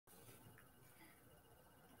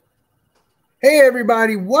Hey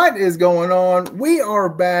everybody, what is going on? We are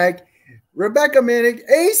back. Rebecca Minnick,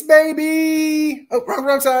 Acebabieee. Oh,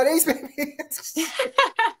 wrong side, Acebabieee.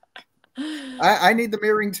 I need the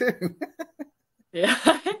mirroring too. Yeah.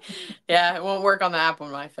 Yeah, it won't work on the app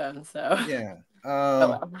on my phone, so. Yeah. Oh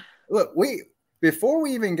well. Look, before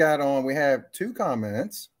we even got on, we have two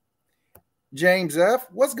comments. James F,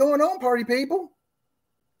 what's going on, party people?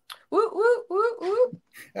 Woo, woo, woo,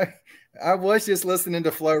 woo. I was just listening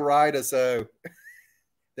to Flo Rida, so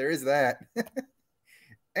there is that.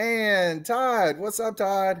 And Todd, what's up,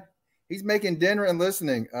 Todd? He's making dinner and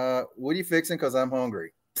listening. What are you fixing? Because I'm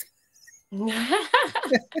hungry.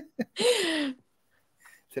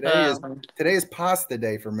 Today is um, today is pasta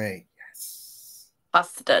day for me. Yes.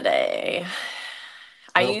 Pasta day.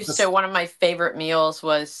 I Little used to, one of my favorite meals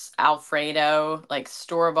was Alfredo, like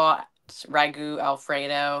store-bought ragu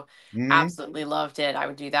Alfredo. mm-hmm. Absolutely loved it. I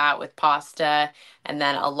would do that with pasta and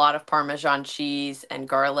then a lot of Parmesan cheese and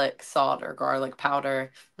garlic salt or garlic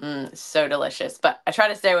powder. So delicious. But I try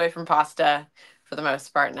to stay away from pasta for the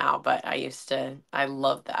most part now, but I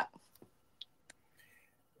love that.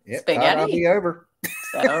 Yep, Todd, I'll be Spaghetti. over.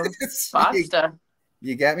 So you, pasta.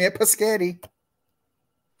 you got me at Paschetti.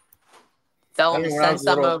 Tell I them to mean, when I send was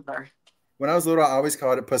some little, over. I always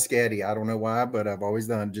called it Paschetti. I don't know why, but I've always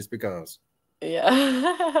done it just because.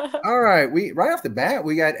 Yeah. All right, we right off the bat,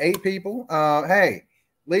 we got 8 people. Hey,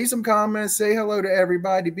 leave some comments, say hello to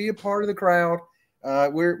everybody, be a part of the crowd.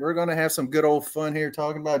 We're gonna have some good old fun here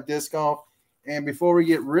talking about disc golf. And before we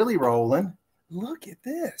get really rolling, look at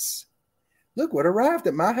this. Look what arrived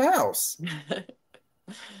at my house.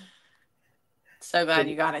 So glad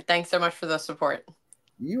you got it. Thanks so much for the support.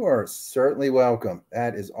 You are certainly welcome.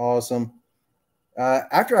 That is awesome.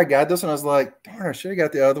 After I got this one, I was like, darn, I should have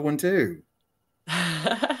got the other one too. Do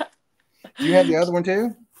you have the other one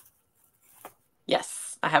too?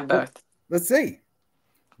 Yes, I have both. Let's see.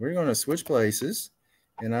 We're going to switch places,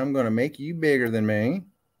 and I'm going to make you bigger than me.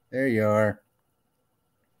 There you are.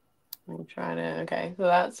 I'm trying to, okay, so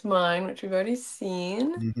that's mine, which we've already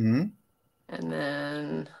seen. Mm-hmm. And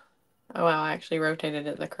then, oh wow, I actually rotated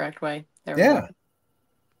it the correct way. There we Yeah. go.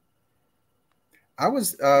 I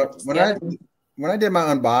was There's the other one. when I did my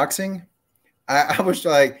unboxing, I was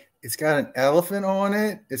like, it's got an elephant on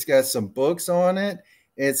it. It's got some books on it.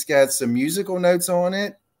 It's got some musical notes on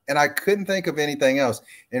it. And I couldn't think of anything else.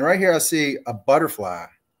 And right here, I see a butterfly.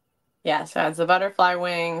 Yeah, so it has the butterfly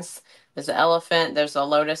wings. There's an elephant. There's a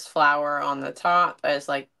lotus flower on the top as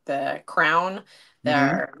like the crown. Mm-hmm.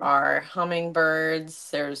 There are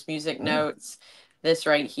hummingbirds. There's music Oh, notes. This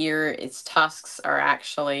right here, its tusks are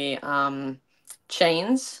actually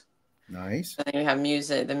chains. nice. And then you have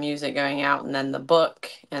music, the music going out, and then the book,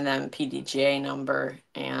 and then PDGA number,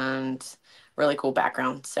 and really cool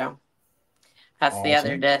background. So that's the other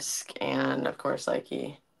Awesome. disc, and of course, like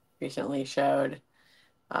he recently showed,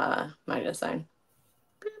 my design.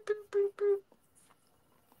 Boop, boop, boop, boop.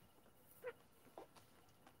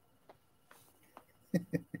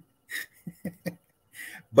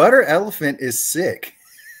 Butter Elephant is sick.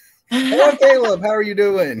 Hello, Caleb. How are you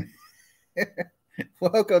doing?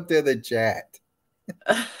 Welcome to the chat.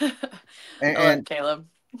 And, I love and Caleb.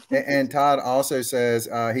 and Todd also says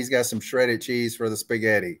he's got some shredded cheese for the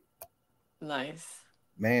spaghetti. Nice.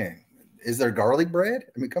 Man, is there garlic bread?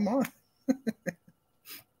 I mean, come on.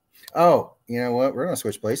 Oh, you know what? We're gonna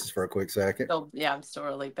switch places for a quick second. Still, yeah, I'm still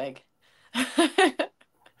really big.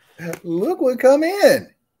 Look what come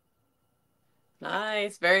in.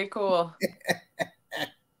 Nice, very cool.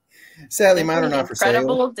 Sadly, mine are Simply not for sale.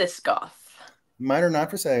 incredible disc golf. Mine are not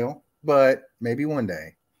for sale, but maybe one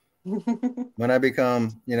day when I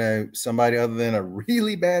become, somebody other than a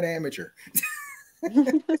really bad amateur.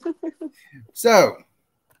 So,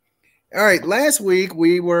 all right, last week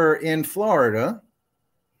we were in Florida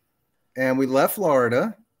and we left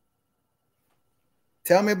Florida.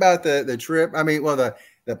 Tell me about the trip. I mean, well,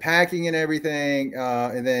 the packing and everything,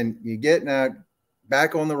 and then you getting out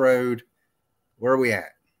back on the road. Where are we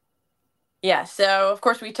at? Yeah, so of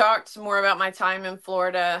course we talked more about my time in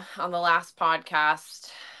Florida on the last podcast,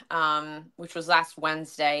 which was last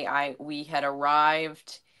Wednesday. We had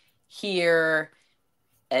arrived here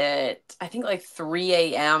at I think like 3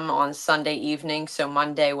 a.m. on Sunday evening. So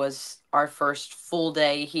Monday was our first full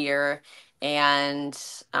day here, and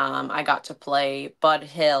I got to play Bud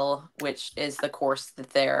Hill, which is the course that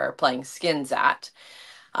they're playing skins at.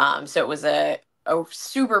 So it was a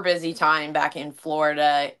super busy time back in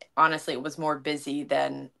Florida. Honestly, it was more busy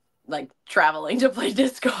than like traveling to play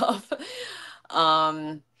disc golf.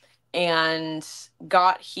 um, and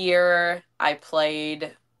got here. I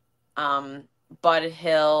played Bud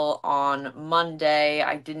Hill on Monday.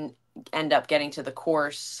 I didn't end up getting to the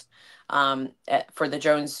course for the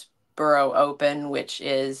Jonesboro Open, which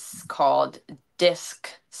is called Disc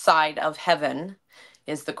Side of Heaven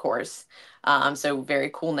is the course. So very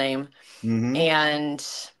cool name. And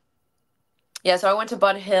yeah, so I went to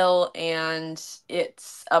Bud Hill, and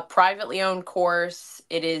it's a privately owned course.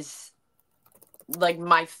 It is like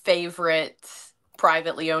my favorite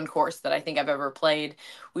privately owned course that I think I've ever played.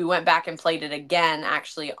 We went back and played it again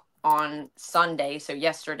actually on Sunday, so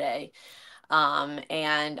yesterday.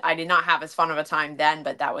 And I did not have as fun of a time then,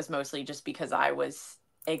 but that was mostly just because I was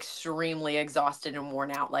extremely exhausted and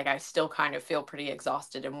worn out. Like I still kind of feel pretty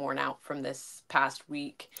exhausted and worn out from this past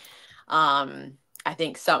week. I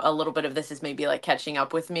think a little bit of this is maybe like catching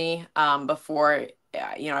up with me before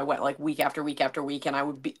I went like week after week after week, and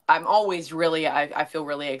I'm always really, I feel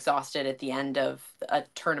really exhausted at the end of a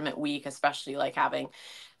tournament week, especially like having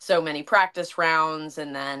so many practice rounds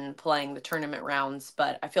and then playing the tournament rounds.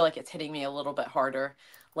 But I feel like it's hitting me a little bit harder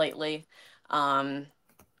lately.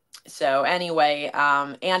 So anyway,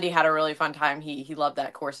 Andy had a really fun time. He loved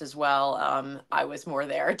that course as well. I was more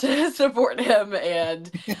there to support him,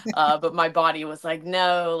 and but my body was like,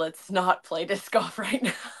 no, let's not play disc golf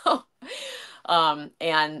right now.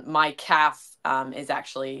 And my calf is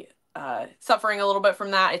actually suffering a little bit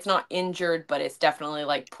from that. It's not injured, but it's definitely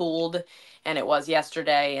like pulled, and it was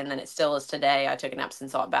yesterday, and then it still is today. I took an Epsom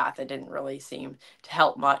salt bath. It didn't really seem to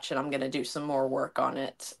help much, and I'm going to do some more work on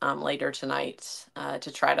it later tonight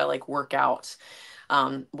to try to like work out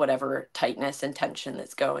whatever tightness and tension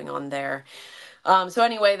that's going on there. So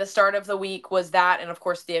anyway, the start of the week was that, and of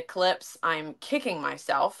course the eclipse. I'm kicking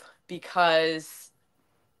myself because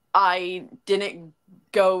I didn't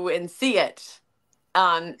go and see it.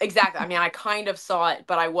 Exactly. I mean, I kind of saw it,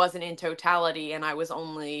 but I wasn't in totality, and I was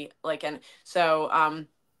only like, and so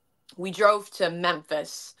we drove to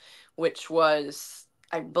Memphis, which was,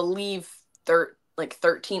 I believe,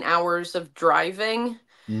 13 hours of driving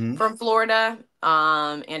from Florida.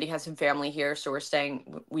 Andy has some family here, so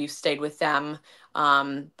we've stayed with them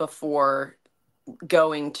before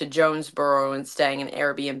going to Jonesboro and staying in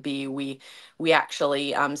Airbnb. We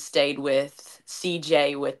actually stayed with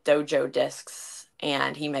CJ with Dojo Discs,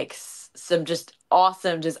 and he makes some just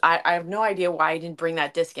awesome, I have no idea why I didn't bring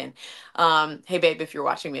that disc in. Hey babe, if you're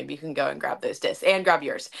watching, maybe you can go and grab those discs and grab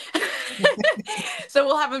yours. So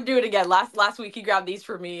we'll have him do it again. Last week he grabbed these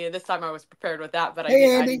for me. This time I was prepared with that, but I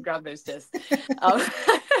didn't grab those discs.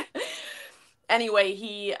 Anyway,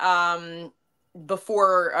 he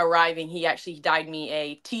before arriving, he actually dyed me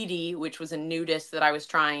a TD, which was a new disc that I was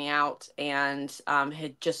trying out, and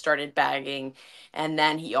had just started bagging. And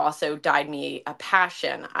then he also dyed me a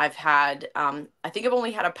Passion. I've had, I think I've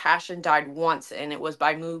only had a Passion dyed once, and it was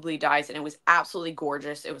by Mooglee Dyes, and it was absolutely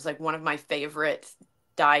gorgeous. It was like one of my favorite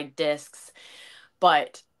dyed discs,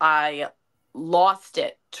 but I lost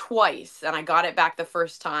it twice, and I got it back the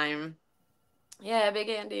first time. Yeah, Big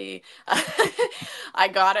Andy. I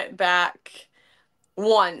got it back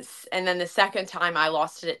once, and then the second time I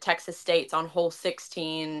lost it at Texas State's on hole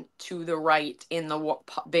 16 to the right in the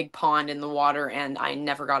big pond in the water, and I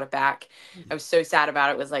never got it back. I was so sad about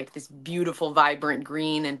it. It was like this beautiful vibrant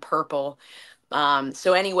green and purple.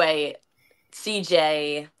 So anyway,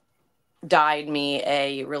 CJ dyed me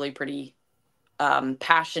a really pretty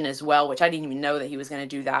Passion as well, which I didn't even know that he was going to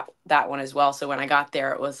do that one as well. So when I got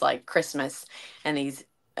there, it was like Christmas and these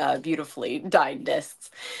beautifully dyed discs.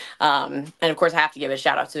 And of course, I have to give a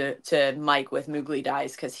shout out to Mike with Mooglee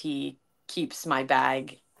Dyes, because he keeps my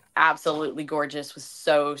bag absolutely gorgeous with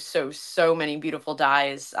so many beautiful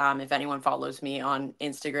dyes. If anyone follows me on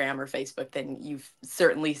Instagram or Facebook, then you've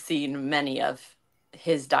certainly seen many of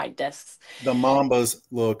his dyed discs. The Mambas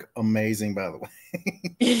look amazing, by the way.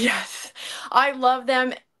 Yes, I love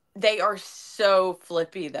them. They are so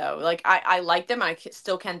flippy though. Like I like them. I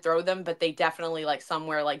still can throw them, but they definitely, like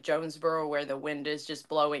somewhere like Jonesboro where the wind is just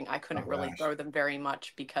blowing, I couldn't really throw them very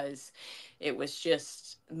much because it was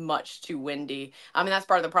just much too windy. I mean, that's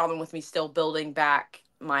part of the problem with me still building back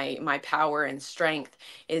my power and strength,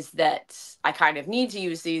 is that I kind of need to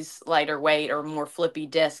use these lighter weight or more flippy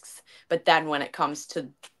discs, but then when it comes to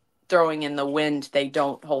throwing in the wind, they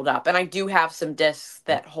don't hold up. And I do have some discs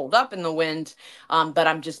that hold up in the wind, but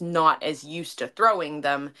I'm just not as used to throwing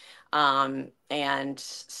them, and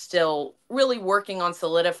still really working on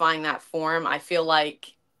solidifying that form. I feel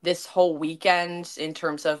like this whole weekend in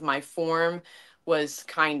terms of my form was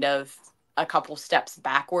kind of a couple steps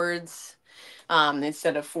backwards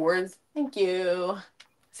instead of forwards. Thank you.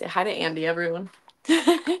 Say hi to Andy, everyone.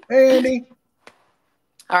 Hey, Andy.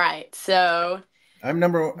 All right, so I'm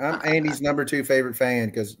Andy's number 2 favorite fan,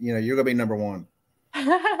 because you're gonna be number 1.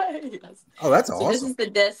 Yes. Oh, that's So this awesome. is the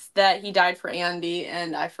disc that he dyed for Andy,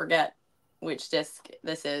 and I forget which disc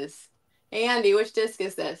this is. Hey, Andy, which disc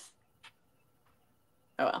is this?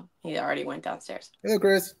 Oh, well, he already went downstairs. Hello,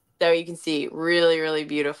 Chris. So you can see, really, really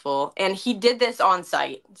beautiful. And he did this on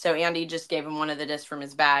site. So Andy just gave him one of the discs from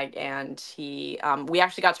his bag, and he, we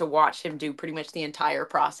actually got to watch him do pretty much the entire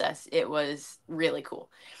process. It was really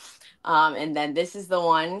cool. And then this is the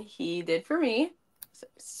one he did for me. So,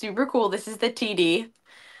 super cool. This is the TD.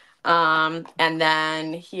 And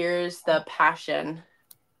then here's the passion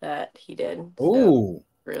that he did. So Oh,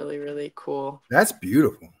 really, really cool. that's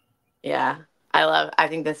beautiful. Yeah. I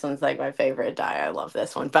think this one's like my favorite dye. I love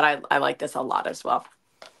this one, but I like this a lot as well.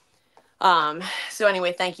 So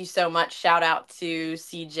anyway, thank you so much. Shout out to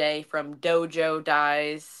CJ from Dojo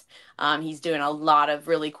Dyes. He's doing a lot of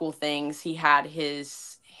really cool things. He had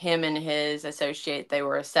him and his associate, they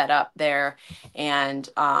were set up there, and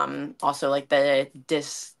also like the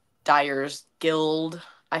Disc Dyers Guild,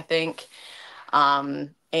 I think.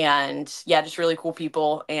 And yeah, just really cool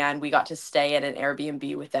people. And we got to stay at an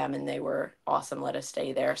Airbnb with them, and they were awesome. Let us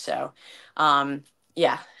stay there. So,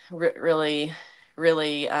 yeah, really,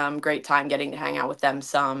 really great time getting to hang out with them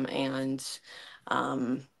some, and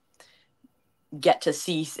get to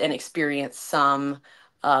see and experience some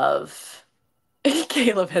of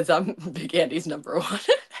Caleb has Big Andy's number one.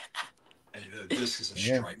 And the disc is a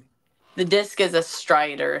stripe. The disc is a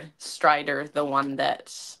Strider, the one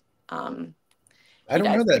that I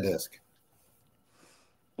don't know that disc.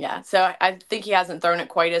 Yeah, so I think he hasn't thrown it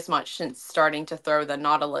quite as much since starting to throw the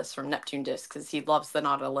Nautilus from Neptune Discs, because he loves the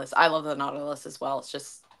Nautilus. I love the Nautilus as well. It's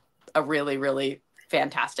just a really, really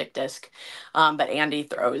fantastic disc. But Andy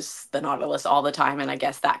throws the Nautilus all the time, and I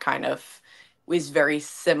guess that kind of is very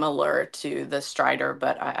similar to the Strider,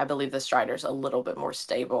 but I believe the Strider's a little bit more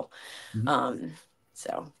stable.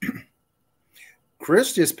 So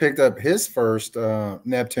Chris just picked up his first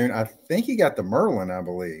Neptune. I think he got the Merlin, I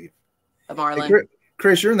believe. The Marlin. Hey,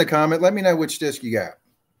 Chris, you're in the comment. Let me know which disc you got.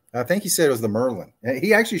 I think he said it was the Merlin.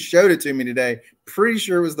 He actually showed it to me today. Pretty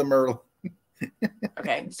sure it was the Merlin.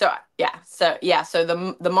 Okay, so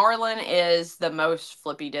the Marlin is the most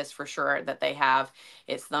flippy disc for sure that they have.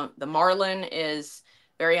 It's the Marlin is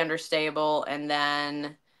very understable, and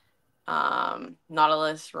then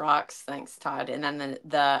Nautilus rocks. Thanks, Todd. And then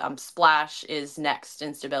the Splash is next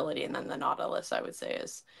in stability, and then the Nautilus I would say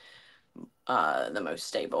is the most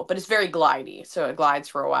stable. But it's very glidey, so it glides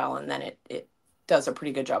for a while, and then it does a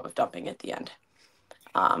pretty good job of dumping at the end.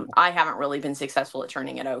 I haven't really been successful at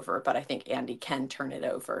turning it over, but I think Andy can turn it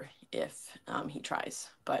over if he tries.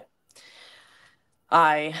 But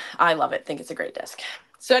I love it. Think it's a great disc.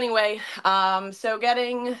 So anyway, so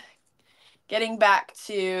getting back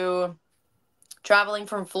to traveling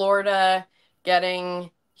from Florida,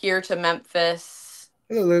 getting here to Memphis.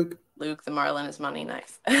 Hello, Luke. Luke, the Marlin is money.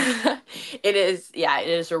 Nice. It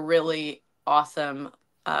is a really awesome,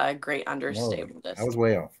 great understable disc. I was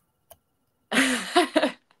way off.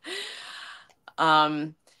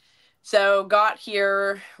 So got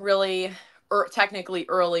here really technically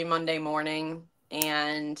early Monday morning,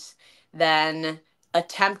 and then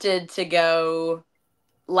attempted to go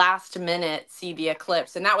last minute see the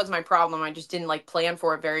eclipse, and that was my problem. I just didn't like plan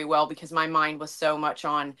for it very well because my mind was so much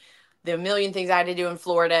on the million things I had to do in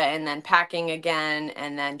Florida, and then packing again,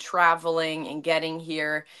 and then traveling and getting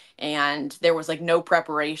here, and there was like no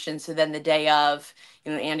preparation. So then the day of,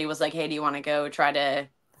 Andy was like, hey, do you want to go try to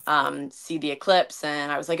see the eclipse?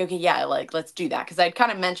 And I was like, okay, yeah, like let's do that, because I'd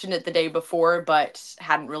kind of mentioned it the day before but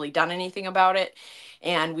hadn't really done anything about it.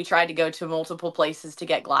 And we tried to go to multiple places to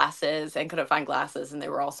get glasses and couldn't find glasses, and they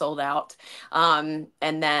were all sold out. And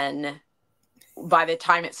then by the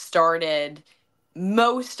time it started,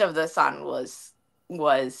 most of the sun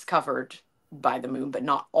was covered by the moon, but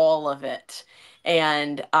not all of it.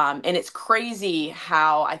 And it's crazy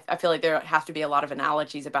how I feel like there has to be a lot of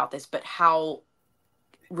analogies about this, but how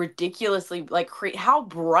ridiculously how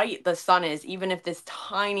bright the sun is, even if this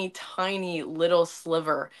tiny little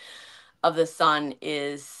sliver of the sun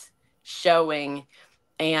is showing.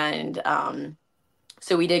 And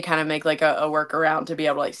so we did kind of make like a workaround to be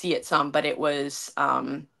able to like see it some, but it was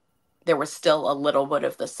there was still a little bit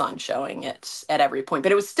of the sun showing it at every point,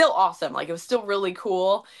 but it was still awesome. Like it was still really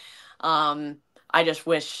cool. I just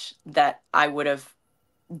wish that I would have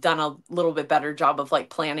done a little bit better job of like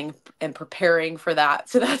planning and preparing for that.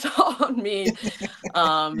 So that's all on me.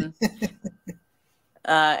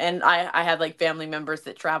 And I had like family members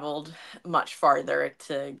that traveled much farther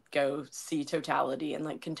to go see totality in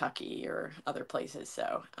like Kentucky or other places.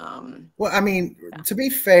 So, well, I mean, to be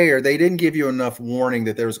fair, they didn't give you enough warning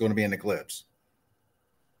that there was going to be an eclipse.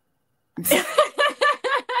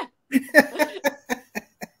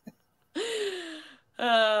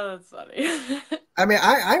 I mean,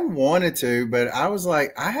 I wanted to, but I was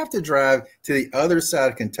like, I have to drive to the other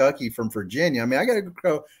side of Kentucky from Virginia. I mean, I got to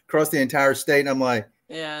go across the entire state, and I'm like,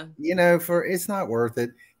 Yeah. for it's not worth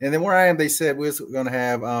it. And then where I am, they said we was going to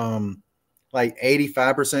have like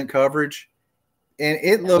 85% coverage, and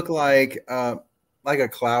it looked like a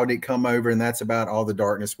cloud had come over, and that's about all the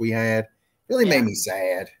darkness we had. Really made me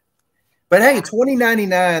sad. But hey,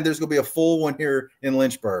 2099, there's going to be a full one here in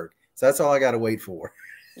Lynchburg, so that's all I got to wait for.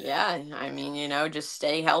 Yeah, I mean, just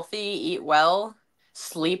stay healthy, eat well,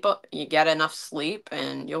 sleep. You get enough sleep,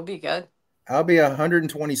 and you'll be good. I'll be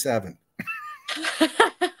 127.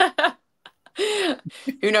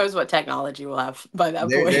 Who knows what technology we'll have by that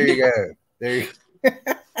point. There you go. There you go.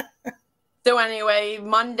 So anyway,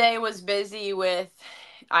 Monday was busy with,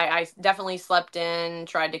 I definitely slept in,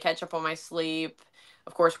 tried to catch up on my sleep.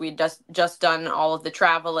 Of course, we just done all of the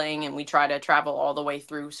traveling, and we try to travel all the way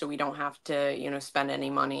through so we don't have to, spend any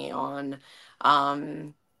money on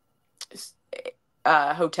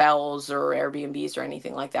hotels or Airbnbs or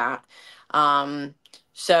anything like that.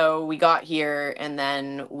 So we got here, and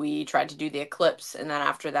then we tried to do the eclipse, and then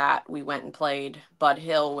after that we went and played Bud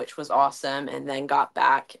Hill, which was awesome, and then got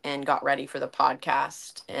back and got ready for the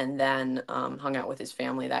podcast, and then hung out with his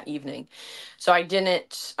family that evening. So I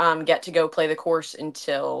didn't get to go play the course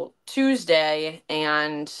until Tuesday,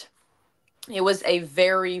 and it was a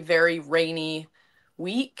very, very rainy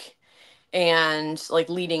week. And like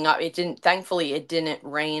leading up, thankfully it didn't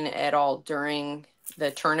rain at all during the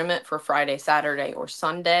tournament for Friday, Saturday, or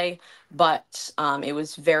Sunday, but it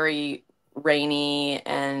was very rainy,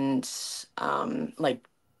 and like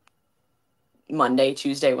Monday,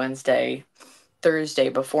 Tuesday, Wednesday, Thursday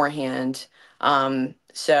beforehand.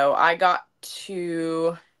 So I got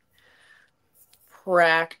to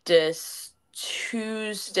practice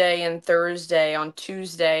Tuesday and Thursday. On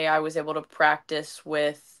Tuesday, I was able to practice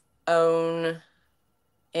with Owen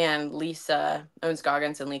and Lisa, Owen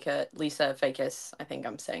Scoggins and Lisa Fakis. I think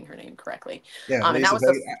I'm saying her name correctly. Yeah, and that was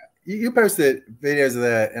you posted videos of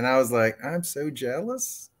that, and I was like, I'm so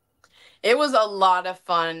jealous. It was a lot of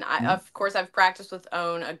fun. Of course, I've practiced with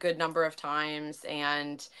Owen a good number of times,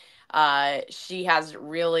 and she has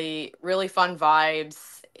really, really fun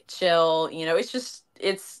vibes, chill.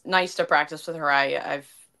 It's nice to practice with her. I've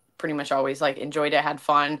pretty much always enjoyed it, had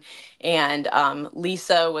fun. And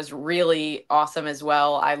Lisa was really awesome as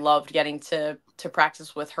well. I loved getting to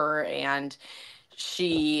practice with her, and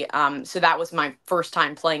she so that was my first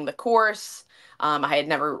time playing the course. I had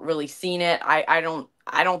never really seen it. I don't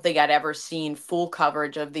think I'd ever seen full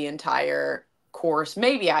coverage of the entire course.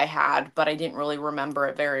 Maybe I had, but I didn't really remember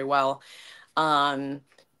it very well. And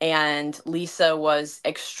Lisa was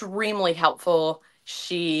extremely helpful.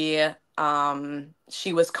 She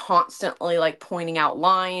was constantly pointing out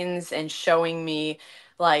lines and showing me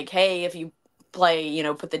hey, if you play,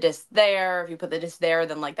 put the disc there, if you put the disc there,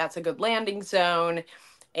 then that's a good landing zone.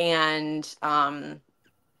 And on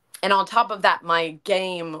top of that, my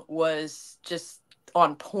game was just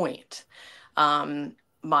on point.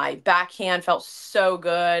 My backhand felt so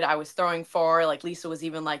good. I was throwing far. Lisa was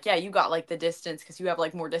even yeah, you got the distance because you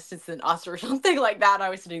have more distance than us or something like that. I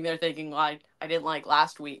was sitting there thinking, I didn't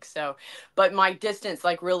last week. So, but my distance,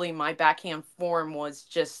 really my backhand form was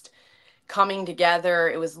just coming together.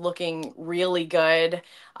 It was looking really good.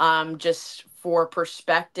 Just for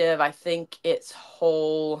perspective, I think it's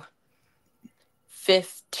hole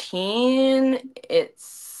 15.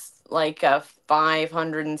 It's a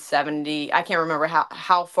 570. I can't remember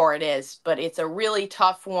how far it is, but it's a really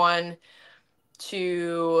tough one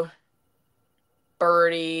to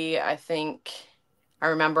birdie. I think I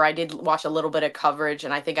remember I did watch a little bit of coverage,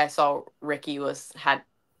 and I think I saw Ricky had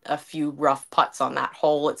a few rough putts on that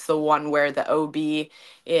hole. It's the one where the OB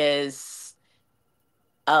is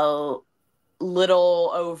a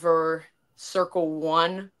little over circle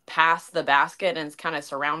one past the basket, and it's kind of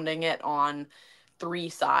surrounding it on 3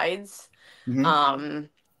 sides. Mm-hmm.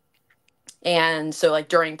 And so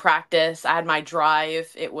during practice, I had my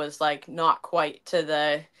drive. It was not quite to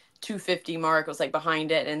the 250 mark. It was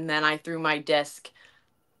behind it. And then I threw my disc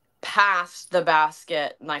past the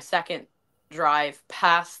basket, my second drive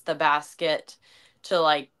past the basket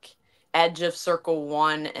to edge of circle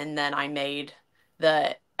one. And then I made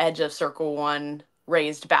the edge of circle one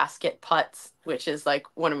raised basket putts, which is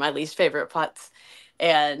one of my least favorite putts,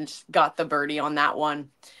 and got the birdie on that one.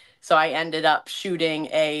 So I ended up shooting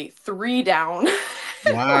a 3 down.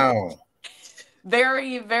 Wow.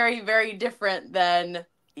 Very, very, very different than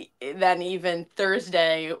even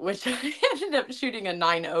Thursday, which I ended up shooting a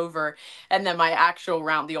 9 over. And then my actual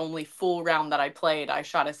round, the only full round that I played, I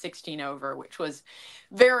shot a 16 over, which was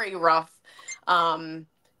very rough.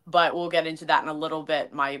 but we'll get into that in a little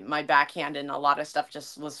bit. My backhand and a lot of stuff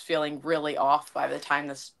just was feeling really off by the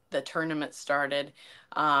time the tournament started.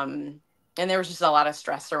 And there was just a lot of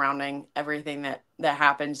stress surrounding everything that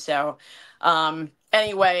happened. So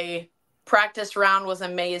anyway, practice round was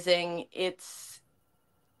amazing.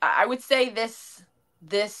 I would say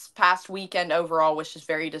this past weekend overall was just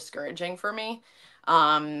very discouraging for me.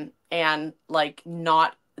 And like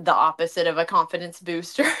not the opposite of a confidence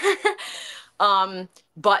booster.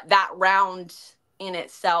 But that round in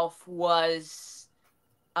itself was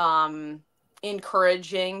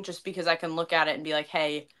encouraging, just because I can look at it and be like,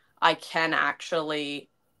 hey, I can actually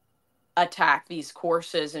attack these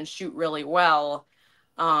courses and shoot really well.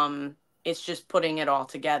 It's just putting it all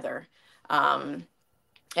together.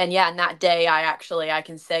 And yeah, and that day I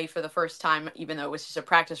can say for the first time, even though it was just a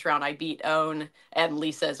practice round, I beat Own and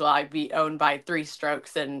Lisa as well. I beat Own by 3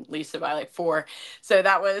 strokes and Lisa by like 4. So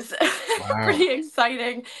that was Wow. pretty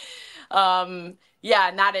exciting. Yeah,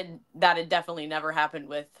 and that had definitely never happened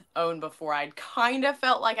with Own before. I'd kind of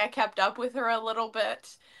felt like I kept up with her a little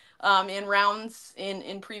bit in rounds,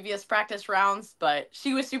 in previous practice rounds, but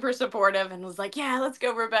she was super supportive and was like, yeah, let's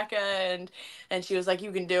go, Rebecca. And she was like,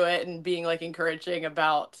 you can do it, and being like encouraging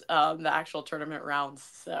about the actual tournament rounds.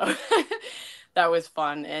 So that was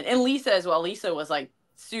fun. And Lisa as well. Lisa was like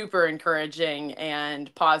super encouraging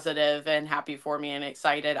and positive and happy for me and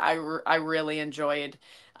excited. I really enjoyed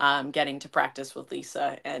getting to practice with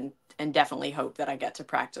Lisa, and definitely hope that I get to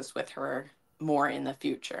practice with her more in the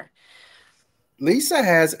future. Lisa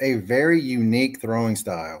has a very unique throwing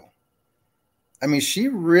style. I mean, she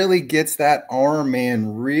really gets that arm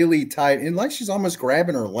in really tight, and like she's almost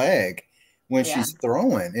grabbing her leg when she's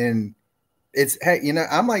throwing. And it's, hey,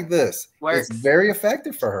 I'm like this. Works. It's very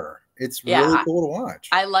effective for her. It's really cool to watch.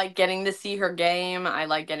 I like getting to see her game. I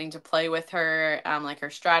like getting to play with her, like her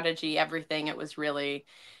strategy, everything. It was really,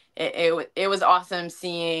 it was awesome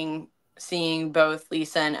seeing both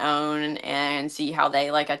Lisa and Own and see how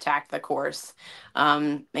they like attack the course,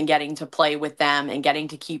 and getting to play with them and getting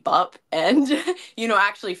to keep up and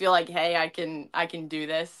actually feel like, hey, I can do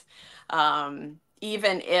this,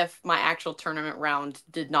 even if my actual tournament round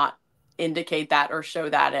did not indicate that or show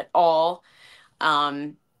that at all.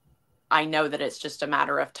 I know that it's just a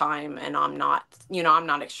matter of time, and I'm not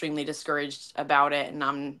extremely discouraged about it, and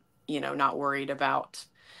I'm not worried about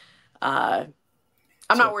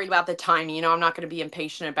I'm not worried about the time. I'm not going to be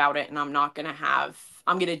impatient about it, and I'm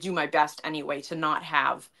going to do my best anyway to not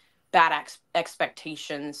have bad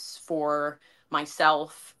expectations for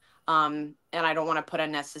myself. And I don't want to put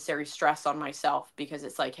unnecessary stress on myself, because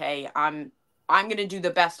it's like, hey, I'm going to do the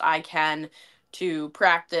best I can to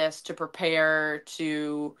practice, to prepare,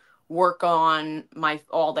 to work on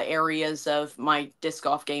all the areas of my disc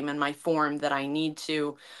golf game and my form that I need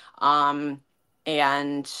to.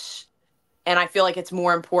 And I feel like it's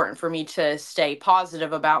more important for me to stay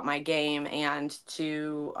positive about my game and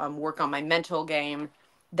to work on my mental game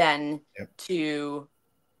than to,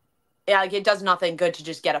 like, it does nothing good to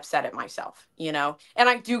just get upset at myself, and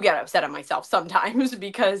I do get upset at myself sometimes,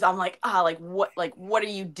 because I'm like, what are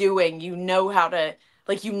you doing? How to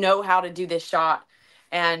do this shot.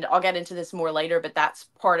 And I'll get into this more later, but that's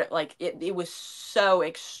part of, like, it was so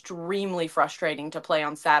extremely frustrating to play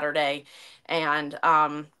on Saturday. And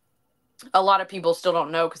a lot of people still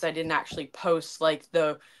don't know, because I didn't actually post like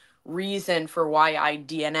the reason for why I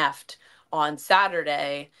DNF'd on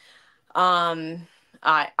Saturday.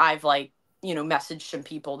 I've like, messaged some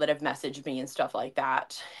people that have messaged me and stuff like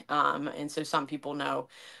that. And so some people know,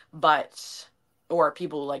 or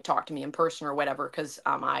people like talk to me in person or whatever, because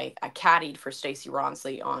I caddied for Stacy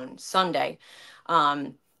Ronsley on Sunday.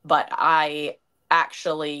 But I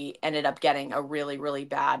actually ended up getting a really, really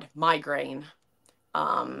bad migraine.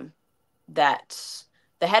 That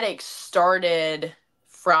the headache started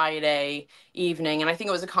Friday evening, and I think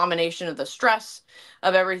it was a combination of the stress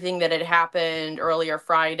of everything that had happened earlier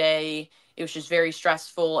Friday. It was just very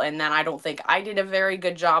stressful, and then I don't think I did a very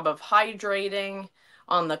good job of hydrating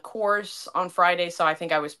on the course on Friday, so I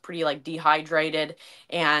think I was pretty like dehydrated.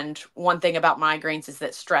 And one thing about migraines is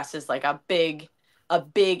that stress is like a big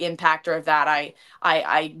impactor of that.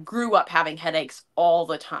 I grew up having headaches all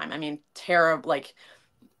the time. I mean, terrible, like,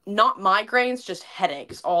 not migraines, just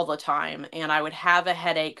headaches all the time. And I would have a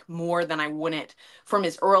headache more than I wouldn't from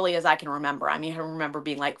as early as I can remember. I mean, I remember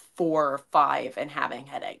being like 4 or 5 and having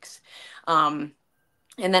headaches. And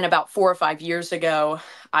then about 4 or 5 years ago,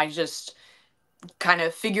 I just kind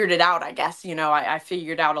of figured it out, I guess. I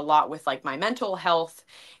figured out a lot with like my mental health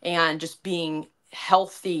and just being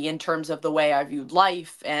healthy in terms of the way I viewed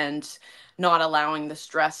life and not allowing the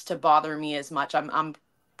stress to bother me as much. I'm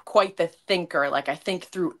quite the thinker. Like I think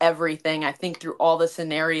through everything. I think through all the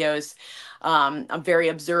scenarios. I'm very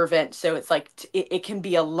observant. So it's like, it can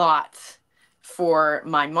be a lot for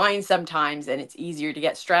my mind sometimes, and it's easier to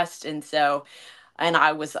get stressed. And so, and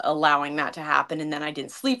I was allowing that to happen. And then I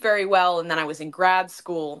didn't sleep very well. And then I was in grad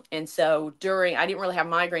school. And so I didn't really have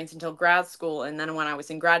migraines until grad school. And then when I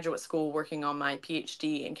was in graduate school working on my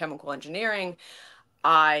PhD in chemical engineering,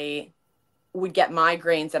 I would get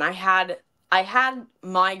migraines, and I had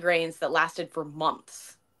migraines that lasted for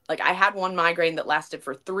months. Like I had one migraine that lasted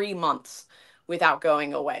for 3 months without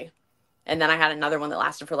going away. And then I had another one that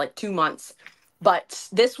lasted for like 2 months. But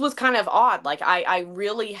this was kind of odd. Like I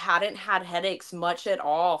really hadn't had headaches much at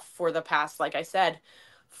all for the past, like I said,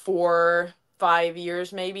 4, 5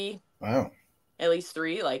 years, maybe. Wow. At least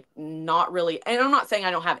 3, like not really. And I'm not saying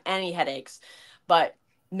I don't have any headaches, but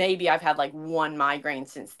maybe I've had like 1 migraine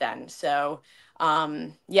since then. So,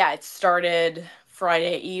 yeah, it started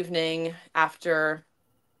Friday evening after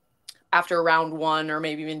round 1, or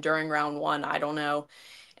maybe even during round 1, I don't know.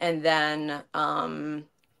 And then,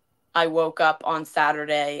 I woke up on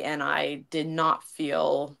Saturday and I did not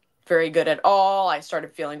feel very good at all. I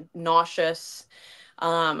started feeling nauseous.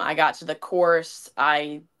 I got to the course.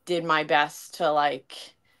 I did my best to like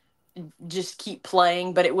just keep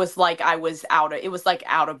playing, but it was like it was like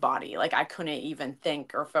out of body. Like I couldn't even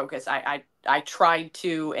think or focus. I tried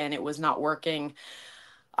to, and it was not working.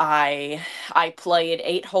 I played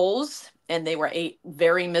 8 holes, and they were 8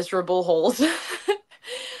 very miserable holes.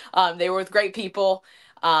 They were with great people.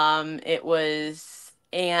 It was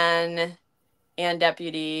Ann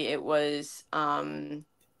Deputy. It was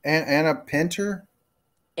Anna Pinter.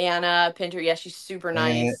 Anna Pinter. Yeah, she's super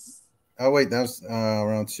nice. Oh wait, that was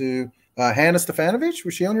round 2. Hannah Stefanovich,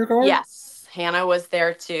 was she on your card? Yes, Hannah was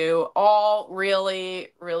there too. All really,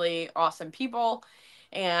 really awesome people,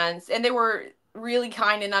 and they were really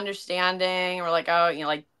kind and understanding. We're like, oh,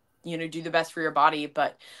 like, do the best for your body.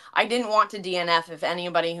 But I didn't want to DNF. If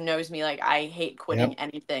anybody who knows me, like, I hate quitting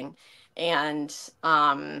anything. And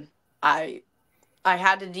I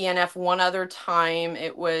had to DNF one other time.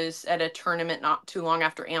 It was at a tournament not too long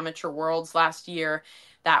after Amateur Worlds last year.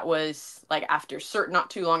 That was like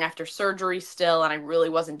not too long after surgery still, and I really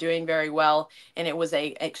wasn't doing very well. And it was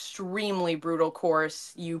a extremely brutal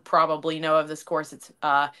course. You probably know of this course. It's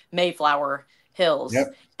Mayflower Hills.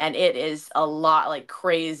 Yep. And it is a lot, like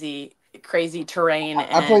crazy terrain.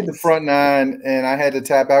 I played the front 9, and I had to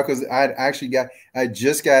tap out because I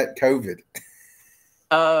just got COVID.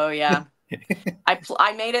 Oh yeah.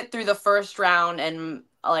 I made it through the first round, and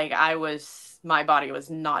like my body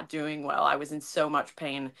was not doing well. I was in so much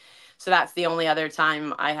pain. So that's the only other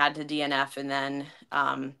time I had to DNF. And then,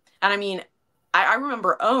 and I mean, I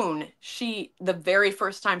remember the very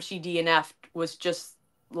first time she DNF'd was just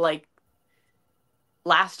like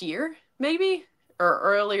last year, maybe, or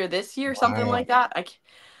earlier this year, something like that.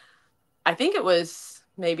 I think it was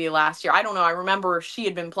maybe last year. I don't know. I remember she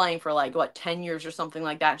had been playing for like 10 years or something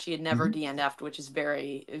like that. She had never DNF'd, which is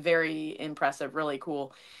very, very impressive, really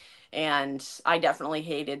cool. And I definitely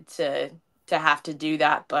hated to have to do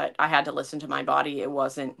that, but I had to listen to my body. It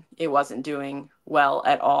wasn't doing well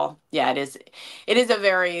at all. Yeah, it is a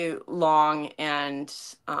very long and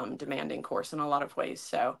demanding course in a lot of ways.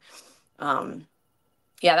 So,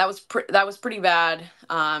 yeah, that was pretty bad.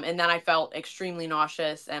 And then I felt extremely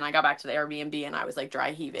nauseous, and I got back to the Airbnb, and I was like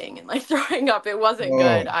dry heaving and like throwing up. It wasn't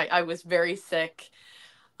good. I was very sick.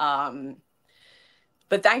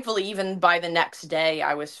 But thankfully, even by the next day,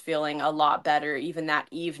 I was feeling a lot better, even that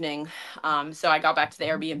evening. So I got back to the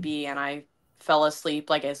Airbnb, and I fell asleep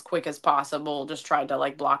like as quick as possible, just tried to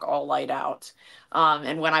like block all light out.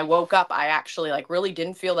 And when I woke up, I actually like really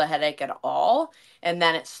didn't feel the headache at all. And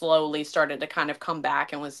then it slowly started to kind of come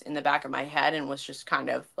back and was in the back of my head and was just kind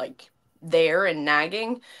of like there and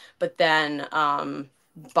nagging. But then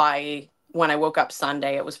by when I woke up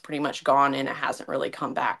Sunday, it was pretty much gone, and it hasn't really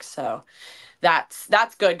come back. So that's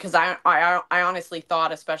good, because I honestly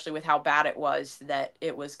thought, especially with how bad it was, that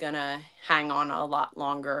it was gonna hang on a lot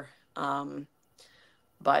longer.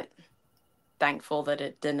 But thankful that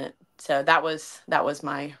it didn't. So that was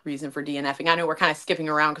my reason for DNFing. I know we're kind of skipping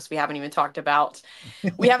around because we haven't even talked about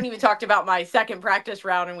my second practice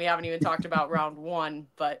round, and we haven't even talked about round 1.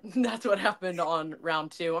 But that's what happened on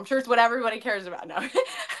round 2. I'm sure it's what everybody cares about now.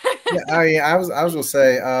 I was gonna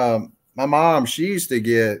say, my mom, she used to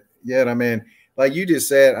get. Yeah, I mean, like you just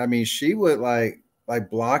said, I mean, she would like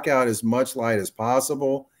block out as much light as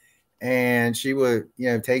possible, and she would,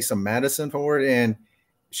 take some medicine for it, and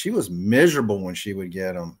she was miserable when she would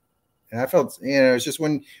get them. And I felt, it's just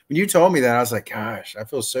when you told me that, I was like, gosh, I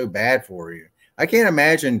feel so bad for you. I can't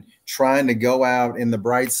imagine trying to go out in the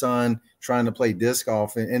bright sun, trying to play disc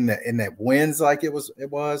golf in that winds like it was.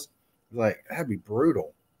 Like, that'd be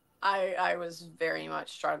brutal. I was very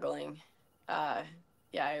much struggling. Yeah,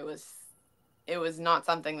 it was not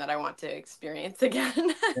something that I want to experience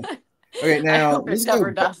again. Okay, I now hope it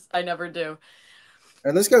never does. I never do.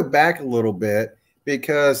 Let's go back a little bit,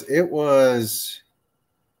 because it was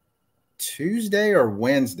Tuesday or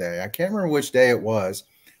Wednesday. I can't remember which day it was.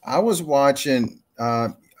 I was watching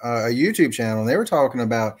a YouTube channel, and they were talking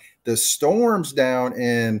about the storms down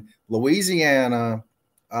in Louisiana,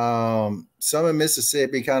 some in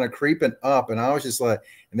Mississippi, kind of creeping up. And I was just like,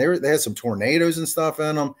 and they had some tornadoes and stuff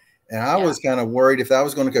in them. And I was kind of worried if that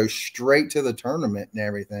was going to go straight to the tournament and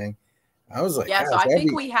everything. I was like, yeah. So I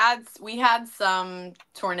think we had some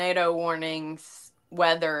tornado warnings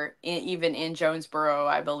weather even in Jonesboro,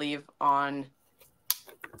 I believe, on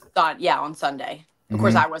Sunday. Of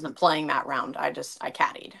course, I wasn't playing that round. I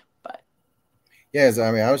caddied, but yes, I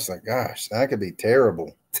mean, I was like, gosh, that could be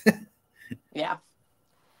terrible. yeah.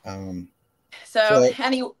 So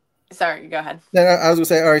sorry, go ahead. No, I was gonna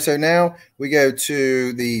say, all right, so now we go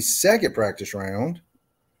to the second practice round.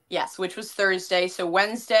 Yes, which was Thursday. So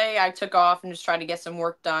Wednesday, I took off and just tried to get some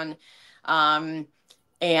work done, and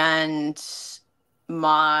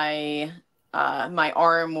my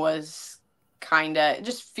arm was kind of it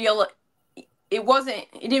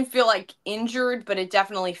didn't feel like injured, but it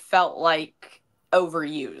definitely felt like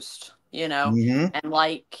overused, and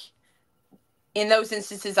like in those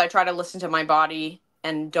instances, I try to listen to my body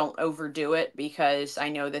and don't overdo it, because I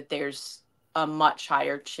know that there's a much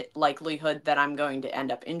higher likelihood that I'm going to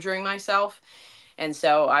end up injuring myself. And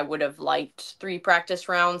so I would have liked 3 practice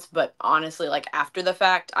rounds, but honestly, like after the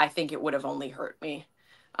fact, I think it would have only hurt me.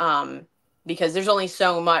 Because there's only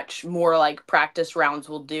so much more like practice rounds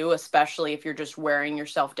will do, especially if you're just wearing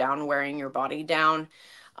yourself down, wearing your body down.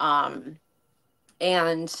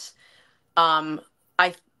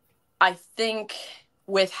 I think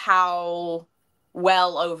with how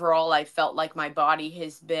well overall I felt like my body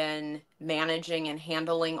has been managing and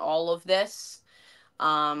handling all of this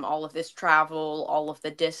travel, all of the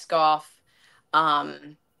disc golf.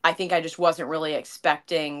 I think I just wasn't really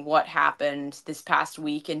expecting what happened this past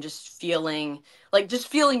week, and just feeling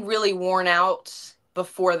really worn out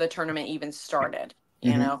before the tournament even started,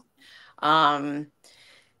 you know?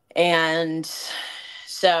 And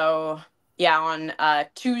so, yeah, on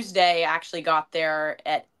Tuesday, I actually got there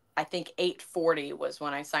at, I think 8:40 was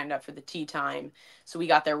when I signed up for the tee time. So we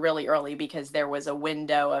got there really early because there was a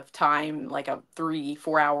window of time, like a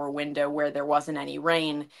 3-4 hour window where there wasn't any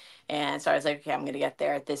rain. And so I was like, okay, I'm going to get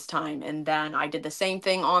there at this time. And then I did the same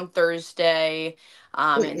thing on Thursday.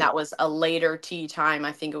 And that was a later tee time.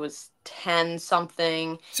 I think it was 10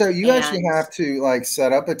 something. So you actually have to like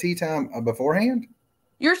set up a tee time beforehand?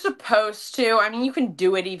 You're supposed to. I mean, you can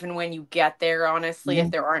do it even when you get there, honestly,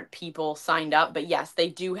 if there aren't people signed up. But yes, they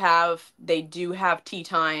do have tee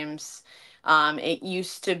times. It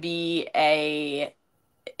used to be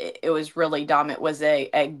it was really dumb. It was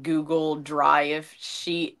a Google Drive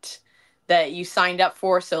sheet that you signed up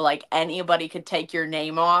for. So like anybody could take your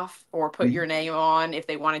name off or put your name on if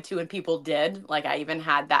they wanted to. And people did. Like I even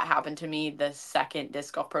had that happen to me the second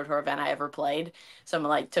Disc Golf Pro Tour event I ever played.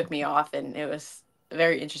 Someone like took me off, and it was a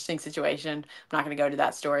very interesting situation. I'm not going to go to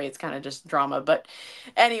that story. It's kind of just drama. But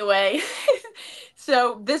anyway,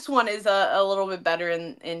 so this one is a little bit better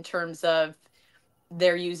in terms of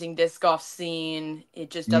they're using Disc Golf Scene. It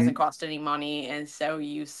just doesn't cost any money, and so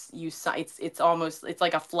it's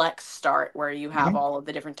like a flex start where you have all of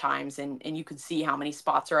the different times, and you can see how many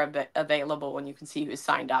spots are available, and you can see who's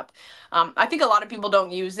signed up. I think a lot of people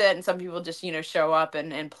don't use it, and some people just show up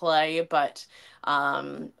and play, but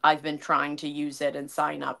I've been trying to use it and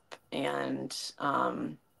sign up, and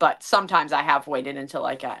but sometimes I have waited until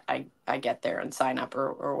I get there and sign up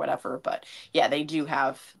or whatever. But yeah, they do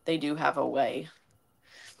have a way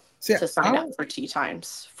to sign up for tee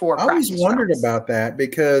times for practice rounds. I always wondered about that,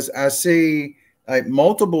 because I see like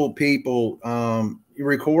multiple people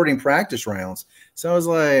recording practice rounds. So I was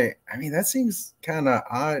like, I mean, that seems kind of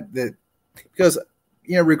odd, that because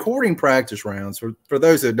recording practice rounds, for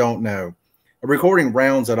those that don't know, recording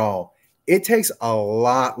rounds at all, it takes a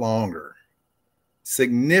lot longer,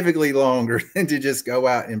 significantly longer than to just go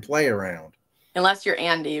out and play around. Unless you're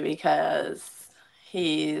Andy, because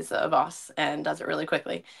he's a boss and does it really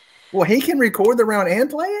quickly. Well, he can record the round and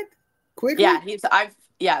play it quickly? Yeah,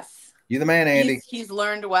 yes. You're the man, Andy. He's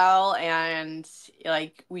learned well, and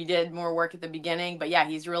like we did more work at the beginning, but yeah,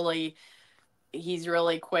 he's really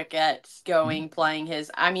quick at going, playing his.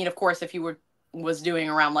 I mean, of course, if you were was doing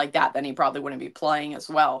a round like that, then he probably wouldn't be playing as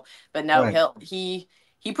well. But no, Right. he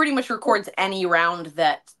pretty much records any round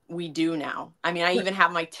that we do now. I mean, I even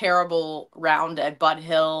have my terrible round at Bud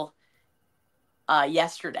Hill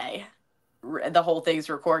yesterday. The whole thing's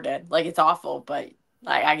recorded. Like, it's awful, but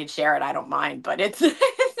I could share it. I don't mind, but it's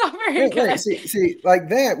it's not very Right, right. good. See, like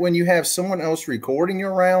that, when you have someone else recording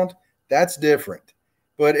your round, that's different.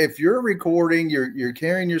 But if you're recording, you're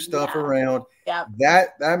carrying your stuff Yeah. around, Yeah.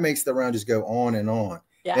 that makes the round just go on and on.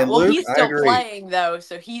 Yeah. And Well, Luke, he's I still agree. playing though,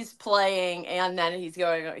 so he's playing and then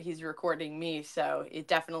he's recording me, so it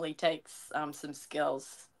definitely takes some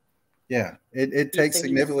skills. Yeah, it He's takes so he's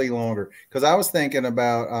significantly longer because I was thinking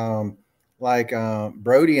about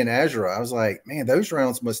Brody and Ezra. I was like, man, those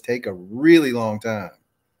rounds must take a really long time.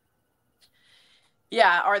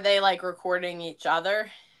 Yeah, are they like recording each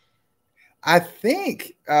other? I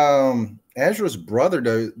think Ezra's brother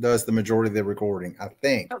does the majority of the recording. I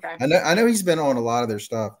think. Okay. I know he's been on a lot of their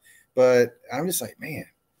stuff, but I'm just like, man,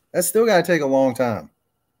 that's still got to take a long time.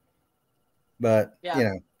 But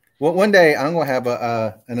Yeah. well, one day I'm gonna have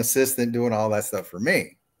an assistant doing all that stuff for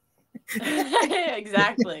me.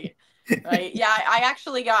 Exactly. Right. Yeah, I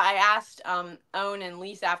asked Owen and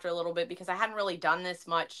Lisa after a little bit because I hadn't really done this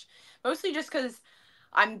much, mostly just because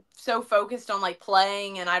I'm so focused on like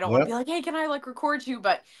playing and I don't want to be Yep. like, hey, can I like record you?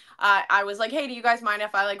 But I was like, hey, do you guys mind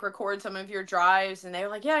if I like record some of your drives? And they were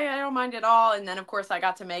like, yeah, I don't mind at all. And then of course I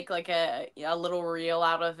got to make like a little reel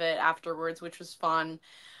out of it afterwards, which was fun.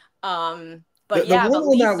 The But the yeah, one but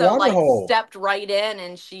on that Lisa water like hole. stepped right in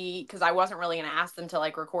and because I wasn't really gonna ask them to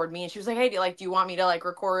like record me, and she was like, hey, do you want me to like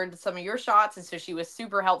record some of your shots? And so she was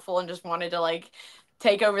super helpful and just wanted to like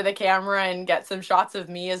take over the camera and get some shots of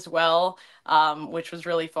me as well, which was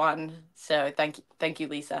really fun. So thank you,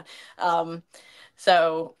 Lisa.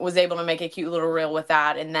 So was able to make a cute little reel with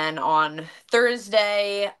that. And then on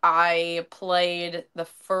Thursday, I played the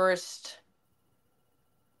first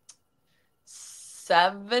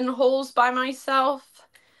 7 holes by myself.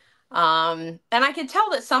 And I could tell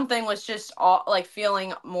that something was just like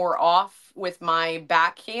feeling more off with my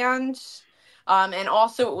backhand. And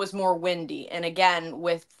also it was more windy. And again,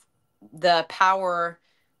 with the power,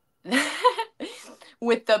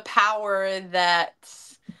 with the power that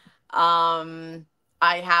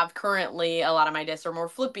I have currently, a lot of my discs are more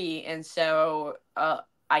flippy. And so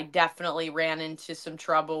I definitely ran into some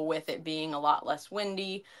trouble with it being a lot less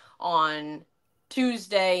windy on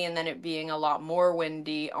Tuesday and then it being a lot more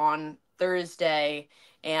windy on Thursday.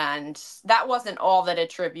 And that wasn't all that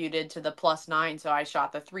attributed to the +9. So I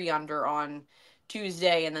shot the 3 under on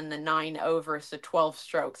Tuesday and then the 9 over. So 12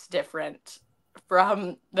 strokes different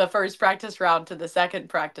from the first practice round to the second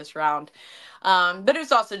practice round. But it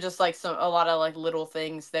was also just like a lot of like little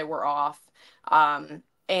things that were off.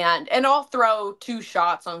 And I'll throw 2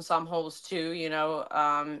 shots on some holes too,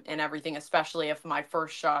 and everything, especially if my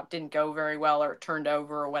first shot didn't go very well or it turned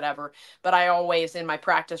over or whatever. But I always, in my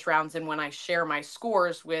practice rounds and when I share my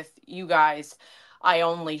scores with you guys, I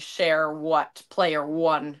only share what player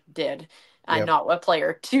 1 did and Yep. not what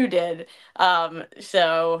player 2 did.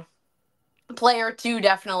 So player 2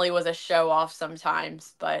 definitely was a show off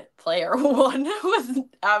sometimes, but player 1 was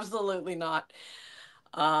absolutely not.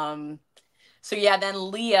 So yeah,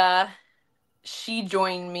 then Leah, she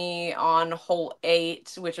joined me on hole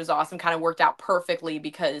 8, which was awesome. Kind of worked out perfectly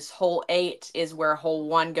because hole 8 is where hole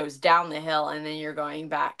 1 goes down the hill and then you're going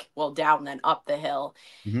back, well, down then up the hill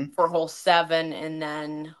Mm-hmm. for hole 7, and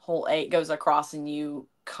then hole 8 goes across and you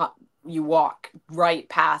walk right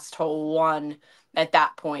past hole 1 at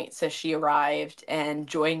that point. So she arrived and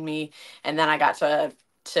joined me, and then I got to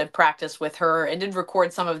practice with her and did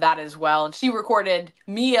record some of that as well. And she recorded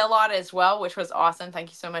me a lot as well, which was awesome. Thank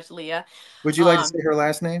you so much, Leah. Would you like to say her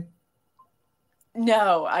last name?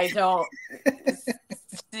 No, I don't.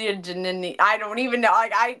 I don't even know.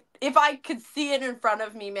 Like if I could see it in front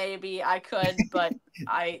of me, maybe I could, but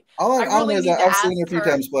I All I know really is need that to I've seen her a ask few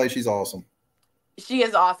her. times play. She's awesome. She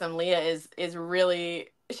is awesome. Leah is really,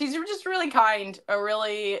 she's just really kind, a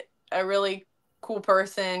really cool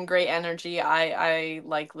person, great energy. I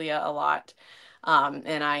like Leah a lot.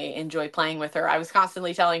 And I enjoy playing with her. I was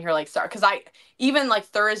constantly telling her like start because I even like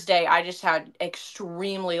Thursday I just had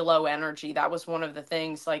extremely low energy. That was one of the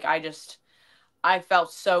things. Like I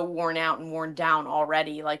felt so worn out and worn down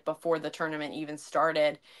already, like before the tournament even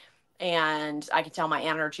started. And I could tell my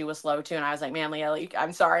energy was low too. And I was like, man, Leah, like,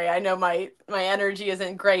 I'm sorry. I know my energy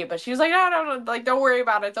isn't great, but she was like, no, like, don't worry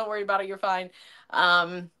about it. Don't worry about it. You're fine.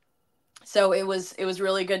 So it was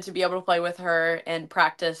really good to be able to play with her and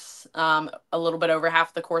practice a little bit over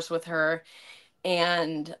half the course with her.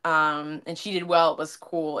 and she did well. It was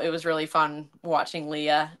cool. It was really fun watching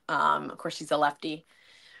Leah. Of course, she's a lefty,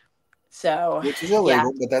 so Which is yeah.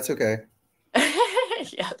 illegal, but that's okay.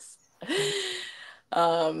 Yes.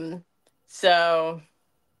 So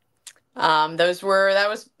that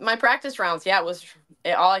was my practice rounds. Yeah,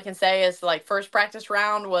 all I can say is like first practice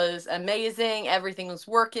round was amazing. Everything was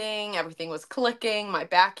working, everything was clicking. My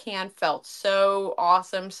backhand felt so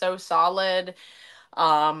awesome, so solid.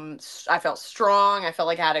 I felt strong. I felt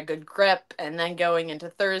like I had a good grip. And then going into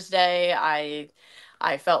Thursday, I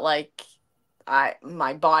felt like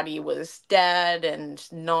my body was dead and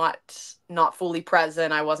not fully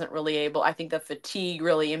present. I wasn't really able. I think the fatigue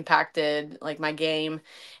really impacted like my game,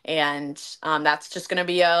 and that's just going to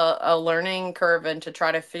be a learning curve, and to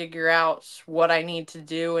try to figure out what I need to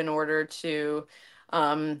do in order to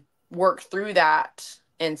work through that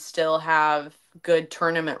and still have good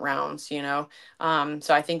tournament rounds, you know.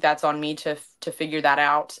 So I think that's on me to figure that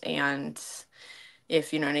out. And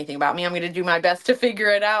if you know anything about me, I'm going to do my best to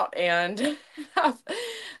figure it out and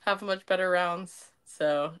have much better rounds.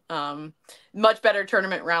 So, much better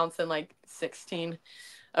tournament rounds than like 16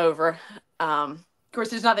 over. Of course,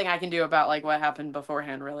 there's nothing I can do about like what happened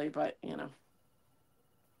beforehand, really, but you know,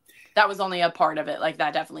 that was only a part of it. Like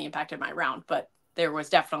that definitely impacted my round, but there was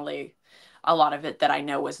definitely a lot of it that I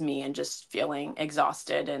know was me and just feeling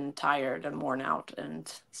exhausted and tired and worn out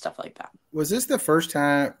and stuff like that. Was this the first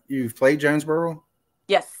time you've played Jonesboro?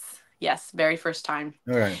 Yes, very first time.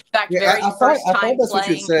 All right. In fact, Yeah, I thought that's what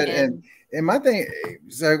you playing said, and my thing,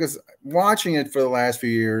 so because watching it for the last few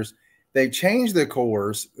years, they've changed the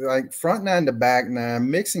course, like front nine to back nine,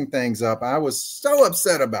 mixing things up. I was so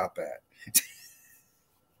upset about that.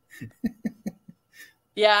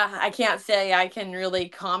 Yeah, I can't say I can really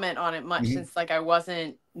comment on it much since like I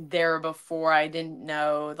wasn't there before. I didn't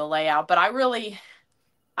know the layout, but I really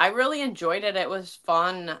enjoyed it. It was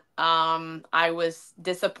fun. I was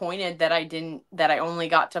disappointed that I only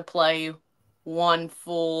got to play one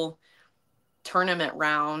full tournament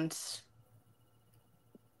round.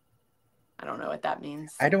 I don't know what that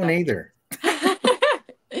means. I don't either.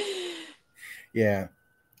 Yeah.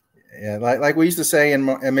 Like we used to say in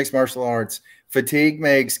mixed martial arts, fatigue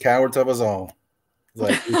makes cowards of us all.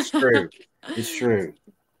 Like it's true. It's true.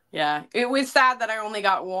 Yeah, it was sad that I only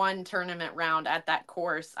got one tournament round at that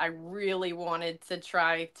course. I really wanted to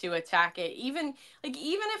try to attack it. Even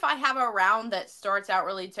if I have a round that starts out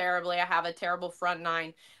really terribly, I have a terrible front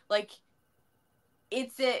nine, like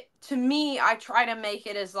to me, I try to make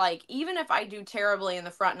it as like, even if I do terribly in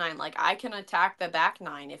the front nine, like I can attack the back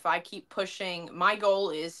nine if I keep pushing. My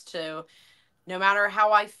goal is to, no matter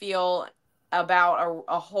how I feel about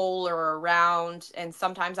a hole or a round, and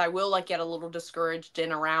sometimes I will like get a little discouraged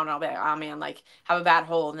in a round. I'll be like, oh man, like have a bad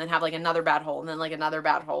hole and then have like another bad hole and then like another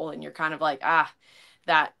bad hole, and you're kind of like,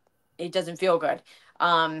 that it doesn't feel good.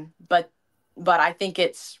 But I think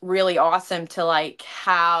it's really awesome to like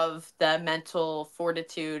have the mental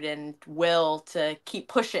fortitude and will to keep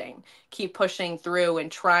pushing through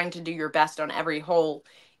and trying to do your best on every hole,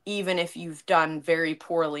 even if you've done very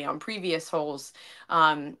poorly on previous holes.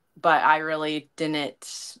 But I really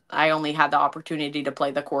didn't. I only had the opportunity to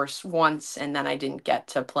play the course once, and then I didn't get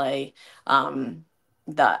to play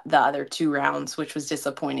the other two rounds, which was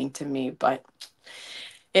disappointing to me. But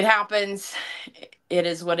it happens. It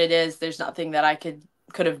is what it is. There's nothing that I could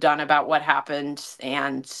have done about what happened,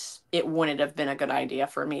 and it wouldn't have been a good idea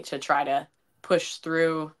for me to try to push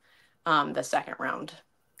through the second round.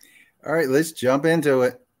 All right, let's jump into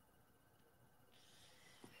it.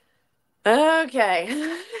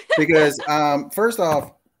 Okay. Because first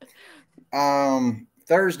off,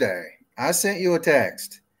 Thursday, I sent you a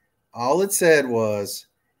text. All it said was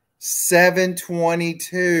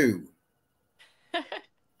 7:22.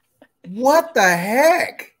 What the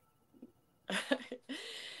heck?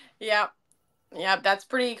 Yep. That's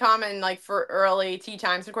pretty common, like for early tee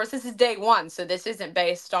times. Of course, this is day one, so this isn't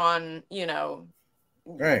based on, you know,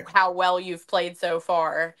 right, how well you've played so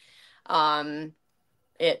far.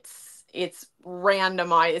 It's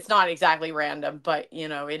randomized. It's not exactly random, but you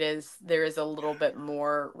know, there is a little bit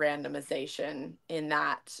more randomization in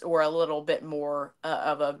that, or a little bit more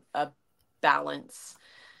of a balance.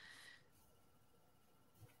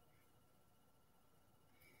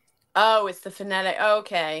 Oh, it's the phonetic.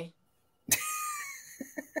 Okay.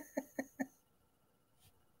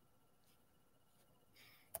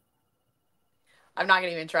 I'm not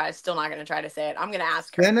gonna even try. Still not gonna try to say it. I'm gonna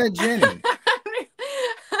ask her. Then Jenny.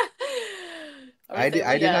 I did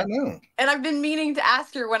not know. And I've been meaning to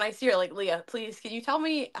ask her when I see her, like, Leah, please, can you tell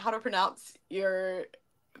me how to pronounce your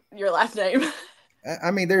last name?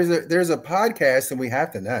 I mean, there's a podcast, and we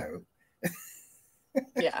have to know.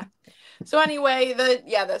 Yeah. So anyway,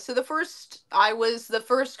 I was the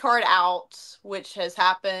first card out, which has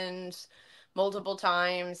happened multiple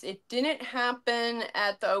times. It didn't happen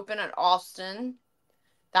at the Open at Austin.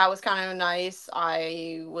 That was kind of nice.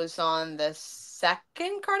 I was on the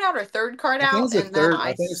second card out or third card I think out, it's the and then third.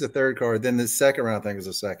 I think it's the third card. Then the second round, I think, is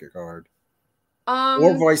the second card, or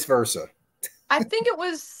um vice versa. I think it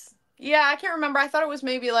was, yeah, I can't remember. I thought it was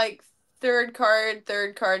maybe like third card,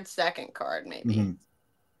 second card, maybe. Mm-hmm.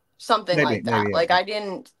 Something Maybe, like maybe, that. yeah. Like I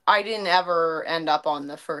didn't ever end up on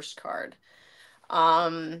the first card.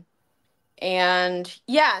 Um and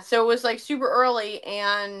yeah, so it was like super early.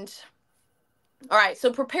 And all right,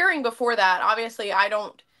 so preparing before that, obviously I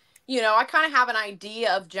don't, I kind of have an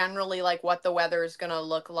idea of generally like what the weather is going to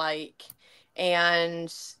look like.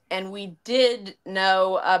 And we did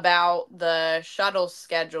know about the shuttle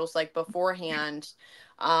schedules like beforehand.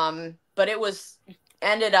 But it was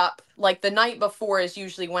ended up like the night before is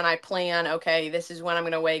usually when I plan, okay, this is when I'm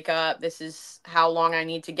going to wake up. This is how long I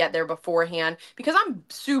need to get there beforehand because I'm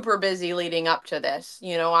super busy leading up to this.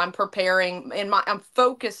 I'm preparing and I'm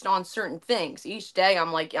focused on certain things. Each day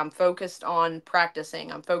I'm focused on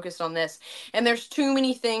practicing. I'm focused on this. And there's too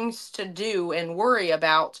many things to do and worry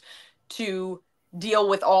about to deal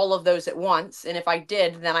with all of those at once. And if I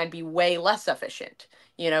did, then I'd be way less efficient,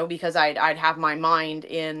 because I'd have my mind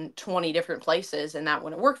in 20 different places and that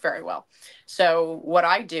wouldn't work very well. So what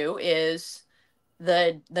I do is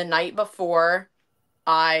the night before,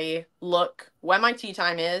 I look when my tea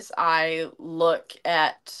time is, I look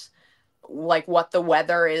at like what the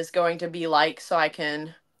weather is going to be like so I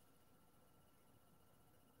can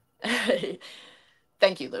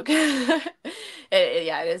Thank you, Luke.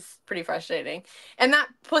 Yeah, it is pretty frustrating. And that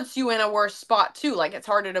puts you in a worse spot too. Like it's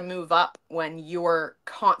harder to move up when you're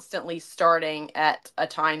constantly starting at a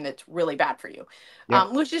time that's really bad for you.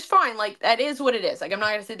 Yep. Which is fine. Like that is what it is. Like I'm not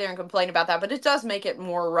gonna sit there and complain about that, but it does make it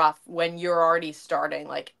more rough when you're already starting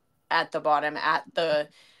like at the bottom,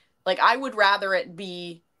 like I would rather it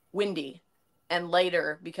be windy and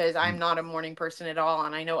later because I'm not a morning person at all,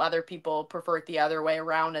 and I know other people prefer it the other way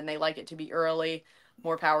around and they like it to be early.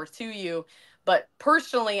 More power to you. But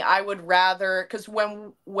personally, I would rather, because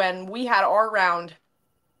when we had our round,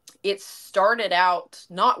 it started out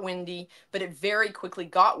not windy, but it very quickly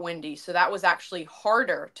got windy. So that was actually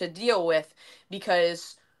harder to deal with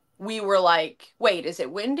because we were like, wait, is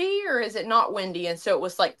it windy or is it not windy? And so it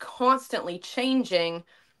was like constantly changing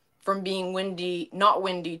from being windy, not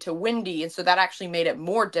windy to windy. And so that actually made it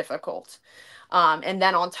more difficult. And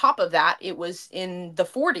then on top of that, it was in the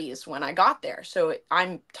 40s when I got there. So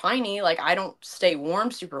I'm tiny, like I don't stay warm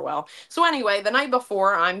super well. So anyway, the night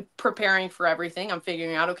before, I'm preparing for everything. I'm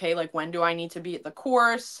figuring out, okay, like when do I need to be at the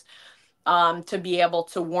course to be able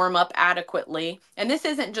to warm up adequately? And this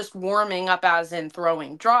isn't just warming up as in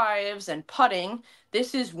throwing drives and putting.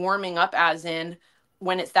 This is warming up as in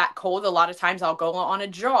when it's that cold, a lot of times I'll go on a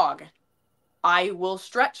jog. I will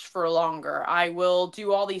stretch for longer. I will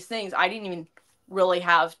do all these things. I didn't even really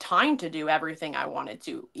have time to do everything I wanted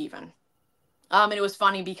to even. And it was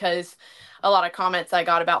funny because a lot of comments I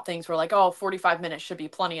got about things were like, oh, 45 minutes should be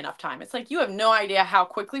plenty enough time. It's like, you have no idea how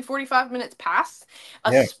quickly 45 minutes pass,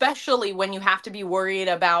 Yeah. especially when you have to be worried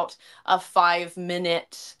about a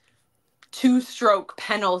 5-minute two-stroke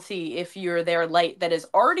penalty if you're there late that has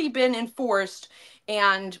already been enforced,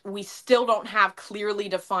 and we still don't have clearly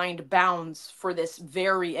defined bounds for this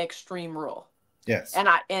very extreme rule. Yes. And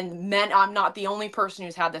I'm not the only person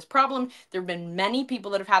who's had this problem. There have been many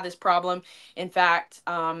people that have had this problem. In fact,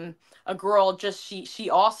 a girl she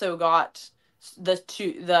also got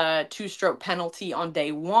the two-stroke penalty on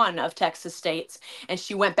day one of Texas States, and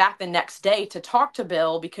she went back the next day to talk to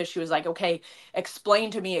Bill because she was like, okay, explain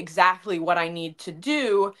to me exactly what I need to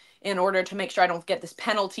do in order to make sure I don't get this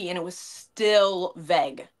penalty. And it was still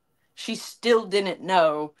vague. She still didn't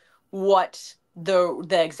know what the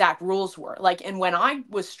exact rules were. Like, and when I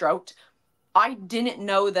was stroked, I didn't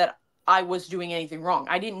know that I was doing anything wrong.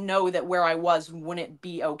 I didn't know that where I was wouldn't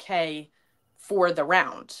be okay for the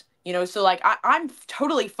round. So like I'm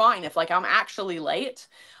totally fine if like I'm actually late,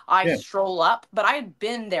 I Yeah. stroll up, but I had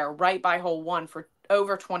been there right by hole one for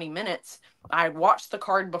over 20 minutes. I had watched the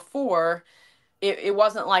card before. It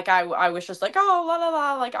wasn't like I was just like, oh, la, la,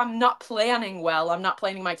 la, like I'm not planning well. I'm not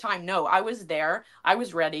planning my time. No, I was there. I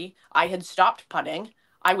was ready. I had stopped putting.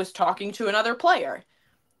 I was talking to another player.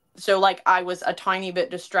 So like I was a tiny bit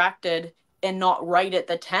distracted and not right at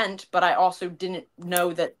the tent, but I also didn't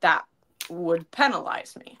know that would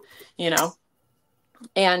penalize me, you know?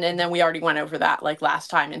 And then we already went over that like last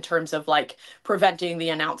time in terms of like preventing the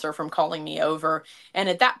announcer from calling me over. And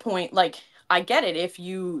at that point, like I get it. If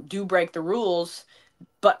you do break the rules,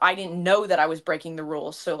 but I didn't know that I was breaking the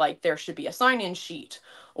rules. So like there should be a sign-in sheet,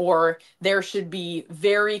 or there should be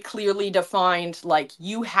very clearly defined, like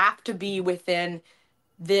you have to be within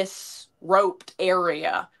this roped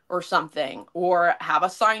area or something, or have a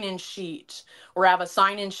sign-in sheet, or have a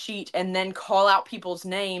sign-in sheet and then call out people's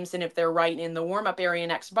names. And if they're right in the warm-up area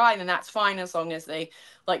next by, then that's fine, as long as they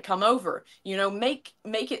like come over, you know, make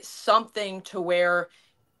it something to where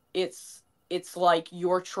it's like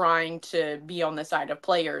you're trying to be on the side of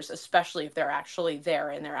players, especially if they're actually there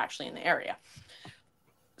and they're actually in the area.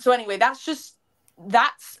 So anyway, that's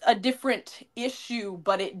a different issue,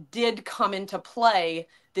 but it did come into play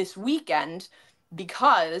this weekend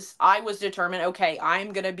because I was determined, okay,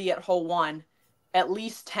 I'm going to be at hole 1 at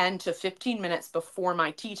least 10 to 15 minutes before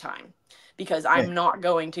my tee time, because I'm not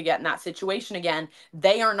going to get in that situation again.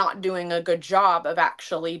 They are not doing a good job of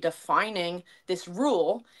actually defining this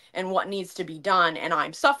rule and what needs to be done, and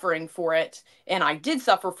I'm suffering for it. And I did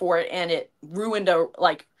suffer for it, and it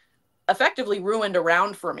effectively ruined a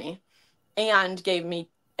round for me and gave me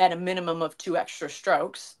at a minimum of 2 extra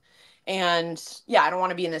strokes. And yeah, I don't want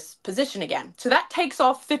to be in this position again. So that takes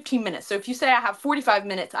off 15 minutes. So if you say I have 45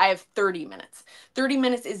 minutes, I have 30 minutes. 30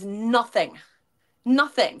 minutes is nothing.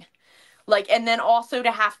 Nothing. Like, and then also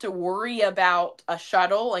to have to worry about a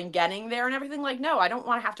shuttle and getting there and everything. Like, no, I don't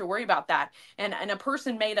want to have to worry about that. And a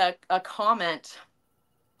person made a comment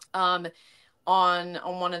on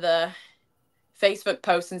one of the Facebook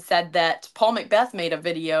posts and said that Paul McBeth made a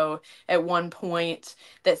video at one point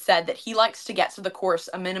that said that he likes to get to the course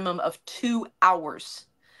a minimum of 2 hours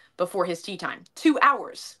before his tee time. 2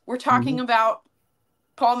 hours. We're talking about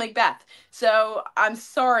Paul McBeth. So I'm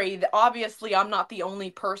sorry that obviously I'm not the only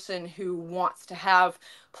person who wants to have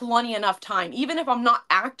plenty enough time. Even if I'm not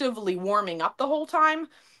actively warming up the whole time,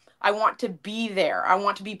 I want to be there. I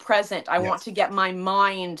want to be present. I want to get my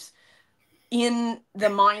mind in the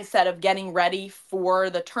mindset of getting ready for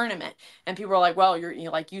the tournament. And people are like, well,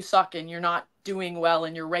 you're like, you suck and you're not doing well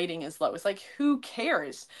and your rating is low. It's like, who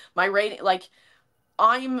cares? My rating, like,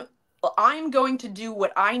 I'm going to do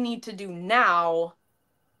what I need to do now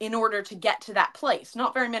in order to get to that place.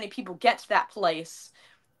 Not very many people get to that place.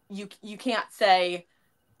 You can't say,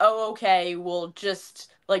 oh, okay, well,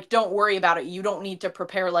 just like, don't worry about it. You don't need to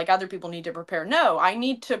prepare like other people need to prepare. No, I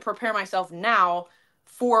need to prepare myself now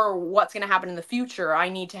for what's going to happen in the future. I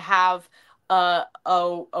need to have a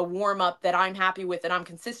warm up that I'm happy with, that I'm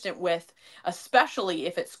consistent with, especially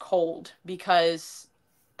if it's cold, because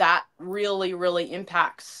that really, really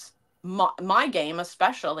impacts my game,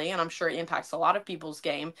 especially, and I'm sure it impacts a lot of people's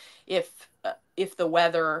game if the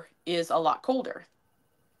weather is a lot colder.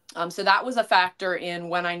 So that was a factor in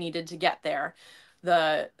when I needed to get there.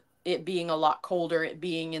 It being a lot colder, it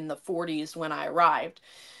being in the 40s when I arrived.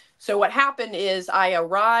 So what happened is I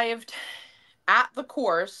arrived at the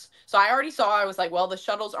course. So I already saw, I was like, well, the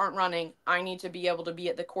shuttles aren't running. I need to be able to be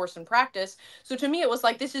at the course and practice. So to me, it was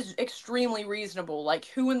like, this is extremely reasonable. Like,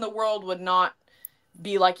 who in the world would not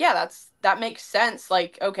be like, yeah, that makes sense.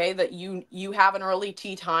 Like, okay, that you have an early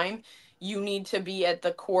tee time. You need to be at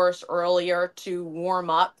the course earlier to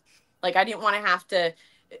warm up. Like, I didn't want to have to,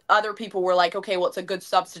 other people were like, okay, well, it's a good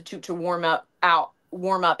substitute to warm up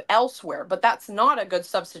elsewhere, but that's not a good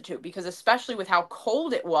substitute, because especially with how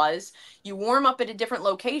cold it was, you warm up at a different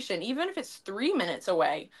location, even if it's 3 minutes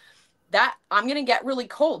away, that I'm going to get really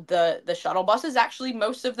cold. The shuttle buses, actually,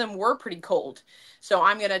 most of them were pretty cold. So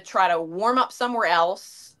I'm going to try to warm up somewhere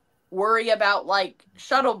else, worry about like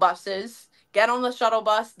shuttle buses, get on the shuttle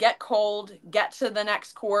bus, get cold, get to the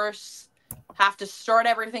next course, have to start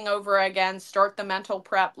everything over again, start the mental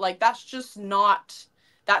prep. Like, that's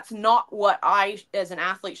not what I, as an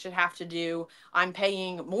athlete, should have to do. I'm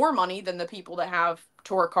paying more money than the people that have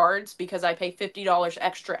tour cards, because I pay $50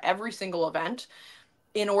 extra every single event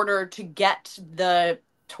in order to get the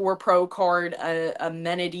Tour Pro card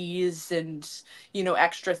amenities and,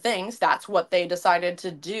 extra things. That's what they decided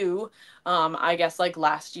to do, I guess, like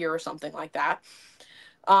last year or something like that.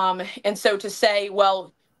 And so to say,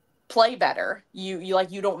 well, play better,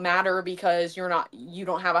 you don't matter because you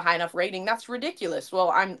don't have a high enough rating, that's ridiculous.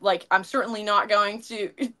 Well, I'm certainly not going to,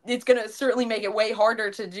 it's going to certainly make it way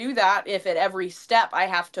harder to do that if at every step I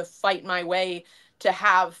have to fight my way to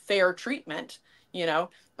have fair treatment.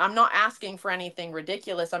 I'm not asking for anything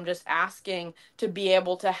ridiculous. I'm just asking to be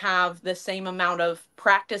able to have the same amount of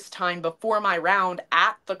practice time before my round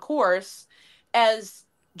at the course as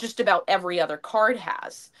just about every other card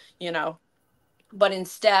has. But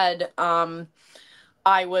instead,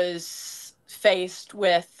 I was faced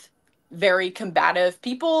with very combative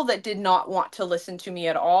people that did not want to listen to me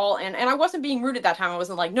at all. And I wasn't being rude at that time. I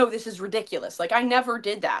wasn't like, no, this is ridiculous. Like, I never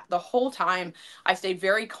did that. The whole time I stayed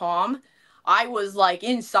very calm. I was like,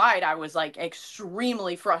 inside, I was like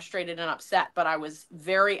extremely frustrated and upset, but I was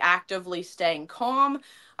very actively staying calm.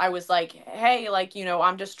 I was like, hey, like, you know,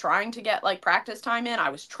 I'm just trying to get like practice time in. I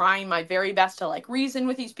was trying my very best to like reason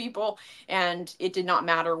with these people, and it did not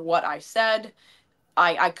matter what I said.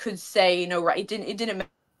 I could say no, right. It didn't matter.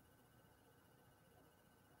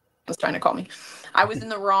 Was trying to call me. I was in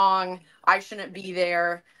the wrong. I shouldn't be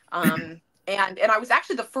there. And I was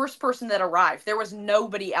actually the first person that arrived. There was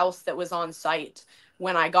nobody else that was on site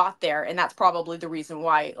when I got there, and that's probably the reason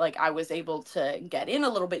why like I was able to get in a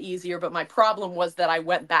little bit easier. But my problem was that I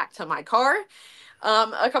went back to my car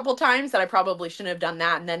a couple times, that I probably shouldn't have done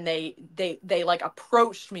that. And then they like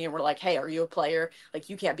approached me and were like, hey, are you a player? Like,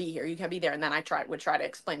 you can't be here, you can't be there. And then I would try to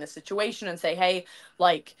explain the situation and say, hey,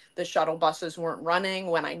 like, the shuttle buses weren't running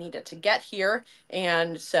when I needed to get here,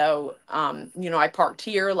 and so you know, I parked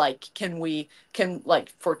here. Like, can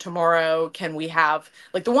like for tomorrow, can we have,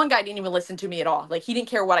 like, the one guy didn't even listen to me at all. Like, he didn't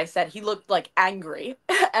care what I said. He looked like angry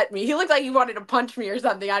at me. He looked like he wanted to punch me or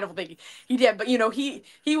something. I don't think he did, but you know, he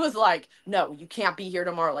was like, no, you can't be here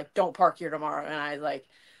tomorrow. Like, don't park here tomorrow. And I like,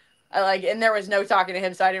 and there was no talking to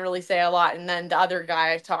him, so I didn't really say a lot. And then the other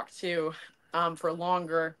guy I talked to for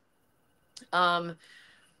longer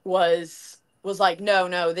was like,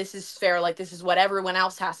 no, this is fair. Like, this is what everyone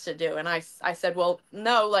else has to do. And I said, well,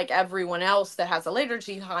 no, like, everyone else that has a later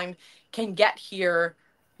tea time can get here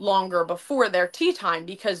longer before their tea time,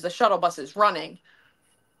 because the shuttle bus is running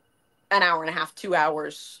an hour and a half, 2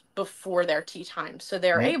 hours before their tea time, so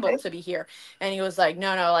they're able to be here. And he was like,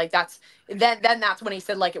 no, like, that's then that's when he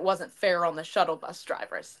said, like, it wasn't fair on the shuttle bus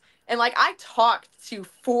drivers. And like, I talked to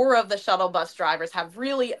 4 of the shuttle bus drivers, have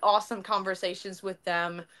really awesome conversations with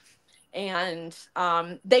them, and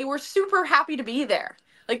they were super happy to be there.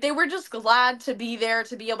 Like, they were just glad to be there,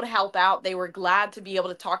 to be able to help out. They were glad to be able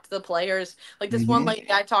to talk to the players. Like, this one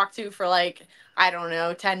lady I talked to for like, I don't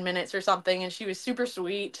know, 10 minutes or something, and she was super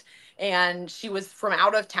sweet. And she was from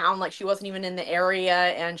out of town, like, she wasn't even in the area,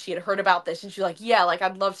 and she had heard about this, and she's like, yeah, like,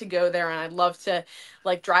 I'd love to go there, and I'd love to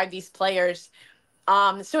like drive these players.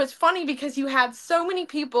 So it's funny because you had so many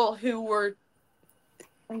people who were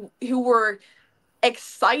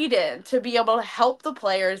excited to be able to help the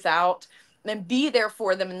players out and be there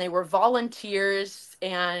for them, and they were volunteers,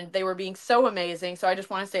 and they were being so amazing. So I just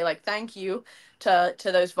want to say, like, thank you to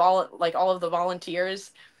those like all of the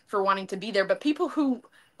volunteers for wanting to be there. But people who,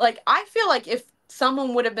 like, I feel like if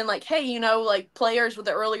someone would have been like, hey, you know, like, players with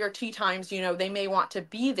the earlier tea times, you know, they may want to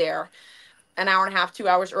be there an hour and a half, 2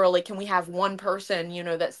 hours early. Can we have one person, you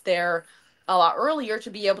know, that's there a lot earlier to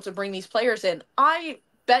be able to bring these players in? I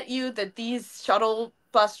bet you that these shuttle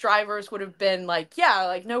bus drivers would have been like, yeah,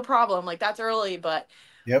 like, no problem, like, that's early, but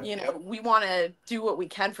you know, we want to do what we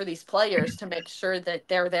can for these players to make sure that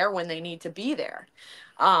they're there when they need to be there.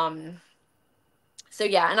 So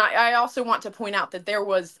yeah, and I also want to point out that there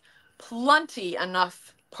was plenty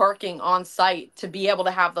enough parking on site to be able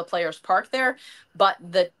to have the players park there, but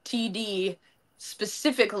the TD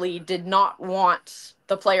specifically did not want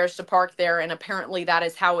the players to park there, and apparently that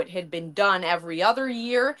is how it had been done every other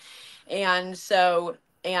year. And so,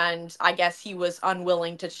 and I guess he was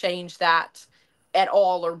unwilling to change that at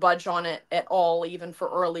all, or budge on it at all, even for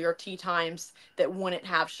earlier tea times that wouldn't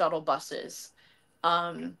have shuttle buses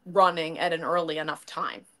running at an early enough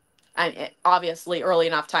time. And obviously early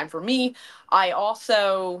enough time for me. I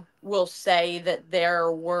also will say that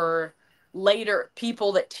there were later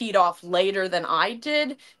people that teed off later than I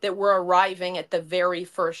did that were arriving at the very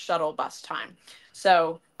first shuttle bus time.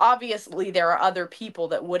 So obviously there are other people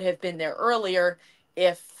that would have been there earlier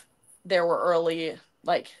if there were early,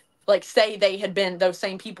 like say they had been, those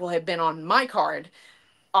same people had been on my card,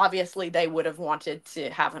 obviously they would have wanted to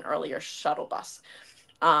have an earlier shuttle bus.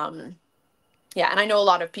 Yeah, and I know a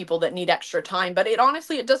lot of people that need extra time, but it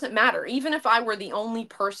doesn't matter. Even if I were the only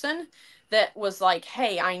person that was like,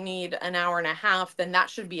 hey, I need an hour and a half, then that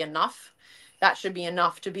should be enough. That should be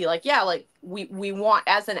enough to be like, yeah, like, we want,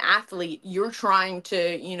 as an athlete, you're trying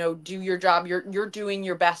to, you know, do your job. You're doing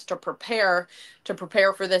your best to prepare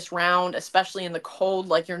for this round, especially in the cold.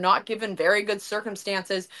 Like, you're not given very good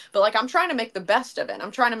circumstances, but like, I'm trying to make the best of it.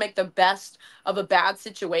 I'm trying to make the best of a bad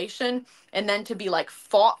situation, and then to be like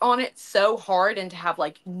fought on it so hard, and to have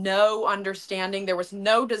like no understanding. There was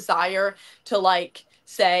no desire to like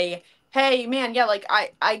say, hey, man, yeah, like,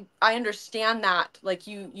 I understand that, like,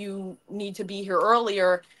 you need to be here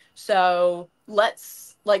earlier, so let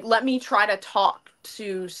me try to talk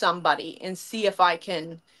to somebody and see if I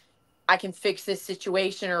can I can fix this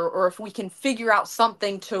situation, or if we can figure out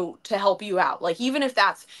something to help you out. Like, even if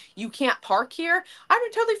that's, you can't park here,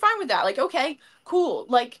 I'm totally fine with that. Like, okay, cool.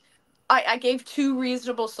 Like, I gave 2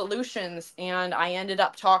 reasonable solutions, and I ended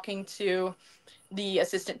up talking to the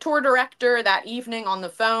assistant tour director that evening on the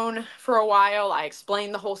phone for a while. I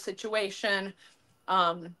explained the whole situation.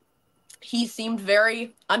 He seemed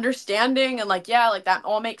very understanding and like, yeah, like that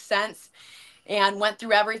all makes sense, and went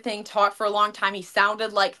through everything, talked for a long time. He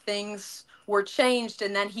sounded like things were changed,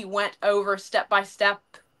 and then he went over step by step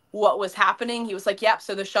what was happening. He was like, yep,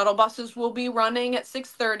 so the shuttle buses will be running at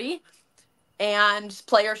 6:30, and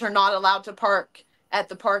players are not allowed to park at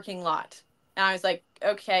the parking lot. And I was like,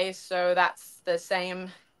 okay, so that's the same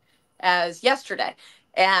as yesterday.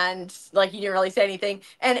 And like, he didn't really say anything.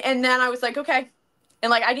 And then I was like, okay.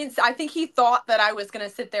 And like, I think he thought that I was going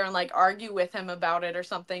to sit there and like argue with him about it or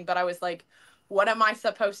something. But I was like, what am I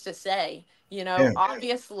supposed to say? You know, Yeah.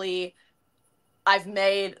 obviously I've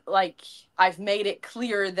made it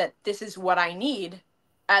clear that this is what I need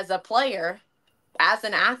as a player, as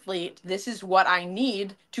an athlete. This is what I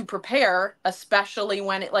need to prepare, especially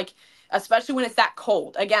when it's that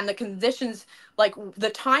cold. Again, the conditions, like the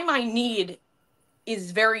time I need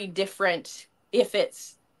is very different if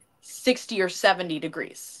it's 60 or 70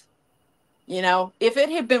 degrees. You know, if it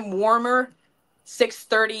had been warmer,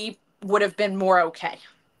 6:30 would have been more okay.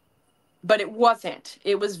 But it wasn't.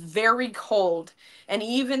 It was very cold. And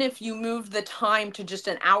even if you moved the time to just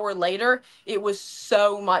an hour later, it was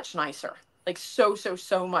so much nicer. Like so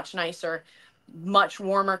much nicer. Much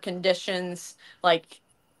warmer conditions. Like,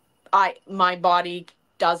 my body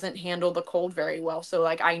doesn't handle the cold very well. So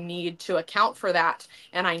like, I need to account for that,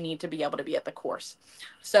 and I need to be able to be at the course.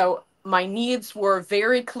 So my needs were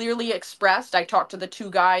very clearly expressed. I talked to the 2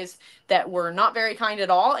 guys that were not very kind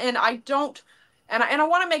at all. And I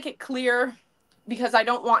want to make it clear, because I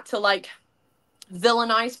don't want to like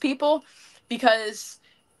villainize people, because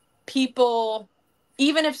people,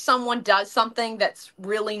 even if someone does something that's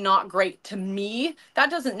really not great to me, that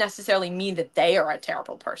doesn't necessarily mean that they are a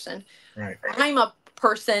terrible person. Right. I'm a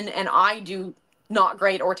person, and I do not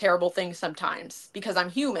great or terrible things sometimes, because I'm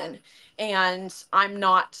human, and I'm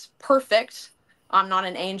not perfect. I'm not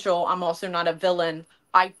an angel. I'm also not a villain.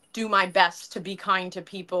 I do my best to be kind to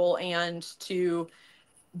people and to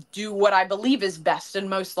do what I believe is best and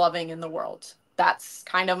most loving in the world. That's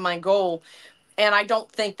kind of my goal. And I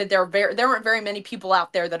don't think that there aren't very many people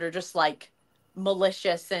out there that are just like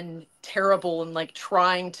malicious and terrible and like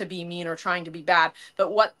trying to be mean or trying to be bad.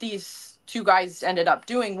 But what these 2 guys ended up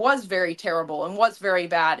doing was very terrible and was very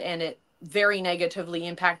bad, and it very negatively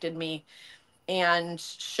impacted me and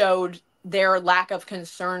showed their lack of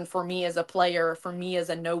concern for me as a player, for me as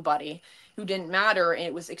a nobody who didn't matter. And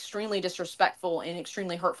it was extremely disrespectful and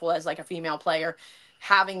extremely hurtful as like a female player,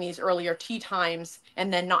 having these earlier tee times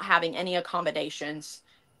and then not having any accommodations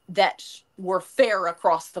that were fair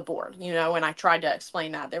across the board, you know. And I tried to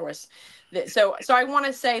explain that there was so I want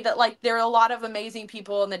to say that like there are a lot of amazing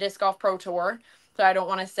people in the Disc Golf Pro Tour. So I don't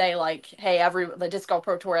want to say like, hey, the Disc Golf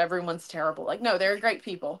Pro Tour, everyone's terrible. Like, no, there are great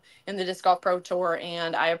people in the Disc Golf Pro Tour,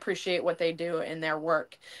 and I appreciate what they do in their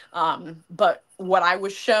work. But what I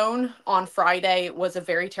was shown on Friday was a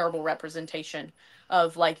very terrible representation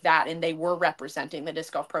of like that, and they were representing the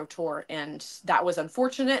Disc Golf Pro Tour, and that was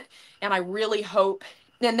unfortunate. And I really hope,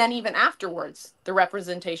 and then even afterwards, the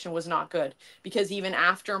representation was not good, because even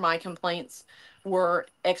after my complaints were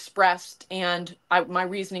expressed and my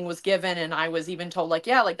reasoning was given, and I was even told like,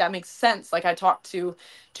 yeah, like that makes sense. Like, I talked to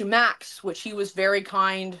Max, which he was very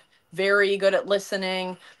kind, very good at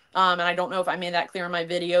listening. And I don't know if I made that clear in my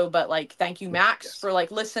video, but like, thank you, Max, for like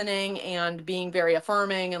listening and being very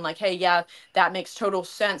affirming and like, hey, yeah, that makes total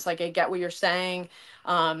sense. Like, I get what you're saying.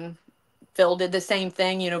 Phil did the same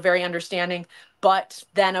thing, you know, very understanding. But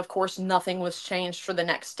then, of course, nothing was changed for the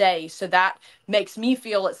next day. So that makes me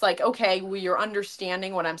feel it's like, okay, well, you're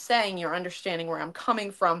understanding what I'm saying. You're understanding where I'm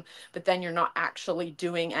coming from. But then you're not actually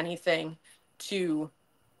doing anything to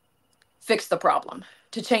fix the problem,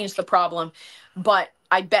 to change the problem. But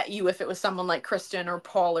I bet you if it was someone like Kristen or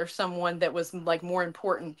Paul or someone that was like more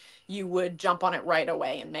important, you would jump on it right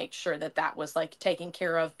away and make sure that that was like taken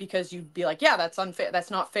care of, because you'd be like, yeah, that's unfair.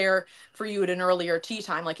 That's not fair for you at an earlier tee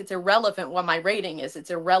time. Like, it's irrelevant what my rating is.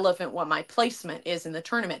 It's irrelevant what my placement is in the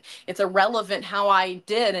tournament. It's irrelevant how I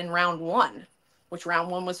did in round 1, which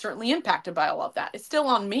round 1 was certainly impacted by all of that. It's still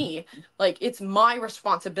on me. Like, it's my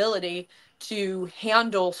responsibility to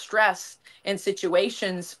handle stress and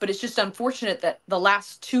situations. But it's just unfortunate that the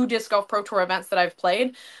last 2 Disc Golf Pro Tour events that I've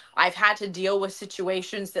played, I've had to deal with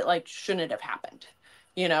situations that like shouldn't have happened.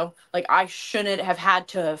 You know, like, I shouldn't have had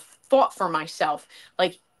to have fought for myself.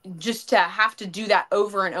 Like, just to have to do that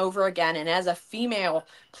over and over again. And as a female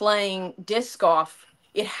playing disc golf,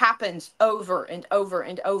 it happens over and over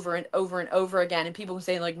and over and over and over again. And people can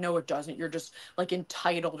say like, no, it doesn't. You're just like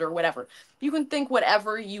entitled or whatever. You can think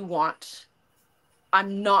whatever you want.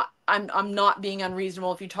 I'm not being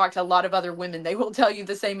unreasonable. If you talk to a lot of other women, they will tell you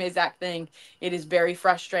the same exact thing. It is very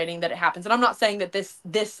frustrating that it happens. And I'm not saying that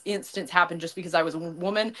this instance happened just because I was a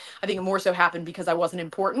woman. I think it more so happened because I wasn't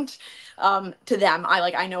important to them.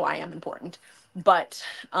 I know I am important, but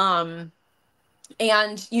and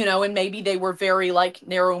and maybe they were very like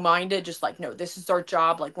narrow-minded, just like, no, this is our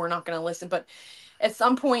job, like we're not going to listen. But at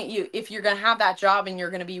some point, if you're going to have that job and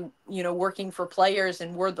you're going to be working for players,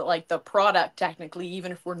 and we're the product, technically,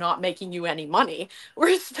 even if we're not making you any money,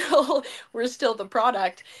 we're still the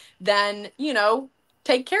product, then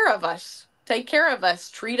take care of us,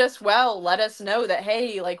 treat us well, let us know that,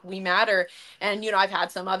 hey, like, we matter. And I've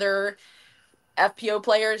had some other FPO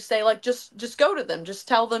players say like, just go to them, just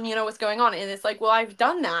tell them what's going on. And it's like, well, I've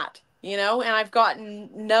done that, and I've gotten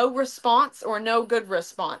no response, or no good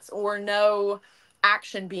response, or no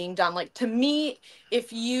action being done. Like, to me,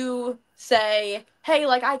 if you say, hey,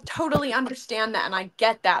 like, I totally understand that, and I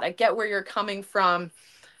get that, I get where you're coming from,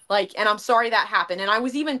 like, and I'm sorry that happened. And I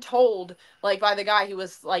was even told, like, by the guy who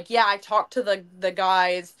was like, yeah, I talked to the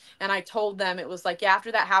guys, and I told them, it was like, yeah,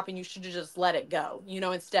 after that happened, you should have just let it go,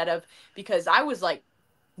 instead of, because I was like,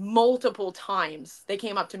 multiple times they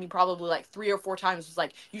came up to me, probably like 3 or 4 times, was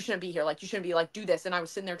like, you shouldn't be here, like, you shouldn't be, like, do this. And I was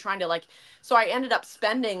sitting there trying to, like, so I ended up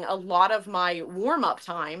spending a lot of my warm-up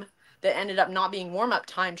time that ended up not being warm-up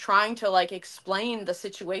time trying to, like, explain the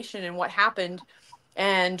situation and what happened.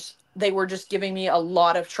 And they were just giving me a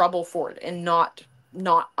lot of trouble for it, and not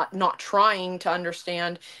trying to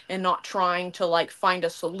understand, and not trying to, like, find a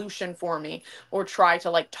solution for me, or try to,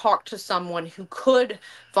 like, talk to someone who could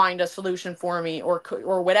find a solution for me, or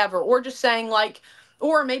whatever, or just saying, like,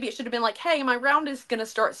 or maybe it should have been like, hey, my round is going to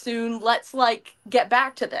start soon, let's, like, get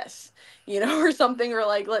back to this, or something, or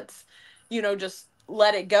like, let's just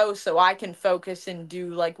let it go so I can focus and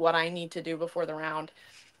do, like, what I need to do before the round.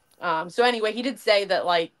 So anyway, he did say that,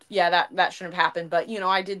 like, yeah, that shouldn't have happened. But,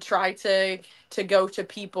 I did try to go to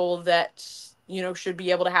people that, should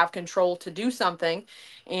be able to have control to do something,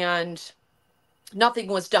 and nothing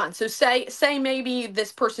was done. So say maybe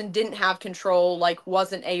this person didn't have control, like,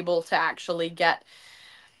 wasn't able to actually get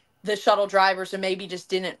the shuttle drivers, or maybe just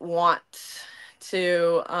didn't want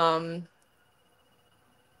to,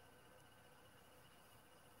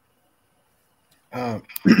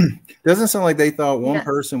 doesn't sound like they thought one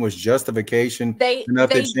person was justification enough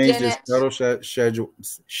to change this shuttle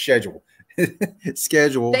schedule.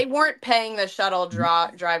 Schedule. They weren't paying the shuttle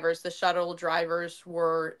drivers. The shuttle drivers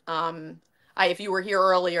were, if you were here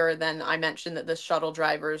earlier, then I mentioned that the shuttle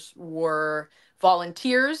drivers were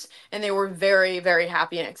volunteers, and they were very, very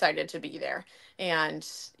happy and excited to be there. And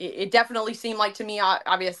it definitely seemed like, to me,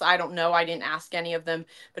 obviously, I don't know, I didn't ask any of them,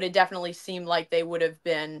 but it definitely seemed like they would have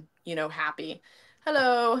been, happy.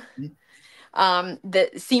 Hello. That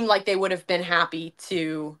seemed like they would have been happy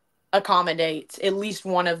to accommodate at least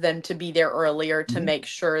one of them to be there earlier, to make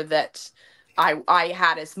sure that I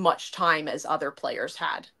had as much time as other players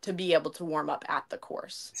had to be able to warm up at the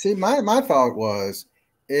course. See, my thought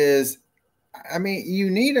is, I mean, you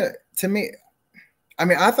need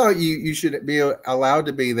I thought you should be allowed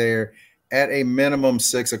to be there at a minimum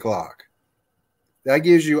 6 o'clock. That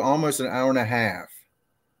gives you almost an hour and a half.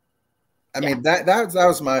 I mean, that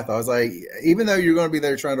was my thought. It's like, even though you're going to be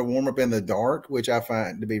there trying to warm up in the dark, which I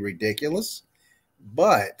find to be ridiculous,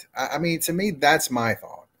 but I mean, to me, that's my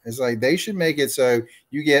thought. It's like, they should make it so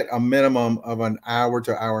you get a minimum of an hour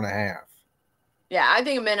to hour and a half. Yeah, I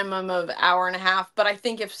think a minimum of hour and a half, but I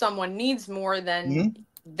think if someone needs more, then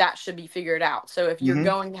that should be figured out. So if you're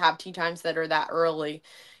going to have tee times that are that early,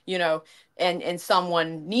 and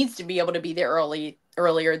someone needs to be able to be there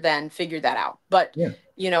earlier, then figure that out. But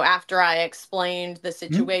after I explained the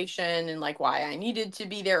situation and, like, why I needed to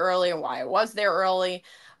be there early and why I was there early,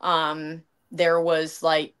 there was,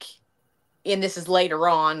 like, and this is later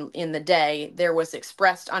on in the day, there was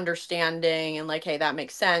expressed understanding and, like, hey, that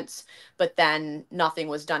makes sense, but then nothing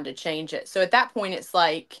was done to change it. So at that point, it's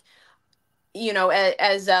like,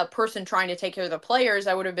 as a person trying to take care of the players,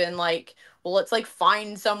 I would have been like, well, let's, like,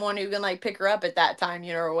 find someone who can, like, pick her up at that time,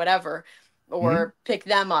 or whatever, or pick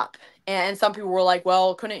them up. And some people were like,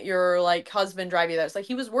 well, couldn't your, like, husband drive you there? It's like,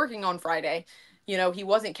 he was working on Friday. He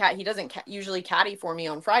doesn't usually caddy for me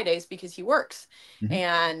on Fridays because he works.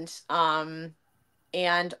 And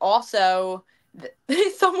also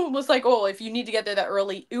someone was like, oh, if you need to get there that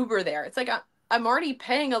early, Uber there. It's like, I'm already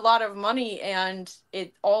paying a lot of money, and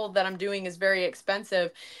all that I'm doing is very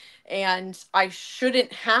expensive, and I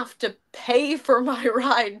shouldn't have to pay for my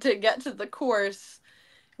ride to get to the course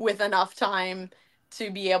with enough time to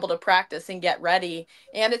be able to practice and get ready.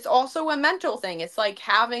 And it's also a mental thing. It's like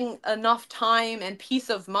having enough time and peace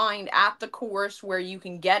of mind at the course where you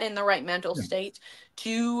can get in the right mental state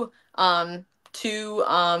to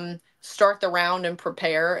start the round and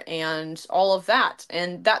prepare and all of that.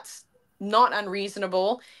 And that's not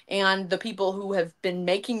unreasonable. And the people who have been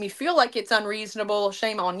making me feel like it's unreasonable,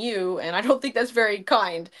 shame on you. And I don't think that's very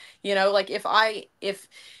kind. You know, like if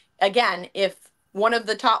one of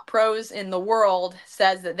the top pros in the world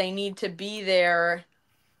says that they need to be there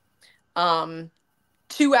 2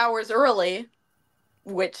 hours early,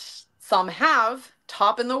 which some have,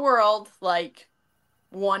 top in the world, like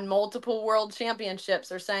won multiple world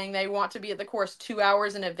championships, are saying they want to be at the course 2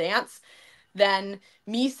 hours in advance, then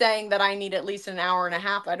me saying that I need at least an hour and a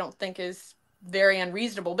half, I don't think is very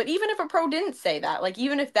unreasonable. But even if a pro didn't say that, like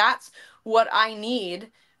even if that's what I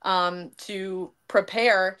need to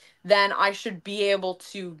prepare, then I should be able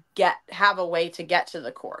to have a way to get to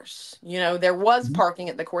the course. You know, there was parking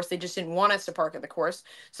at the course. They just didn't want us to park at the course.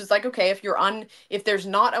 So it's like, okay, if there's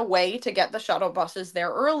not a way to get the shuttle buses there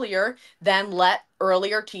earlier, then let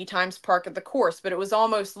earlier tee times park at the course. But it was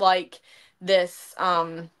almost like this,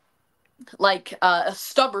 a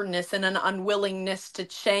stubbornness and an unwillingness to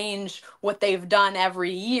change what they've done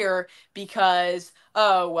every year because,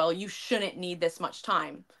 oh, well, you shouldn't need this much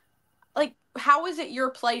time. Like, how is it your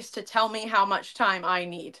place to tell me how much time I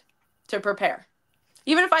need to prepare?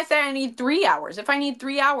 Even if I say I need 3 hours, if I need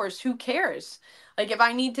 3 hours, who cares? Like if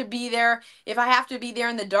I need to be there, if I have to be there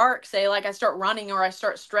in the dark, say like I start running or I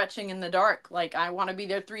start stretching in the dark, like I want to be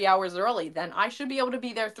there 3 hours early, then I should be able to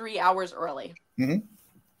be there 3 hours early. Mm-hmm.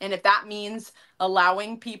 And if that means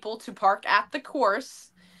allowing people to park at the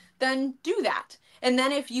course, then do that. And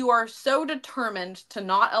then if you are so determined to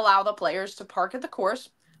not allow the players to park at the course,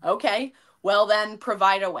 okay, well then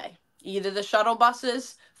provide a way. Either the shuttle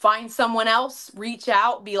buses, find someone else, reach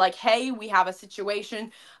out, be like, hey, we have a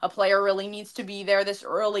situation. A player really needs to be there this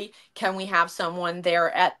early. Can we have someone there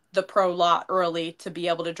at the pro lot early to be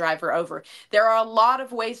able to drive her over? There are a lot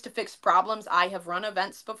of ways to fix problems. I have run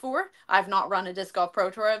events before. I've not run a Disc Golf Pro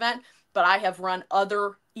Tour event, but I have run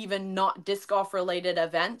other, even not disc golf related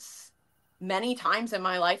events many times in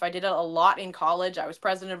my life. I did it a lot in college. I was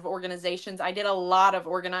president of organizations. I did a lot of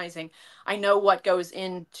organizing. I know what goes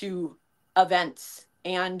into events,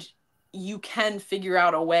 and you can figure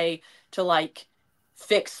out a way to like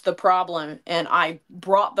fix the problem. And I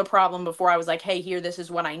brought the problem before I was like, hey, here, this is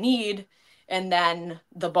what I need. And then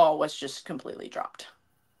the ball was just completely dropped.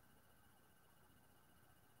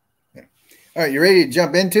 All right, you ready to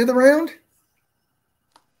jump into the round?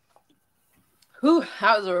 Whew,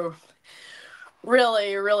 that was a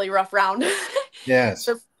really, really rough round. Yes.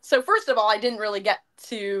 So first of all, I didn't really get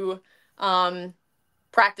to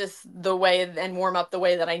practice the way and warm up the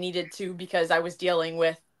way that I needed to because I was dealing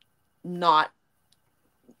with not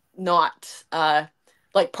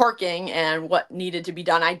like parking and what needed to be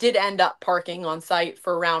done. I did end up parking on site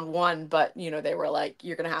for round one, but you know, they were like,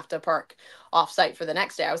 you're going to have to park off site for the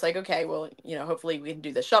next day. I was like, okay, well, you know, hopefully we can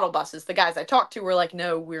do the shuttle buses. The guys I talked to were like,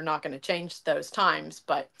 no, we're not going to change those times,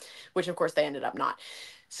 but which of course they ended up not.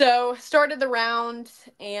 So started the round,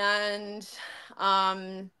 and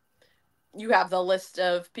you have the list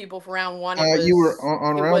of people for round one. You were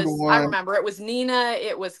on round one. I remember it was Nina,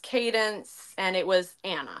 it was Cadence, and it was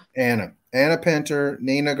Anna. Anna Pinter,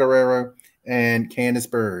 Nina Guerrero, and Candace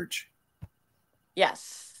Burge.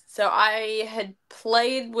 Yes. So I had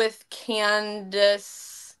played with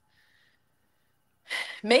Candace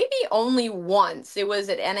maybe only once. It was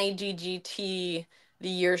at NAGGT the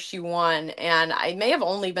year she won, and I may have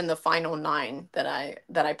only been the final 9 that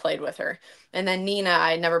I played with her. And then Nina,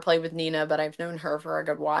 I never played with Nina, but I've known her for a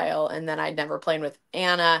good while. And then I'd never played with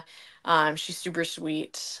Anna. She's super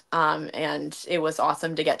sweet, and it was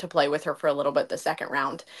awesome to get to play with her for a little bit the second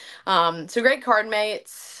round. So great card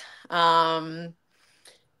mates. Yeah,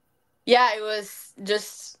 it was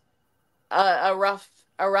just a rough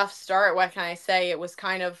start. What can I say? It was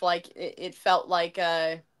kind of like it felt like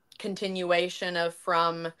a continuation of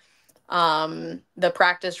from the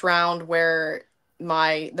practice round where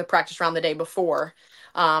the practice round the day before,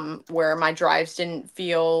 where my drives didn't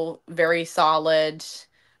feel very solid.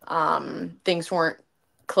 Things weren't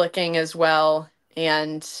clicking as well,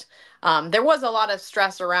 and there was a lot of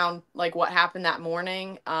stress around like what happened that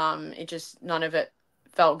morning. It just, none of it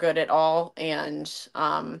felt good at all, and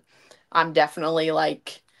I'm definitely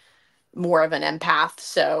like more of an empath,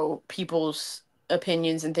 so people's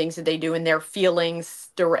opinions and things that they do, and their feelings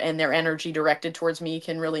and their energy directed towards me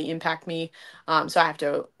can really impact me. So I have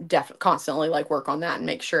to constantly like work on that and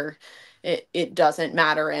make sure it doesn't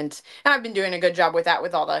matter. And I've been doing a good job with that,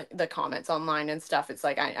 with all the comments online and stuff. It's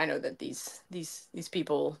like, I know that these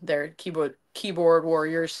people, they're keyboard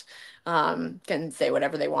warriors, can say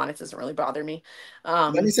whatever they want. It doesn't really bother me.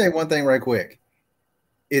 Let me say one thing right quick.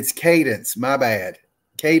 It's Cadence. My bad.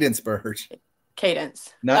 Cadence Birch.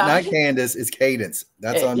 Cadence. Not Candace. It's Cadence.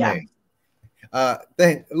 That's on yeah.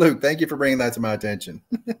 me. Luke, thank you for bringing that to my attention.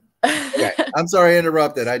 Okay. I'm sorry I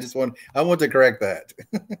interrupted. I want to correct that.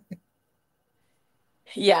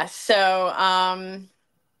 Yeah. So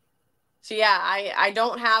yeah, I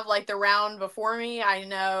don't have like the round before me. I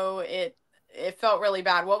know it felt really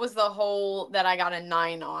bad. What was the hole that I got a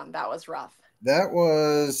 9 on? That was rough. That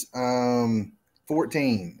was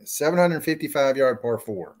 14, 755-yard par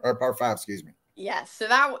 4 or par 5, excuse me. Yes. So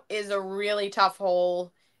that is a really tough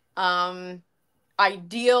hole.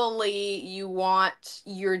 Ideally you want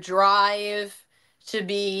your drive to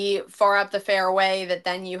be far up the fairway, that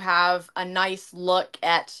then you have a nice look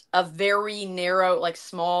at a very narrow, like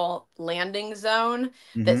small landing zone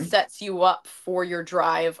that sets you up for your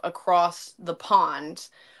drive across the pond.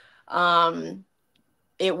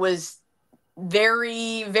 It was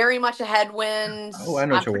very, very much a headwind. Oh, I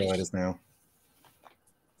know which hole that is now.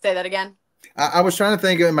 Say that again. I was trying to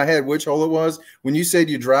think in my head which hole it was. When you said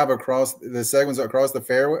you drive across the segments across the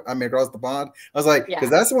fairway, across the pond, I was like, because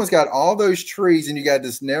that's the one's got all those trees and you got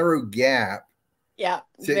this narrow gap. Yeah,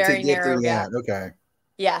 very narrow gap. Okay.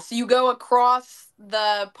 Yeah, so you go across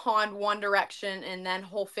the pond one direction, and then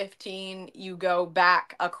hole 15, you go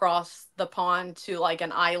back across the pond to like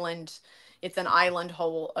an island. It's an island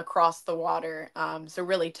hole across the water. So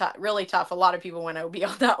really tough, really tough. A lot of people went OB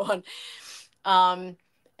on that one.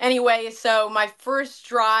 Anyway, so my first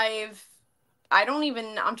drive,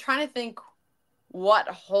 I'm trying to think what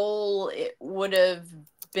hole it would have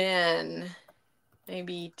been.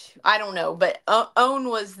 Maybe I don't know, but Owen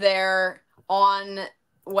was there on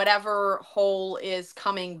whatever hole is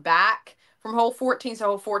coming back from hole 14. So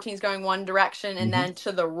hole 14 is going one direction, and then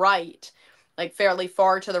to the right, like fairly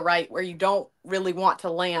far to the right, where you don't really want to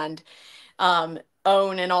land.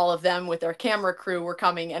 Owen and all of them with their camera crew were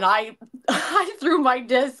coming, and I threw my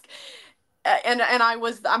disc, and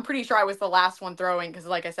I'm pretty sure I was the last one throwing, because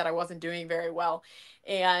like I said, I wasn't doing very well,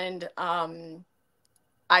 and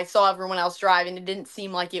I saw everyone else drive, and it didn't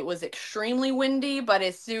seem like it was extremely windy, but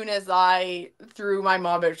as soon as I threw my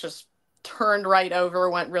mob, it just turned right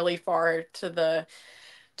over, went really far to the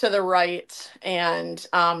right, and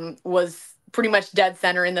was pretty much dead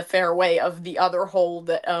center in the fairway of the other hole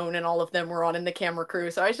that Owen and all of them were on in the camera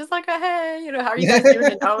crew. So I was just like, hey, how are you guys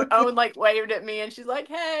doing? And Owen like waved at me, and she's like,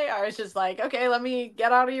 hey. I was just like, okay, let me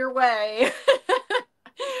get out of your way.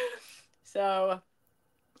 So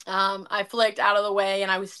I flicked out of the way,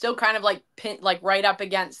 and I was still kind of like right up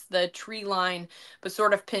against the tree line, but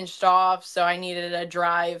sort of pinched off. So I needed a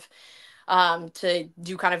drive to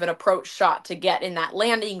do kind of an approach shot to get in that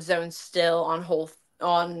landing zone still on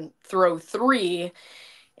throw 3.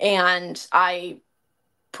 And I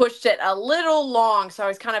pushed it a little long, so I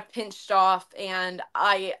was kind of pinched off, and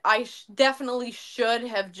I definitely should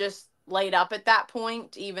have just laid up at that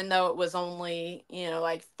point, even though it was only,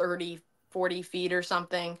 like 30-40 feet or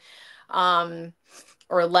something,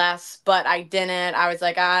 or less, but I didn't. I was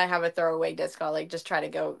like, I have a throwaway disc. I'll like just try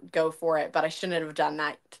to go for it, but I shouldn't have done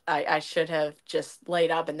that. I should have just laid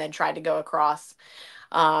up and then tried to go across.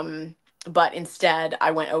 But instead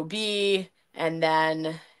I went OB, and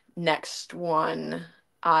then next one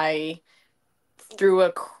I threw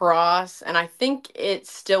across, and I think it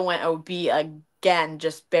still went OB again,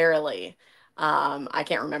 just barely. I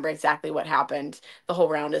can't remember exactly what happened. The whole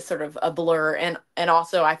round is sort of a blur, and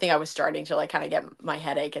also I think I was starting to like kind of get my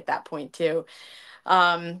headache at that point too.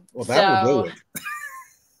 Well, that will do it.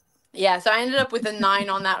 Yeah, so I ended up with a 9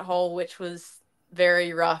 on that hole, which was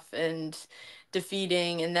very rough and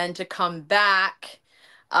defeating. And then to come back,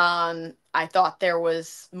 I thought there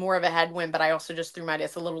was more of a headwind, but I also just threw my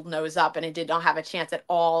disc a little nose up, and it did not have a chance at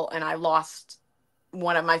all. And I lost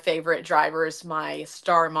one of my favorite drivers, my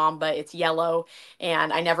Star Mamba. It's yellow,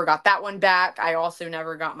 and I never got that one back. I also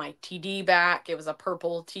never got my TD back. It was a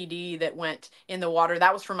purple TD that went in the water.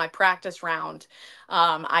 That was from my practice round.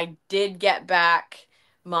 I did get back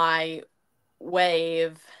my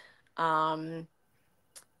wave.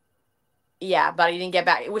 Yeah, but I didn't get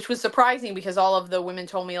back, which was surprising, because all of the women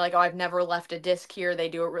told me like, oh, I've never left a disc here. They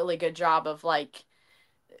do a really good job of like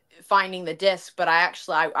finding the disc, but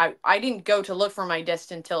I didn't go to look for my disc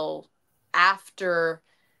until after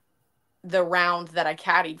the round that I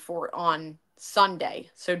caddied for on Sunday,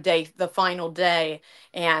 so the final day,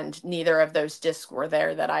 and neither of those discs were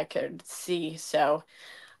there that I could see. So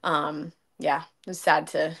yeah, it's sad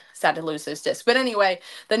to lose those discs. But anyway,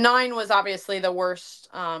 the 9 was obviously the worst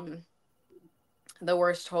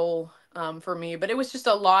hole for me. But it was just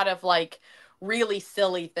a lot of like really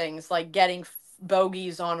silly things, like getting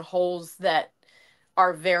bogeys on holes that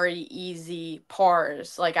are very easy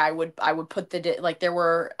pars. Like I would put like there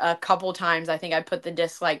were a couple times I think I put the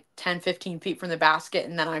disc like 10-15 feet from the basket,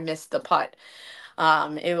 and then I missed the putt.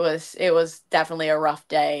 It was definitely a rough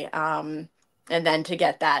day. And then to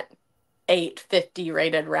get that 850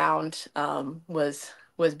 rated round was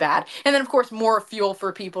bad. And then of course more fuel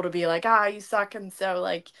for people to be like, you suck, and so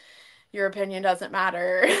like your opinion doesn't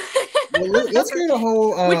matter. Well, let's go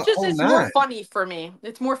to which just whole is 9. more funny for me.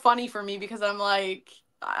 It's more funny for me because I'm like,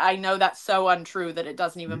 I know that's so untrue that it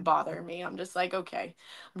doesn't even bother me. I'm just like, okay,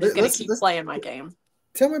 I'm just gonna keep playing my game.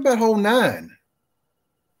 Tell me about hole 9.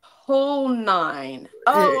 Hole 9.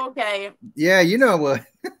 Oh, okay. Yeah, you know what?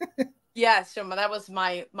 Yeah, so that was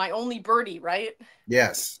my only birdie, right?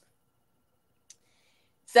 Yes.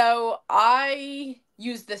 So I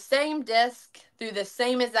used the same disc through the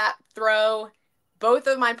same exact throw, both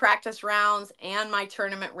of my practice rounds and my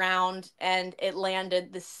tournament round, and it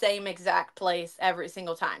landed the same exact place every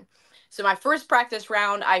single time. So my first practice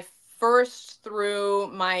round, I first threw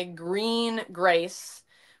my green Grace,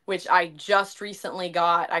 which I just recently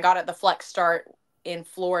got. I got at the Flex Start in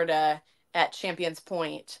Florida at Champions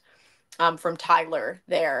Point from Tyler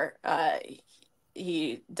there.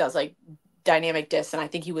 He does like dynamic disc, and I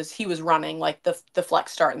think he was running like the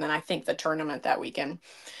Flex Start, and then I think the tournament that weekend.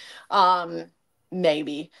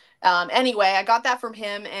 Maybe. Anyway, I got that from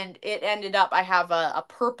him, and it ended up I have a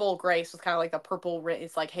purple Grace with kind of like the purple,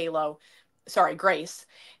 it's like halo, sorry, Grace,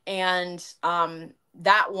 and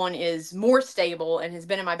that one is more stable and has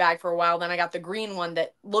been in my bag for a while. Then I got the green one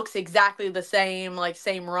that looks exactly the same, like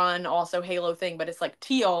same run, also halo thing, but it's like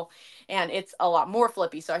teal, and it's a lot more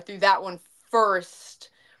flippy. So I threw that one first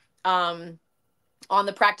on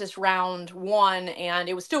the practice round 1, and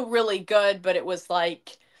it was still really good, but it was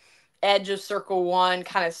like edge of circle 1,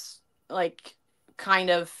 it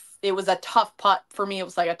was a tough putt for me. It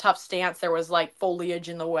was like a tough stance. There was like foliage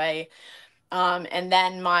in the way. And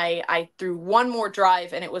then I threw one more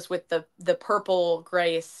drive, and it was with the purple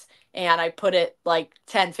Grace, and I put it like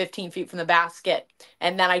 10-15 feet from the basket.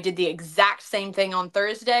 And then I did the exact same thing on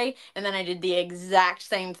Thursday, and then I did the exact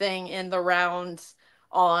same thing in the rounds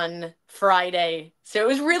on Friday. So it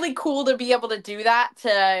was really cool to be able to do that,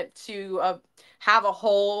 to have a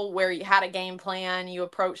hole where you had a game plan, you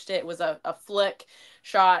approached it was a flick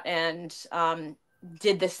shot, and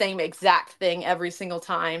did the same exact thing every single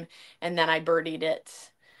time, and then I birdied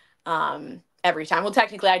it every time. Well,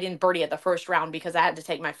 technically I didn't birdie at the first round because I had to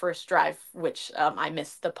take my first drive, which I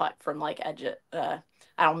missed the putt from like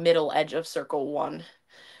middle edge of circle 1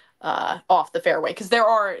 off the fairway, because there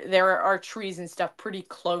are trees and stuff pretty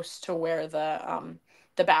close to where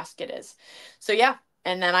the basket is. So yeah,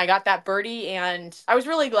 and then I got that birdie, and I was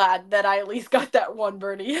really glad that I at least got that one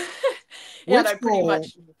birdie. And I pretty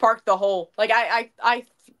much parked the hole. Like I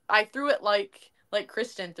threw it like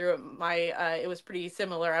Kristen threw it. It was pretty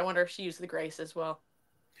similar. I wonder if she used the Grace as well.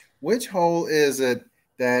 Which hole is it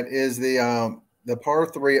that is the par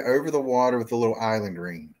 3 over the water with the little island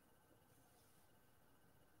green?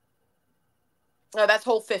 Oh, that's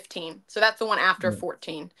hole 15. So that's the one after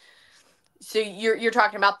 14. So you're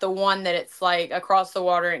talking about the one that it's like across the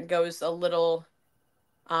water and goes a little.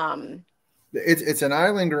 It's an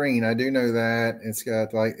island green. I do know that. It's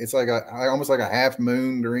got like almost like a half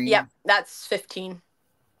moon green. Yep, that's 15.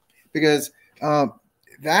 Because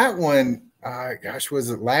that one, gosh, was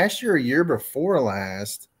it last year or year before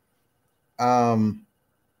last? Man,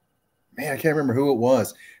 I can't remember who it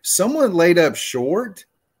was. Someone laid up short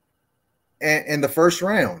in the first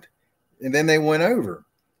round, and then they went over.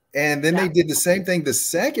 And then they did the same thing the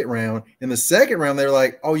second round. In the second round, they were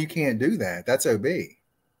like, oh, you can't do that. That's OB.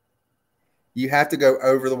 You have to go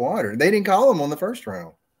over the water. They didn't call them on the first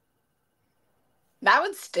round. That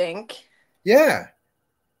would stink. Yeah.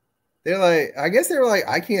 They're like, I guess they were like,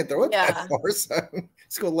 I can't throw it that far, so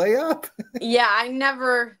let's go lay up. Yeah,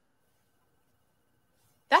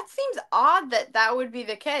 that seems odd that would be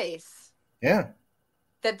the case. Yeah.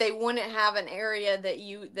 That they wouldn't have an area that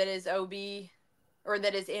is OB or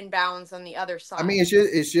that is inbounds on the other side. I mean,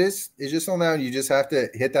 it's just on that. You just have to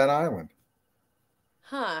hit that island.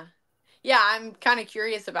 Huh. Yeah, I'm kind of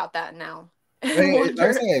curious about that now. I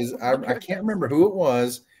can't remember who it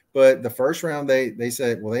was, but the first round they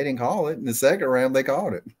said, well, they didn't call it. And the second round they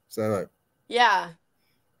called it. So yeah.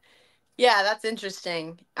 Yeah, that's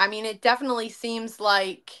interesting. I mean, it definitely seems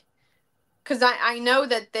like, because I know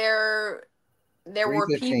that there were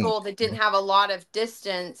 315. people that didn't have a lot of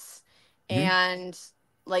distance, Mm-hmm. and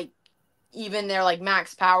like even their like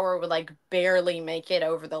max power would like barely make it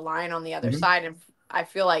over the line on the other Mm-hmm. side. And I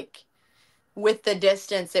feel like with the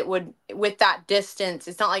distance, it would, with that distance,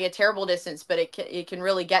 it's not like a terrible distance, but it can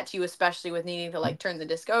really get to you, especially with needing to like turn the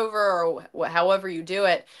disc over or however you do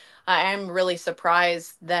it. I am really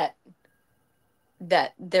surprised that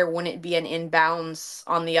there wouldn't be an inbounds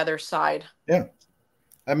on the other side. Yeah.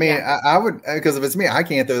 I mean, Yeah. I would, because if it's me, I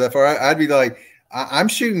can't throw that far. I'd be like, I'm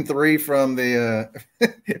shooting three from the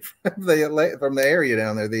from the area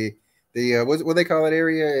down there. The what they call that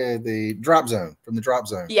area? The drop zone, from the drop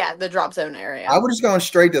zone. Yeah, the drop zone I area. would just gone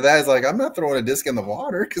straight to that. It's like I'm not throwing a disc in the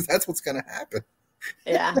water because that's what's going to happen.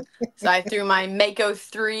 Yeah. So I threw my Mako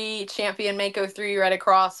 3, champion Mako 3 right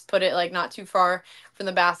across, put it like not too far from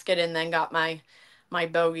the basket, and then got my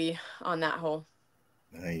bogey on that hole.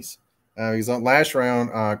 Nice. He's on last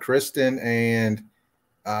round. Kristen and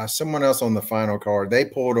someone else on the final card. They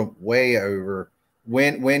pulled him way over.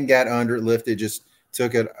 When got under it, lifted, just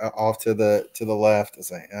took it off to the left. I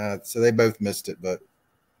say, so they both missed it, but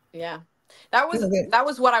Yeah. That yeah, was that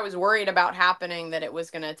was what I was worried about happening, that it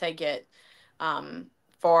was going to take it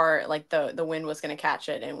for like the wind was going to catch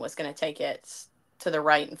it and was going to take it to the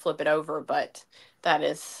right and flip it over, but that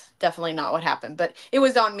is definitely not what happened. But it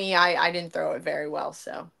was on me. I didn't throw it very well,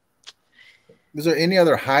 so. was there any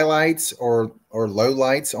other highlights or low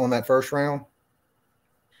lights on that first round?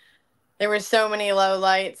 There were so many low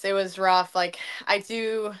lights. It was rough. Like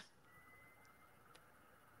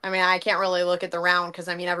I mean, I can't really look at the round because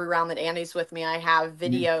I mean, every round that Andy's with me, I have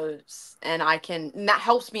Mhm. videos and and that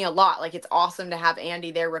helps me a lot. Like, it's awesome to have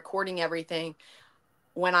Andy there recording everything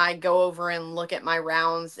when I go over and look at my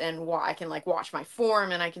rounds, and I can like watch my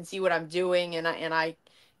form and I can see what I'm doing, and I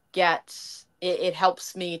get it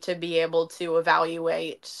helps me to be able to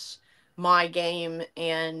evaluate my game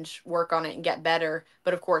and work on it and get better.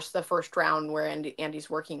 But of course, the first round where Andy's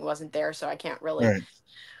working wasn't there, so I can't really Right.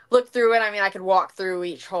 look through it. I mean, I could walk through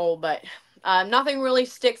each hole, but nothing really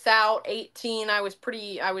sticks out. 18, I was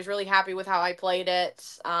really happy with how I played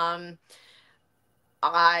it.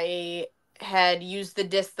 I had used the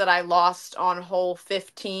disc that I lost on hole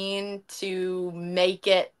 15 to make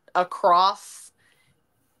it across,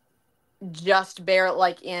 just bare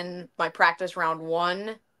like in my practice round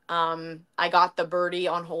 1. I got the birdie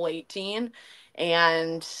on hole 18,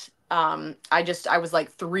 and I was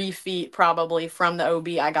like 3 feet probably from the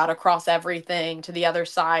OB. I got across everything to the other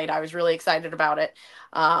side. I was really excited about it.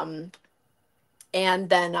 Um, and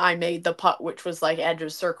then I made the putt, which was like edge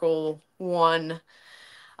of circle 1.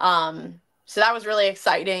 So that was really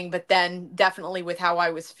exciting, but then definitely with how I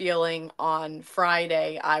was feeling on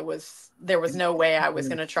Friday, there was no way I was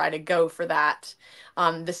going to try to go for that.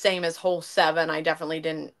 The same as hole 7, I definitely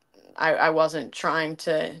didn't, I wasn't trying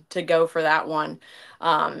to go for that one.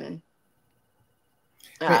 Um,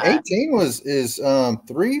 I mean, uh, 18 is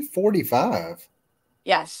 345.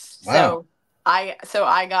 yes. Wow.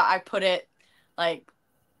 I put it like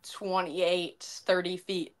 28, 30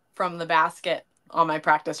 feet from the basket on my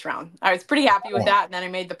practice round. I was pretty happy with Wow. that. And then I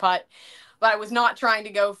made the putt, but I was not trying to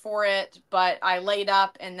go for it. But I laid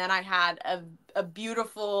up, and then I had a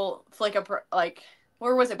beautiful flick up, like,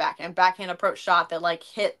 where was it, backhand approach shot that like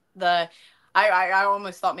hit the. I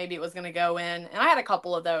almost thought maybe it was going to go in, and I had a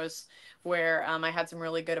couple of those where I had some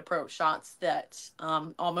really good approach shots that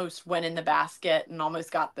almost went in the basket and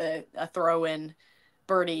almost got a throw in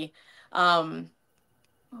birdie. Um,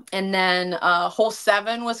 and then hole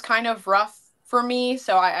 7 was kind of rough for me.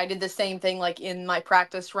 So I did the same thing like in my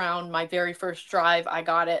practice round. My very first drive, I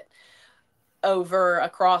got it over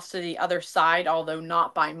across to the other side, although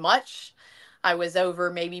not by much. I was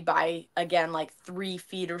over maybe by, again, like 3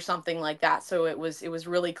 feet or something like that. So it was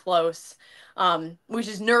really close, which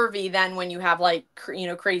is nervy then when you have like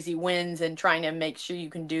crazy winds and trying to make sure you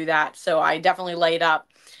can do that. So I definitely laid up,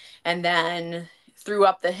 and then threw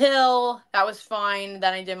up the hill. That was fine.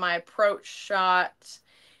 Then I did my approach shot,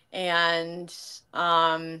 and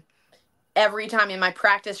every time in my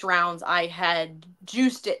practice rounds, I had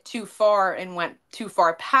juiced it too far and went too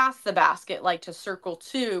far past the basket, like to circle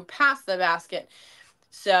 2 past the basket.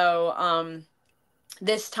 So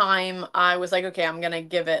this time I was like, okay, I'm gonna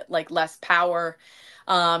give it like less power,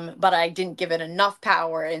 but I didn't give it enough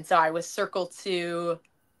power, and so I was circle 2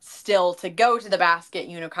 still to go to the basket,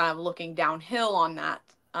 kind of looking downhill on that,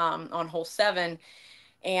 on hole 7.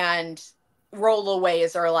 And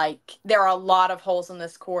rollaways are like, there are a lot of holes in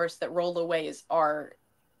this course that rollaways are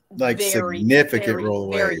like significant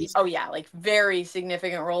rollaways. Oh yeah, like very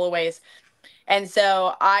significant rollaways. And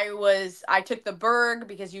so I took the berg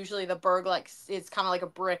because usually the berg, like, it's kind of like a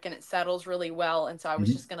brick and it settles really well. And so I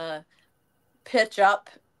was just gonna pitch up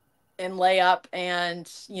and lay up and,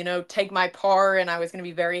 you know, take my par, and I was gonna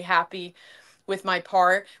be very happy with my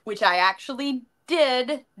par, which I actually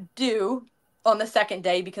did do on the second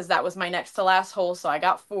day because that was my next to last hole. So I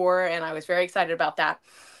got 4 and I was very excited about that.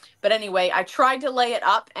 But anyway, I tried to lay it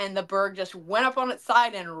up and the berg just went up on its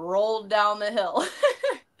side and rolled down the hill.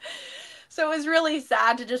 So it was really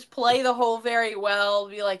sad to just play the hole very well,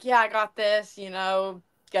 be like, yeah, I got this, you know,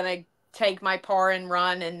 gonna take my par and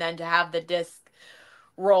run, and then to have the disc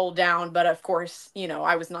roll down. But of course, you know,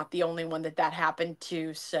 I was not the only one that happened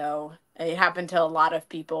to. So it happened to a lot of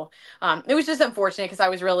people. It was just unfortunate because I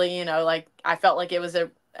was really, you know, like, I felt like it was a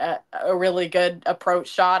really good approach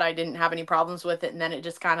shot. I didn't have any problems with it. And then it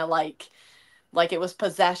just kind of like it was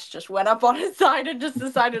possessed, just went up on its side and just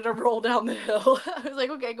decided to roll down the hill. I was like,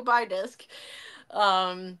 okay, goodbye, disc.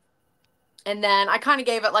 And then I kind of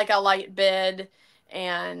gave it like a light bid,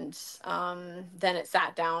 and then it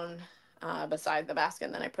sat down beside the basket,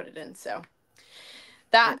 and then I put it in. So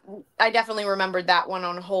that, I definitely remembered that one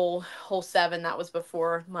on hole 7. That was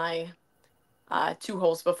before my 2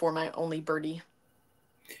 holes before my only birdie.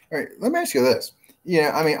 All right, let me ask you this.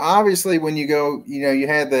 Yeah, I mean, obviously, when you go, you know, you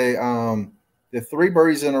had the 3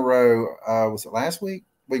 birdies in a row. Was it last week?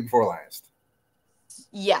 Week before last?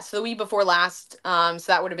 Yes, the week before last. So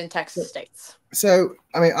that would have been Texas State's. So,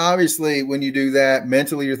 I mean, obviously, when you do that,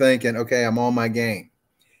 mentally you're thinking, okay, I'm on my game.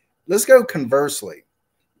 Let's go conversely,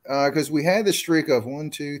 because we had the streak of 1,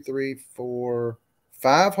 2, 3, 4,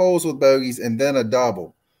 5 holes with bogeys and then a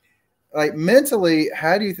double. Like, mentally,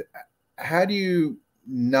 how do you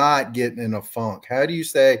not get in a funk? How do you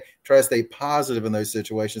try to stay positive in those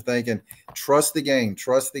situations, thinking, trust the game,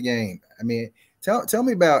 trust the game? I mean, tell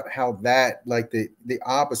me about how that, like, the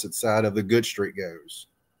opposite side of the good streak goes.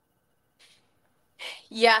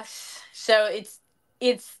 Yes. So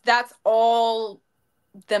that's all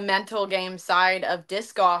the mental game side of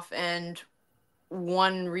disc golf, and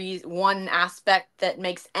one aspect that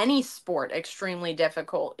makes any sport extremely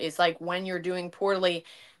difficult is, like, when you're doing poorly,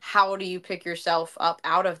 how do you pick yourself up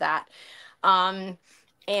out of that?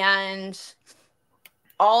 And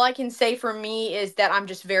all I can say for me is that I'm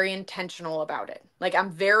just very intentional about it. Like,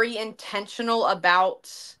 I'm very intentional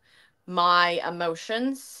about my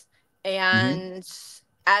emotions, and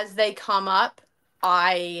as they come up,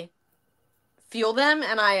 I feel them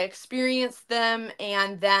and I experience them,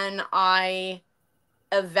 and then I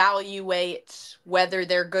evaluate whether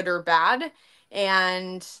they're good or bad.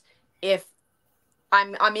 And if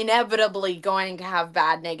I'm inevitably going to have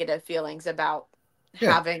bad negative feelings about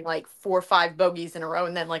having like 4 or 5 bogeys in a row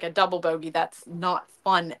and then like a double bogey, that's not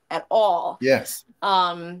fun at all. Yes.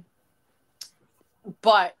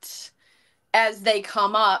 But as they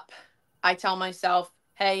come up, I tell myself,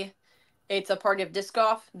 hey, it's a part of disc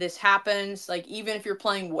golf. This happens. Like, even if you're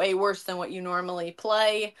playing way worse than what you normally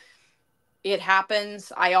play, it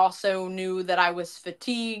happens. I also knew that I was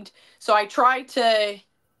fatigued. So I try to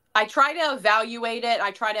evaluate it.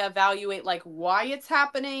 I try to evaluate, like, why it's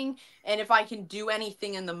happening and if I can do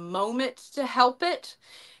anything in the moment to help it.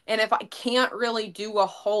 And if I can't really do a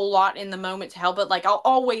whole lot in the moment to help it, like, I'll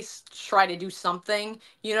always try to do something,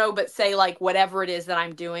 you know, but say, like, whatever it is that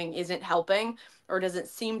I'm doing isn't helping or doesn't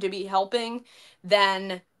seem to be helping,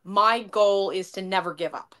 then my goal is to never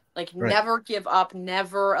give up. Like, never give up,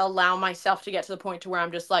 never allow myself to get to the point to where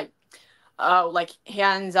I'm just like, oh, like,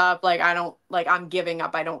 hands up, like, I don't, like, I'm giving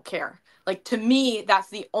up, I don't care. Like, to me, that's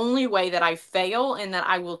the only way that I fail and that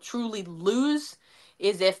I will truly lose,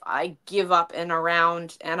 is if I give up in a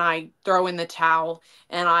round and I throw in the towel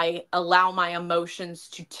and I allow my emotions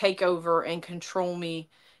to take over and control me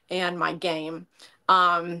and my game.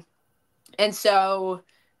 And so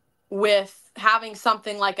with having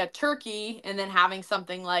something like a turkey and then having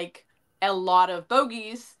something like a lot of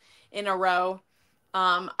bogeys in a row,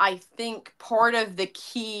 I think part of the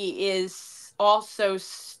key is also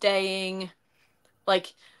staying,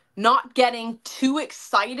 like, not getting too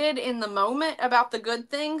excited in the moment about the good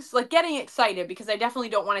things. Like, getting excited, because I definitely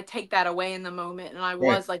don't want to take that away in the moment. And I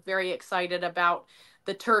was like very excited about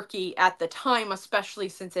the turkey at the time, especially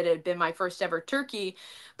since it had been my first ever turkey.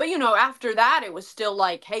 But, you know, after that, it was still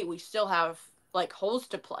like, hey, we still have like holes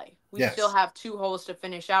to play. We still have 2 holes to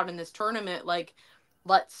finish out in this tournament. Like,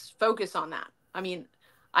 let's focus on that. I mean,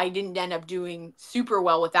 I didn't end up doing super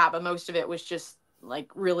well with that, but most of it was just like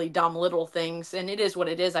really dumb little things. And it is what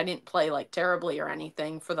it is. I didn't play like terribly or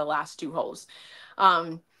anything for the last 2 holes.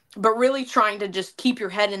 but really trying to just keep your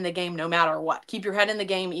head in the game no matter what. Keep your head in the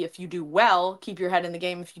game if you do well, keep your head in the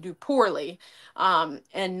game if you do poorly,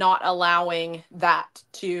 and not allowing that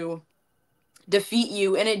to defeat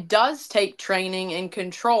you. And it does take training and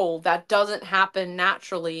control. That doesn't happen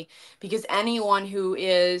naturally, because anyone who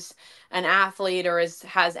is an athlete or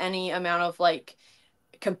has any amount of like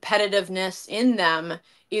competitiveness in them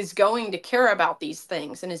is going to care about these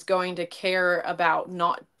things and is going to care about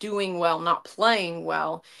not doing well, not playing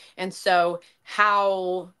well. And so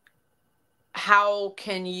how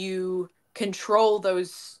can you control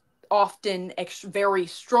those often very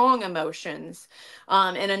strong emotions?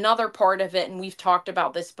 And another part of it, and we've talked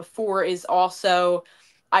about this before, is also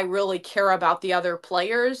I really care about the other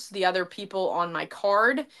players, the other people on my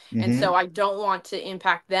card. And so I don't want to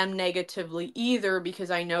impact them negatively either,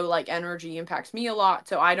 because I know like energy impacts me a lot.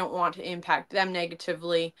 So I don't want to impact them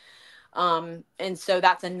negatively. And so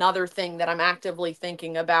that's another thing that I'm actively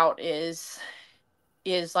thinking about is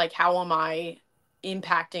like, how am I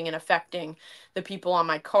impacting and affecting the people on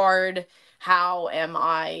my card? How am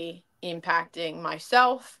I impacting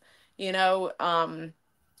myself? You know,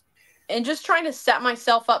 and just trying to set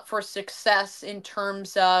myself up for success in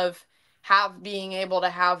terms of being able to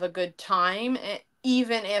have a good time,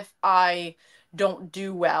 even if I don't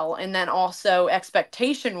do well. And then also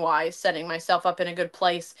expectation wise, setting myself up in a good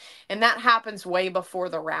place. And that happens way before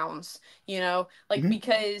the rounds, you know, like,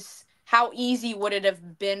 because how easy would it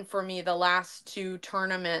have been for me the last two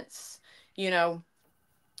tournaments, you know,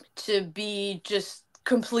 to be just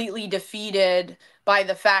completely defeated by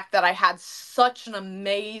the fact that I had such an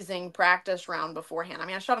amazing practice round beforehand. I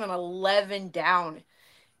mean, I shot an 11 down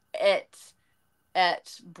at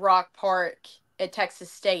Brock Park at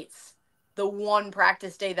Texas State's, the one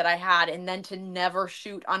practice day that I had, and then to never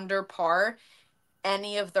shoot under par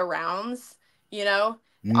any of the rounds, you know,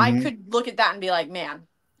 I could look at that and be like, man,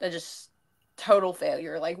 that just total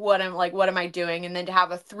failure. Like, what am I doing? And then to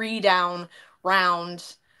have a 3 down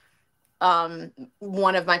round,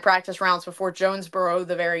 one of my practice rounds before Jonesboro,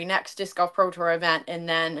 the very next Disc Golf Pro Tour event, and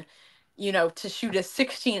then, you know, to shoot a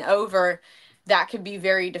 16 over, that could be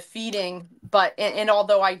very defeating. But and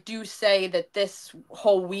although I do say that this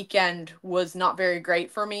whole weekend was not very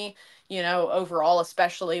great for me, you know, overall,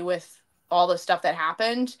 especially with all the stuff that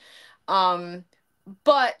happened,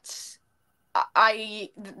 but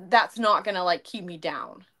that's not gonna like keep me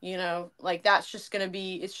down, you know, like that's just gonna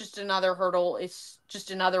be, it's just another hurdle, it's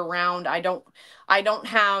just another round. I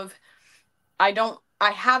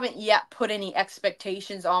haven't yet put any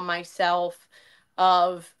expectations on myself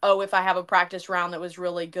of, oh, if I have a practice round that was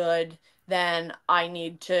really good, then I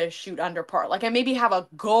need to shoot under par. Like, I maybe have a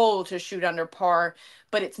goal to shoot under par,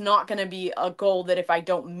 but it's not going to be a goal that if I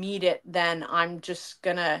don't meet it, then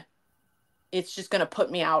it's just gonna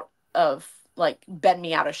put me out of, like, bend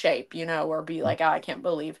me out of shape, you know, or be like, oh, I can't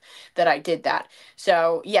believe that I did that.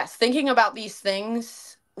 So yes, thinking about these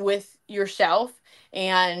things with yourself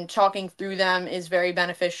and talking through them is very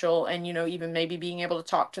beneficial. And, you know, even maybe being able to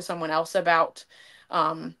talk to someone else about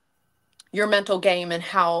your mental game and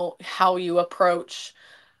how you approach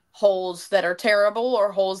holes that are terrible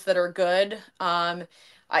or holes that are good.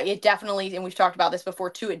 It definitely, and we've talked about this before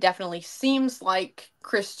too, it definitely seems like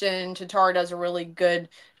Kristen Tatar does a really good,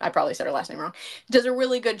 I probably said her last name wrong, does a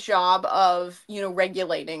really good job of, you know,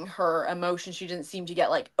 regulating her emotions. She doesn't seem to get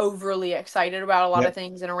like overly excited about a lot of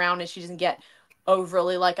things and around, and she doesn't get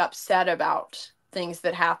overly like upset about things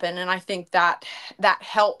that happen. And I think that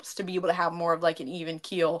helps to be able to have more of like an even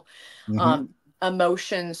keel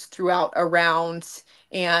emotions throughout a round,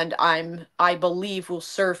 and I believe will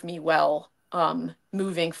serve me well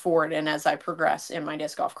moving forward and as I progress in my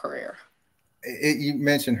disc golf career. You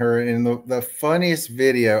mentioned her in the funniest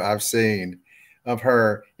video I've seen of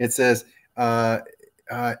her. It says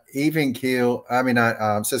even keel. I mean,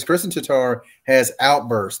 says Kristen Tatar has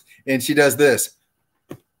outburst, and she does this.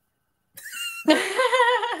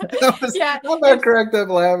 I cracked up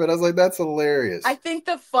laughing. I was like, that's hilarious. I think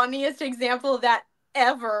the funniest example of that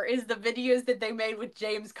ever is the videos that they made with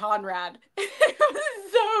James Conrad. It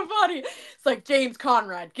was so funny. It's like James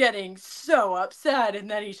Conrad getting so upset, and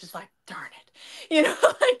then he's just like, darn it. You know,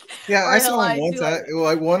 like, yeah, I saw him one time.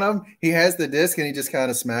 Like one of them, he has the disc and he just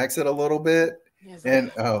kind of smacks it a little bit.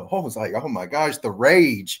 And I was like, oh my gosh, the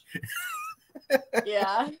rage.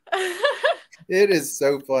 Yeah. It is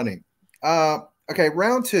so funny. Okay,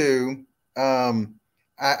 round 2.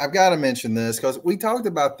 I've got to mention this because we talked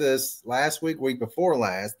about this last week before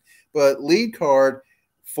last, but lead card,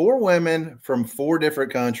 4 women from 4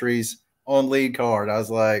 different countries on lead card. I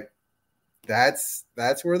was like, that's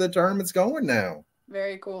where the tournament's going now.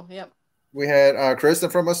 Very cool. Yep. We had Kristen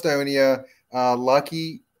from Estonia,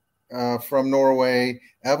 Lucky from Norway,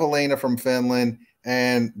 Evelina from Finland,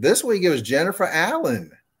 and this week it was Jennifer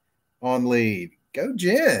Allen on lead. Go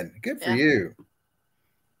Jen. Good for you.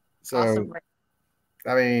 So, awesome.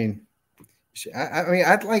 I mean,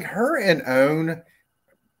 I'd like her and Own.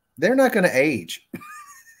 They're not going to age.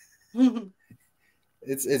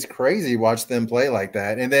 It's crazy to watch them play like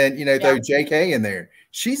that. And then, throw JK in there.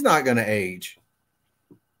 She's not going to age.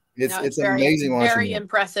 It's very, amazing watching. Very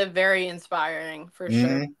impressive, very inspiring for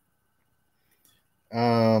sure.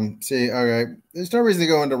 See, okay. There's no reason to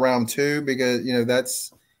go into round 2 because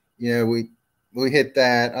that's we hit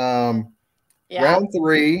that. Round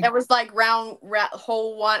 3. That was like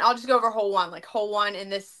hole 1. I'll just go over hole 1. Like hole 1,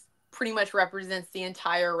 and this pretty much represents the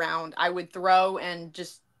entire round. I would throw and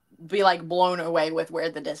just be like blown away with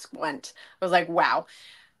where the disc went. I was like, wow.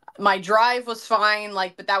 My drive was fine,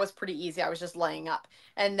 but that was pretty easy. I was just laying up.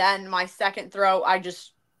 And then my second throw, I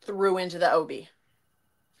just threw into the OB.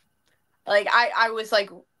 Like I was like,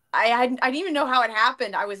 I didn't even know how it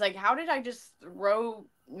happened. I was like, how did I just throw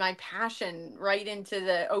my passion right into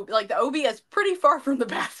the OB? Like the OB is pretty far from the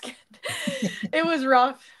basket. It was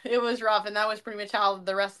rough. It was rough. And that was pretty much how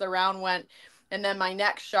the rest of the round went. And then my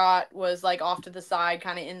next shot was like off to the side,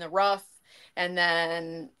 kind of in the rough. And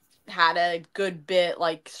then had a good bit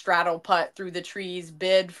straddle putt through the trees,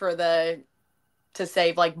 bid for to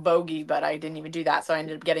save bogey, but I didn't even do that. So I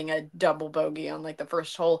ended up getting a double bogey on the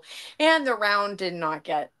first hole, and the round did not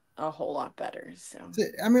get a whole lot better. So,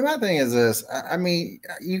 I mean, my thing is this, I mean,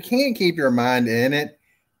 you can't keep your mind in it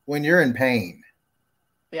when you're in pain.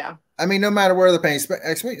 Yeah. I mean, no matter where the pain,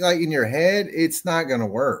 especially in your head, it's not going to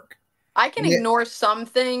work. I can ignore some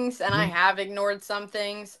things, and I have ignored some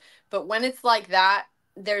things, but when it's like that,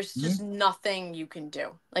 there's just nothing you can do.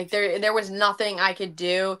 There was nothing I could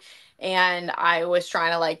do, and I was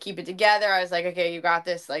trying to keep it together. I was like, okay, you got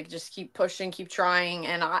this. Just keep pushing, keep trying.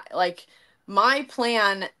 And my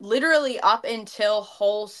plan literally up until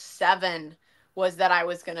hole 7 was that I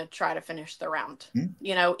was going to try to finish the round.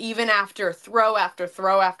 Even after throw after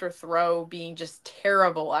throw after throw being just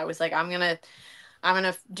terrible, I was like, I'm going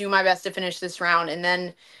to do my best to finish this round. And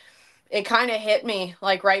then it kind of hit me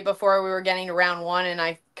right before we were getting to round 1, and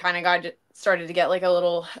I kind of started to get a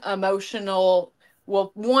little emotional.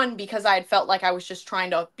 Well, one, because I had felt like I was just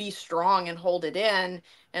trying to be strong and hold it in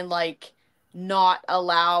and not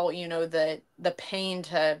allow, the pain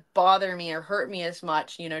to bother me or hurt me as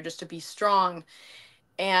much, just to be strong.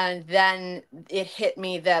 And then it hit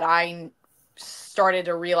me that I started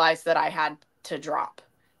to realize that I had to drop,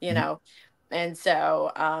 And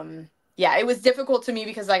so, yeah, it was difficult to me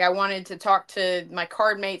because I wanted to talk to my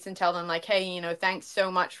card mates and tell them hey, thanks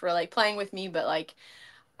so much for playing with me, but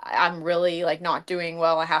I'm really not doing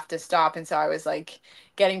well. I have to stop. And so I was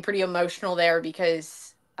getting pretty emotional there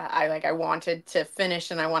because I wanted to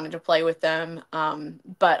finish and I wanted to play with them.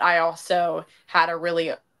 But I also had a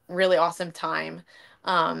really, really awesome time.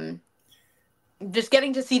 Just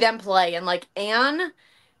getting to see them play, and Anne,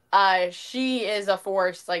 she is a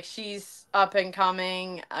force. She's up and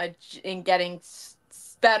coming, and getting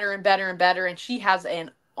better and better and better. And she has an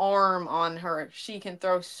arm on her. She can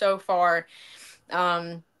throw so far.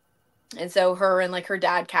 And so her and her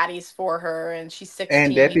dad caddies for her, and she's 16.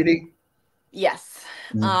 And deputy. Yes.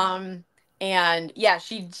 And yeah,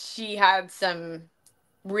 she had some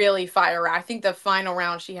really fire. I think the final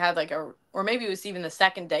round she had or maybe it was even the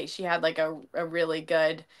second day, she had a really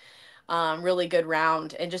good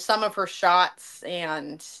round, and just some of her shots.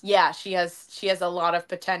 And yeah, she has a lot of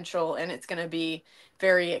potential, and it's going to be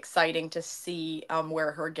very exciting to see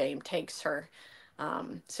where her game takes her.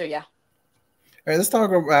 So yeah. All right, let's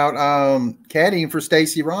talk about caddying for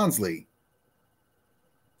Stacy Ronsley.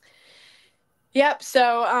 Yep.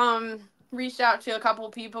 So reached out to a couple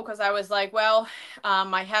of people because I was like, well,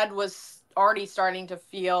 my head was already starting to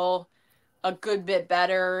feel a good bit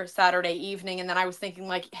better Saturday evening, and then I was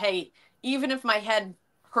thinking hey, even if my head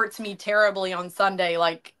hurts me terribly on Sunday,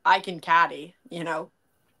 I can caddy, So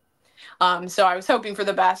I was hoping for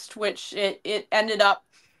the best, which it ended up.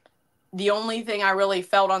 The only thing I really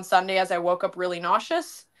felt on Sunday is I woke up really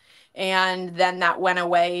nauseous, and then that went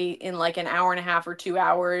away in an hour and a half or 2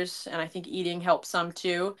 hours. And I think eating helped some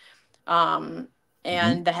too. And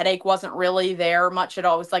the headache wasn't really there much at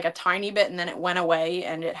all. It was a tiny bit, and then it went away,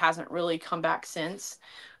 and it hasn't really come back since.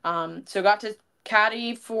 So got to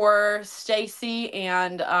caddy for Stacy,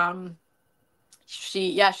 and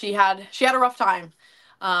she had a rough time.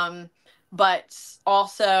 But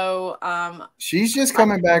also, she's just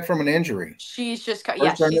coming back from an injury. She's just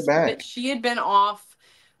she had been off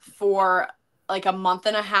for a month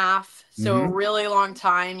and a half, so a really long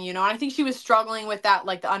time, and I think she was struggling with that,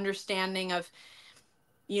 the understanding of,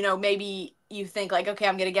 you know, maybe you think like, okay,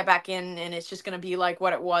 I'm going to get back in and it's just going to be like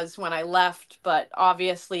what it was when I left. But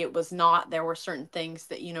obviously it was not. There were certain things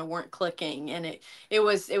that, you know, weren't clicking, and it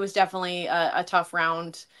was definitely a tough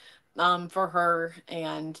round for her,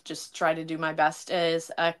 and just try to do my best as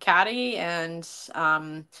a caddy. And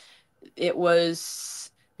it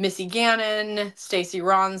was Missy Gannon, Stacey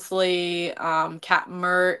Ronsley, Kat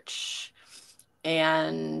Murch,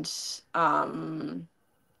 and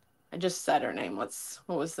I just said her name. What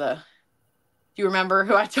was the? Do you remember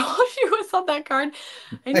who I told you was on that card?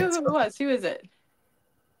 I knew who it was. Who is it?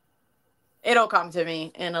 It'll come to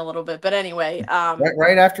me in a little bit. But anyway,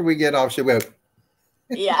 right after we get off, she will.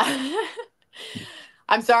 Yeah.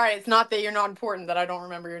 I'm sorry. It's not that you're not important that I don't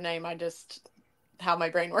remember your name. I just how my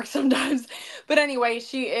brain works sometimes. But anyway,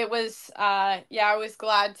 I was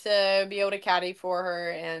glad to be able to caddy for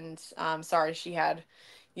her, and sorry she had,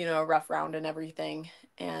 you know, a rough round and everything.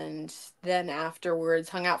 And then afterwards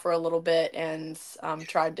hung out for a little bit and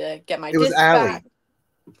tried to get my disc back.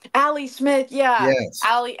 Allie Smith, yeah. Yes.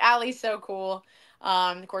 Allie's so cool.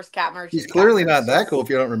 Of course, Kat Murch. She's clearly not that cool if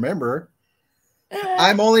you don't remember.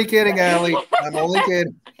 I'm only kidding, Allie. I'm only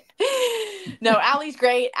kidding. No, Allie's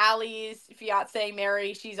great. Allie's fiance,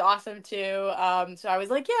 Mary, she's awesome too. So I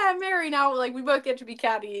was like, yeah, Mary, now like we both get to be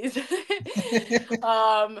caddies.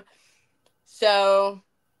 So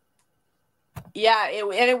yeah,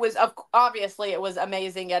 it was obviously it was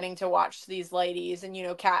amazing getting to watch these ladies, and you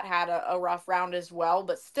know, Kat had a rough round as well,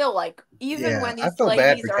 but still, like, even when these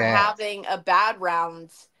ladies are having a bad round,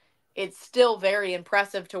 it's still very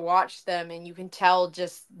impressive to watch them, and you can tell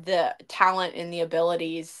just the talent and the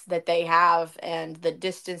abilities that they have, and the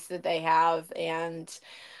distance that they have, and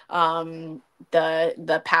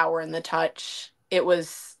the power and the touch. It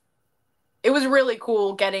was really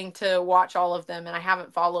cool getting to watch all of them, and I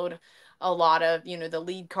haven't followed a lot of, you know, the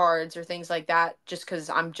lead cards or things like that, just because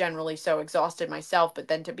I'm generally so exhausted myself. But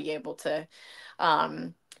then to be able to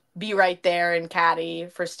be right there and caddy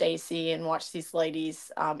for Stacy and watch these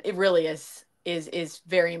ladies, it really is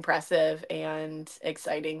very impressive and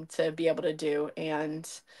exciting to be able to do. And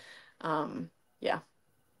yeah.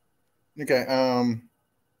 Okay.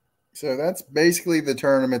 So that's basically the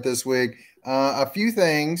tournament this week. A few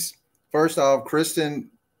things. First off,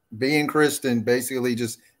 Kristen, being Kristen, basically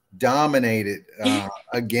just dominated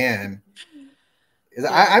again.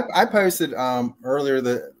 Yeah. I posted earlier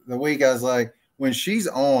the week. I was like, when she's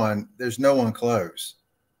on, there's no one close.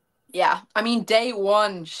 Yeah, I mean, day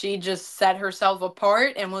one, she just set herself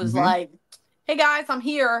apart and was like, "Hey guys, I'm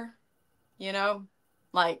here." You know,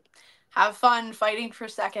 like, have fun fighting for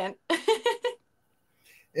second.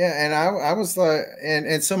 Yeah, and I was like,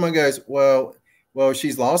 and someone goes, well,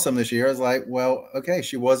 she's lost some this year. I was like, well, okay,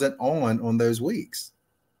 she wasn't on those weeks.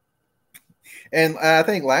 And I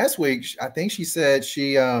think last week, I think she said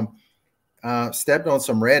she stepped on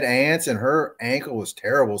some red ants and her ankle was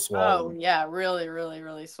terrible swollen. Oh yeah, really, really,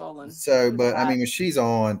 really swollen. So, but I mean, when she's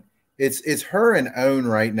on, it's her and Own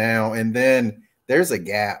right now, and then there's a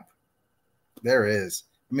gap. There is.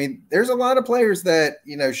 I mean, there's a lot of players that,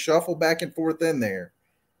 you know, shuffle back and forth in there,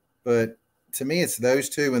 but to me, it's those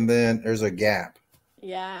two, and then there's a gap.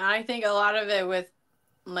 Yeah, and I think a lot of it with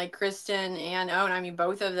like Kristen and Owen, I mean,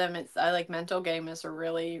 both of them, I like mental game is a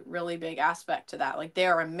really, really big aspect to that. Like, they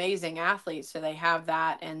are amazing athletes, so they have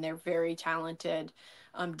that, and they're very talented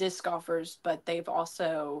disc golfers, but they've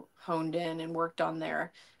also honed in and worked on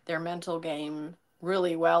their mental game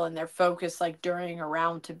really well, and their focus, like during a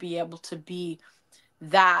round, to be able to be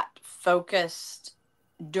that focused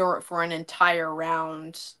for an entire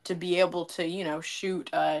round, to be able to, you know, shoot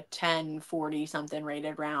a 10-40 something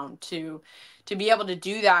rated round, to be able to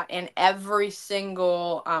do that. And every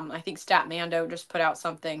single I think Statmando just put out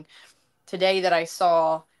something today that I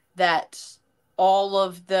saw, that all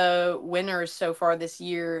of the winners so far this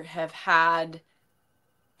year have had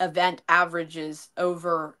event averages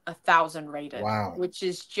over 1,000 rated. Wow. Which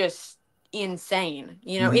is just insane,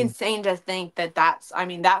 you know, insane to think that that's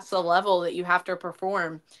the level that you have to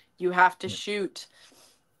perform. You have to shoot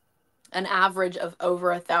an average of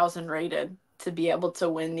over 1,000 rated to be able to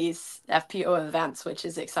win these FPO events, which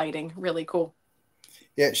is exciting, really cool.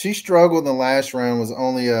 Yeah, she struggled in the last round. Was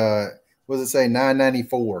only what does it say,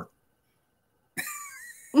 994?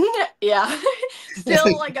 Yeah.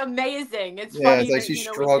 Still like amazing. It's funny, it's like that, she you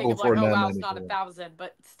know, struggled we think of for like, oh wow, it's not 994. 1,000,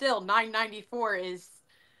 but still 994 is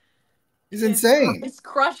insane. It's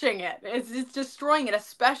crushing it. It's destroying it,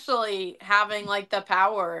 especially having like the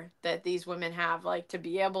power that these women have, like to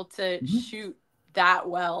be able to shoot that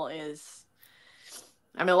well is,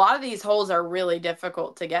 I mean, a lot of these holes are really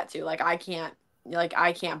difficult to get to. Like, I can't like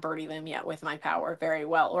I can't birdie them yet with my power very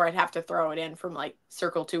well, or I'd have to throw it in from like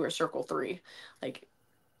circle 2 or circle 3, like,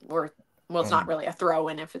 or well, it's not really a throw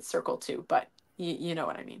in if it's circle 2, but you know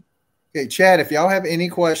what I mean. Okay, Chad, if y'all have any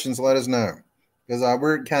questions, let us know, because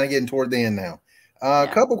we're kind of getting toward the end now. A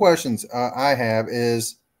couple questions I have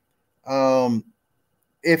is,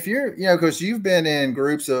 if you're, because you've been in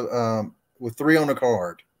groups of with 3 on a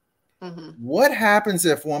card, what happens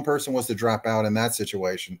if one person was to drop out in that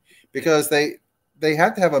situation? Because they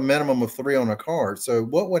have to have a minimum of 3 on a card. So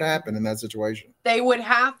what would happen in that situation? They would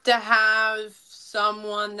have to have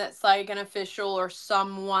someone that's like an official or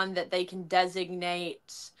someone that they can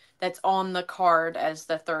designate that's on the card as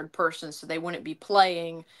the third person, so they wouldn't be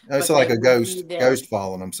playing. Oh, so like a ghost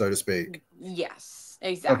following them, so to speak. Yes,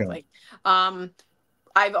 exactly. Okay.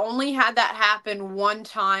 I've only had that happen one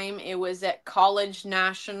time. It was at college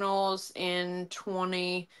nationals in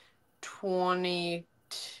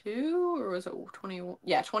 2022, or was it 21?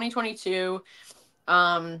 Yeah, 2022.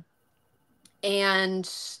 And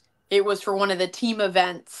it was for one of the team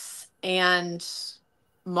events, and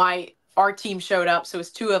our team showed up, so it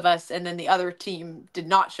was 2 of us, and then the other team did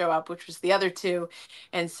not show up, which was the other 2,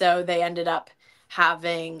 and so they ended up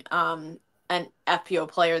having an FPO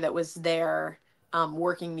player that was there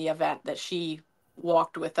working the event, that she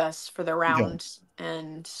walked with us for the round.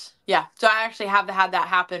 And yeah, so I actually have had that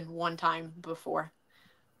happen one time before.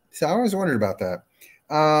 So I always wondered about that.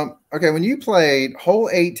 Okay, when you played hole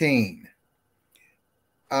 18,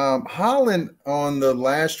 Holland on the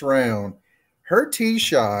last round, her tee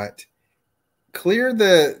shot cleared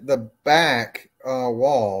the back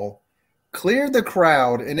wall, cleared the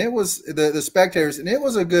crowd, and it was the spectators, and it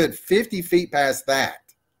was a good 50 feet past that.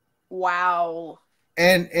 Wow.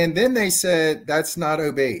 And then they said that's not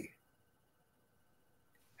OB.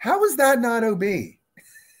 How is that not OB?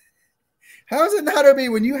 How is it not OB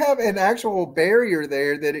when you have an actual barrier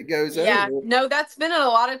there that it goes over? Yeah, no, that's been in a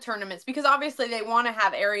lot of tournaments, because obviously they want to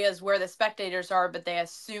have areas where the spectators are, but they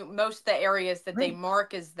assume most of the areas that they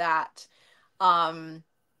mark as that,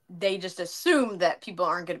 they just assume that people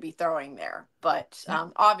aren't going to be throwing there. But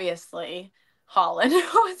obviously Holland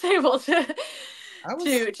was able to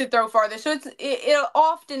throw farther. So it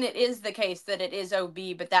often is the case that it is OB,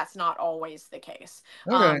 but that's not always the case.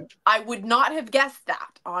 Okay. I would not have guessed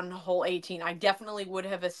that on hole 18. I definitely would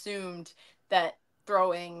have assumed that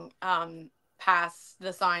throwing past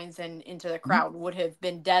the signs and into the crowd would have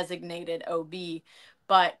been designated OB,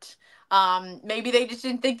 but maybe they just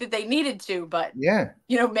didn't think that they needed to. But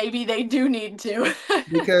maybe they do need to.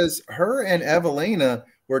 Because her and Evelina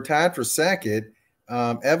were tied for second.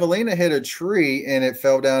 Evelina hit a tree and it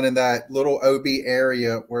fell down in that little OB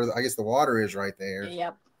area where I guess the water is right there.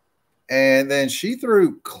 Yep. And then she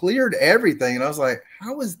cleared everything. And I was like,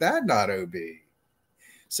 how is that not OB?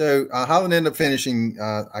 So Holland ended up finishing,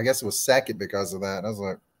 I guess it was second because of that. And I was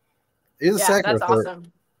like, it was second. That's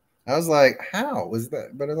awesome. I was like, how was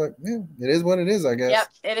that? But I was like, yeah, it is what it is, I guess. Yep,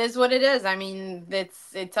 it is what it is. I mean,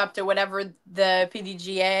 it's up to whatever the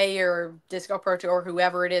PDGA or Disco Pro Tour or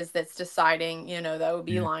whoever it is that's deciding, the OB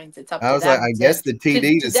lines. It's up to them. I was like, I guess the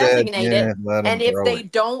TD to designate it. And if they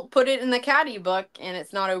don't put it in the caddy book and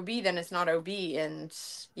it's not OB, then it's not OB. And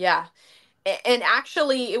yeah. And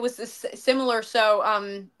actually, it was similar.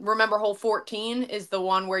 So remember hole 14 is the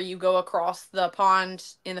one where you go across the pond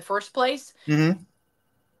in the first place. Mm-hmm.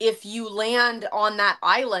 If you land on that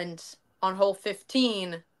island on hole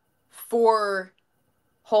 15 for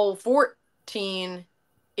hole 14,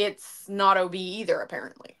 it's not OB either,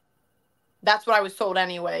 apparently. That's what I was told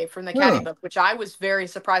anyway from the caddy book, which I was very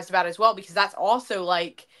surprised about as well, because that's also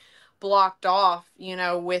like blocked off,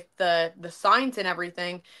 with the signs and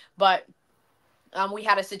everything. But we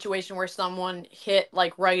had a situation where someone hit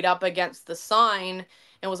like right up against the sign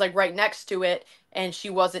and was like right next to it, and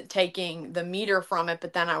she wasn't taking the meter from it.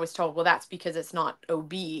 But then I was told, well, that's because it's not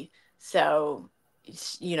OB. So,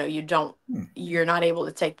 you're not able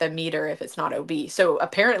to take the meter if it's not OB. So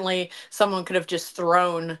apparently someone could have just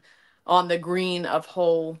thrown on the green of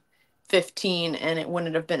hole 15 and it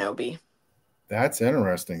wouldn't have been OB. That's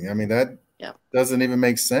interesting. I mean, that doesn't even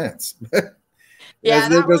make sense. Yeah,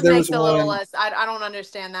 that one makes a little less. I don't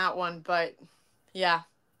understand that one, but yeah.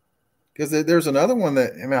 Because there's another one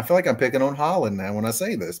that, I feel like I'm picking on Holland now when I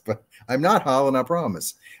say this, but I'm not Holland, I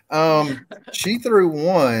promise. She threw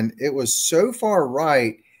one. It was so far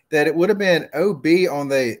right that it would have been OB on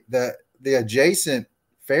the adjacent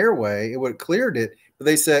fairway. It would have cleared it, but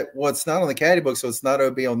they said, well, it's not on the caddy book, so it's not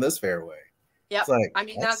OB on this fairway. Yep. Like, I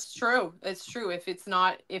mean, that's true. It's true. If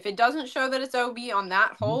it doesn't show that it's OB on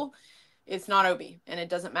that hole, it's not OB, and it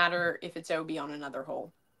doesn't matter if it's OB on another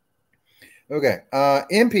hole. Okay.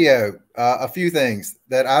 MPO, a few things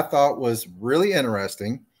that I thought was really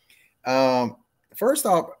interesting. Um, First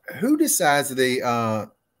off, who decides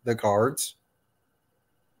the cards?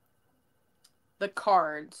 The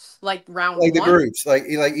cards, like round Like the one. groups, like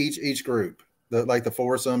each group, the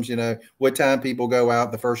foursomes. You know, what time people go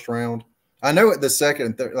out the first round. I know it the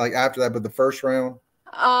second, like after that, but the first round.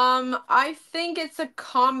 I think it's a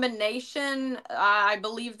combination. I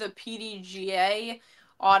believe the PDGA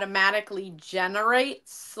automatically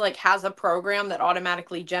generates, like has a program that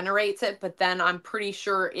automatically generates it, but then I'm pretty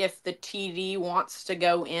sure if the TD wants to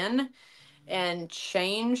go in and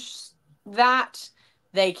change that,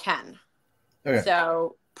 they can. Okay.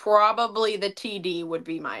 So probably the TD would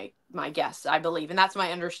be my guess, I believe. And that's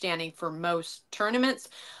my understanding for most tournaments.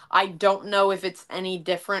 I don't know if it's any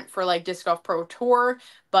different for like Disc Golf Pro Tour,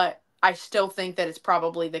 but I still think that it's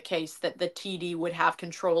probably the case that the TD would have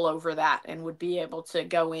control over that and would be able to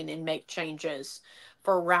go in and make changes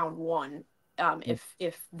for round one,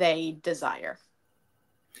 if they desire.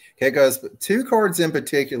 Okay, because two cards in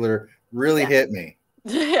particular really Yeah. hit me.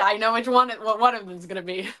 I know what one of them is going to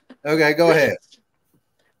be. Okay, go ahead.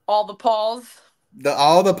 All the Pauls.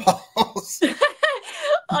 All the balls.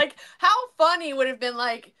 Like, how funny would have been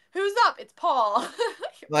like, who's up? It's Paul.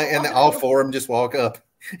 Like, and all four of them just walk up.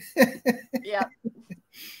 Yeah.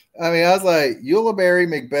 I mean, I was like Berry,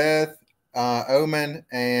 Macbeth, Omen,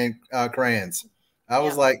 and Kranz. I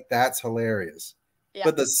was like, that's hilarious. Yeah.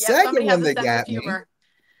 But the Yeah. second Somebody has one a that sense got of me humor.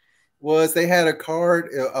 was they had a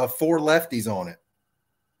card of four lefties on it.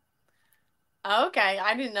 Okay.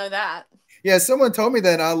 I didn't know that. Yeah, someone told me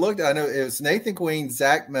that. And I looked. I know it was Nathan Queen,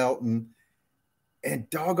 Zach Melton, and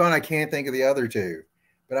doggone, I can't think of the other two.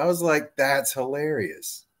 But I was like, that's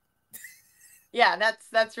hilarious. Yeah,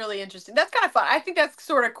 that's really interesting. That's kind of fun. I think that's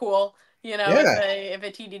sort of cool. You know, Yeah. if a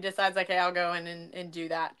TD decides like, hey, I'll go in and do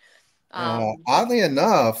that. Oddly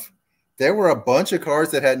enough, there were a bunch of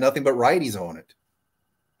cards that had nothing but righties on it.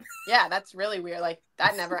 Yeah, that's really weird. Like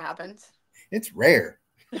that never happens. It's rare.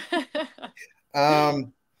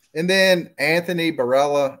 And then Anthony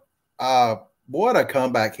Barella, what a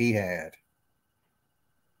comeback he had.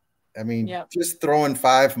 I mean, Yep. just throwing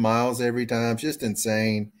 5 miles every time, just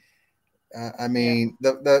insane. I mean,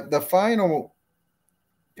 the final,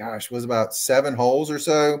 gosh, was about 7 holes or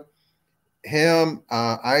so. Him,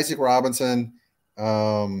 Isaac Robinson,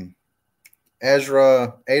 Ezra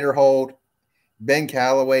Aderhold, Ben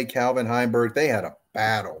Calloway, Calvin Heinberg, they had a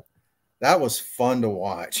battle. That was fun to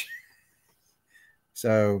watch.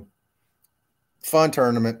 So fun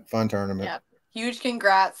tournament. Yeah. Huge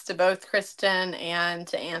congrats to both Kristen and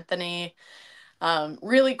to Anthony.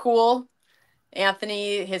 Really cool.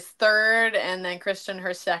 Anthony, his third, and then Kristen,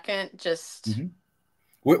 her second. Just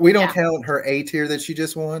we don't count her A tier that she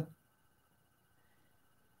just won.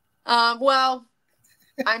 Well,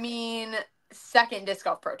 I mean, second Disc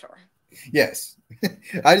Golf Pro Tour. Yes,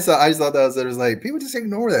 I just thought that was like people just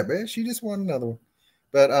ignore that, man. She just won another one,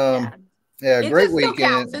 but yeah, great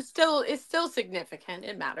weekend. Still counts. It's still significant.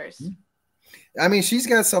 It matters. I mean, she's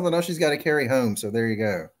got something else she's got to carry home. So there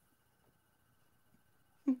you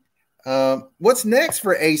go. What's next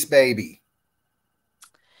for Acebabieee?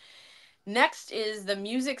 Next is the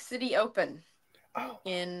Music City Open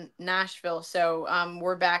in Nashville. So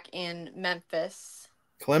we're back in Memphis.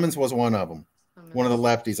 Clemens was one of them. One of the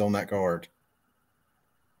lefties on that card.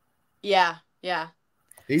 Yeah.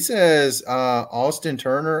 He says Austin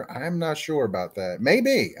Turner. I'm not sure about that.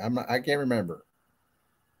 Maybe. I can't remember.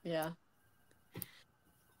 Yeah.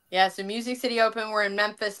 Yeah, so Music City Open, we're in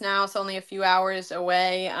Memphis now. It's only a few hours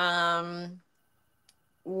away.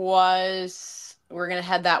 We're gonna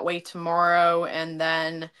head that way tomorrow, and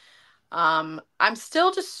then I'm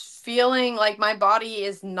still just feeling like my body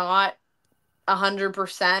is not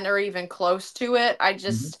 100% or even close to it. I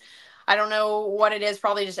don't know what it is,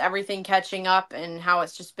 probably just everything catching up and how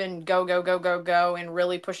it's just been go and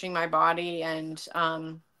really pushing my body. And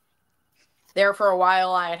there for a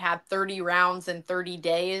while I had 30 rounds in 30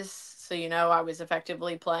 days. So, I was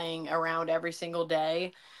effectively playing around every single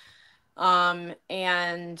day.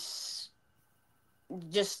 And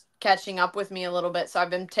just catching up with me a little bit. So I've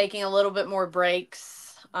been taking a little bit more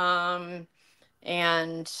breaks. And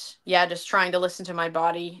yeah, just trying to listen to my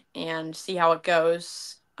body and see how it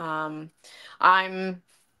goes. I'm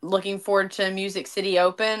looking forward to Music City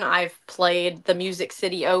Open. I've played the Music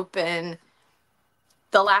City Open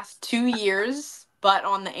the last 2 years, but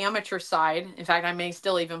on the amateur side. In fact, I may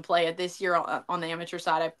still even play it this year on the amateur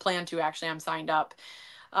side. I plan to, actually. I'm signed up.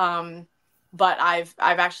 But I've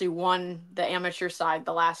actually won the amateur side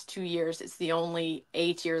the last 2 years. It's the only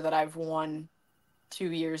A tier that I've won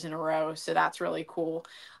 2 years in a row. So that's really cool.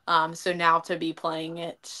 So now to be playing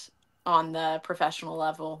it on the professional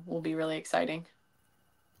level will be really exciting.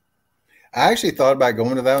 I actually thought about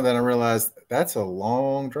going to that, and then I realized that's a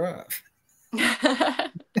long drive.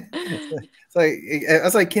 It's like I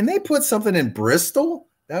was like, can they put something in Bristol?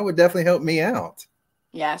 That would definitely help me out.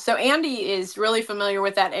 Yeah, so Andy is really familiar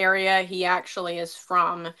with that area. He actually is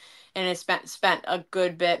from and has spent a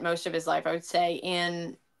good bit, most of his life, I would say,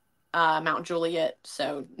 in Mount Juliet,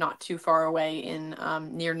 so not too far away in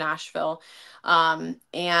near Nashville.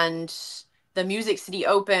 And the Music City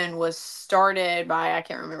Open was started by, I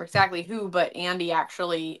can't remember exactly who, but Andy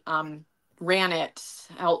actually ran it,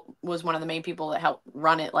 was one of the main people that helped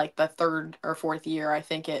run it, like the third or fourth year, I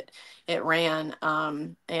think it ran.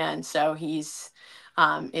 And so it's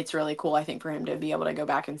really cool, I think, for him to be able to go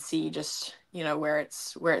back and see just, where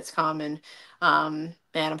it's come. And I'm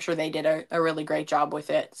sure they did a really great job with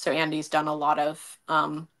it. So Andy's done a lot of,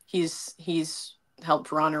 he's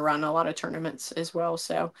helped run a lot of tournaments as well.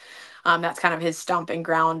 So that's kind of his stomping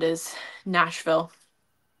ground is Nashville.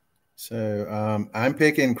 So I'm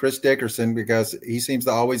picking Chris Dickerson because he seems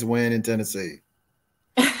to always win in Tennessee.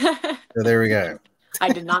 So there we go. I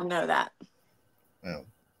did not know that. Well,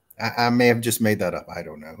 I may have just made that up. I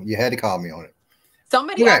don't know. You had to call me on it.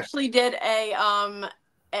 Somebody actually did a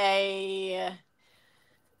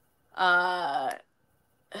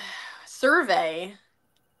survey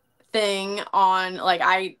thing on, like,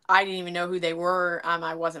 I didn't even know who they were.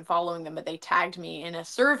 I wasn't following them, but they tagged me in a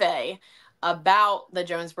survey about the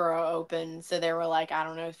Jonesboro Open. So there were, like, I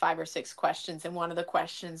don't know, 5 or 6 questions, and one of the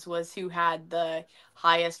questions was who had the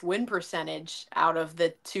highest win percentage out of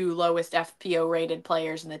the 2 lowest FPO rated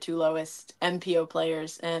players and the 2 lowest MPO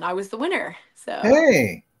players, and I was the winner. So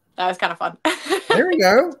hey, that was kind of fun. There we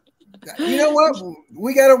go. You know what?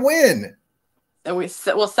 We got to win. And we'll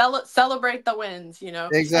celebrate the wins,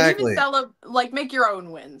 Exactly. And even make your own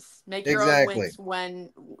wins. Make your own wins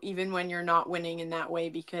even when you're not winning in that way,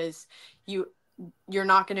 because you're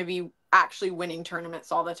not going to be actually winning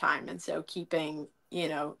tournaments all the time. And so keeping,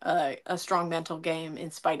 a strong mental game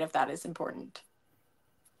in spite of that is important.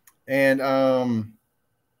 And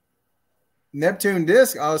Neptune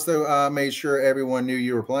Disc also made sure everyone knew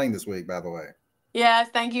you were playing this week, by the way. Yeah,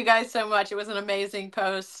 thank you guys so much. It was an amazing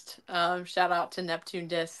post. Shout out to Neptune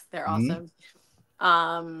Disc. They're awesome.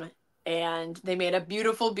 And they made a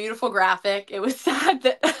beautiful, beautiful graphic. It was sad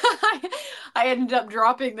that I ended up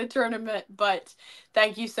dropping the tournament, but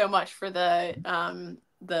thank you so much for the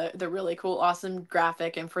really cool, awesome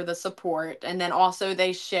graphic and for the support. And then also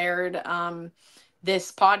they shared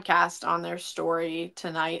this podcast on their story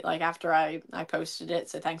tonight, like after I posted it.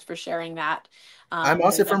 So thanks for sharing that. I'm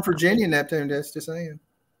also from Virginia, Neptune Disc, just saying.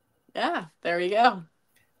 Yeah, there you go.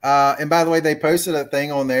 And by the way, they posted a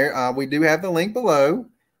thing on there. We do have the link below,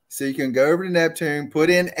 so you can go over to Neptune, put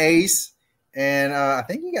in ACE, and I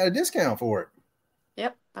think you got a discount for it.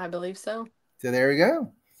 Yep, I believe so. So there we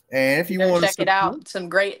go. And if you want to check it out, some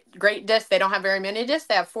great discs. They don't have very many discs.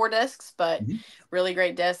 They have 4 discs, but really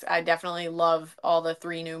great discs. I definitely love all the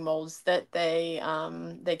 3 new molds that they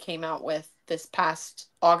came out with this past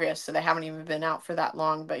August. So they haven't even been out for that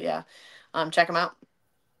long, but yeah, check them out.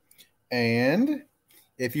 And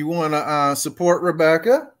if you want to support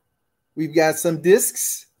Rebecca, we've got some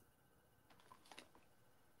discs.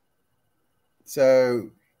 So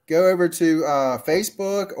go over to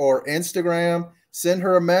Facebook or Instagram, send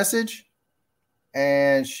her a message,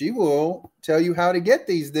 and she will tell you how to get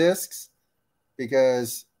these discs,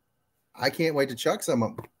 because I can't wait to chuck some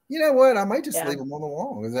of them. You know what? I might just leave them on the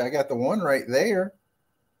wall because I got the one right there.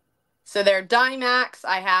 So they're Dimax.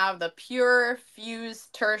 I have the Pure, Fuse,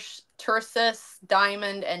 Tursus,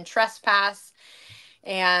 Diamond, and Trespass.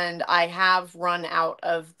 And I have run out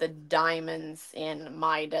of the diamonds in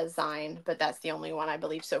my design, but that's the only one I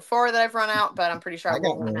believe so far that I've run out, but I'm pretty sure I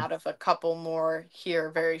will run out of a couple more here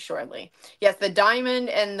very shortly. Yes, the diamond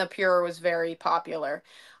and the pure was very popular.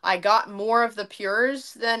 I got more of the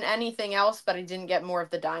pures than anything else, but I didn't get more of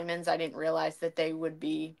the diamonds. I didn't realize that they would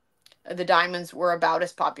be, the diamonds were about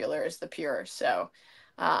as popular as the pure. So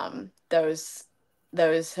those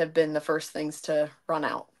have been the first things to run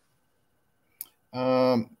out.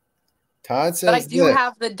 Todd says, but I do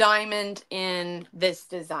have the diamond in this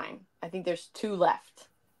design. I think there's 2 left.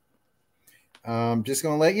 Just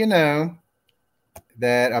going to let you know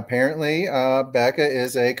that apparently Becca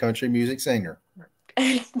is a country music singer.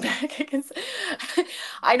 I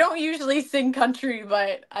don't usually sing country,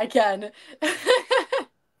 but I can.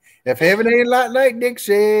 If heaven ain't like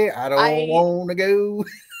Dixie, I don't want to go.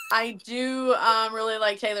 I do really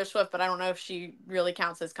like Taylor Swift, but I don't know if she really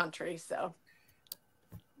counts as country. So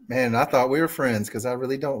Man, I thought we were friends because I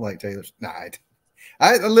really don't like Taylor. Nah,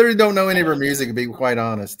 I literally don't know any of her music, to be quite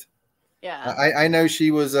honest. Yeah. I know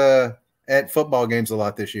she was at football games a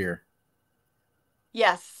lot this year.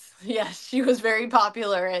 Yes. Yes. She was very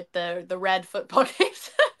popular at the red football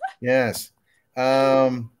games. Yes.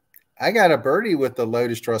 I got a birdie with the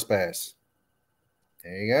Lotus Trespass.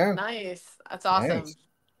 There you go. Nice. That's awesome. Nice.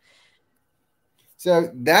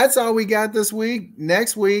 So that's all we got this week.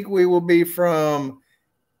 Next week we will be from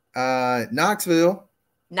Nashville.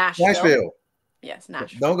 Yes,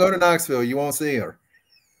 Nashville. Don't go to Knoxville. You won't see her.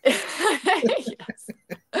 Yes.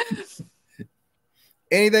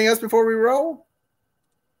 Anything else before we roll?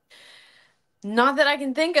 Not that I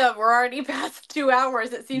can think of. We're already past 2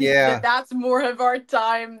 hours. It seems that that's more of our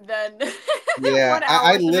time than 1 hour.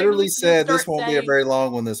 I literally said this won't be a very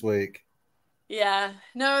long one this week. Yeah.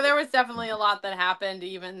 No, there was definitely a lot that happened,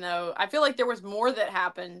 even though I feel like there was more that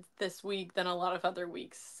happened this week than a lot of other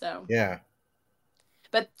weeks. So yeah.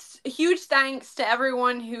 But huge thanks to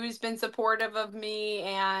everyone who's been supportive of me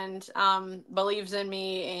and believes in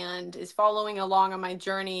me and is following along on my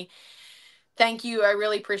journey. Thank you. I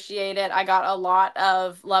really appreciate it. I got a lot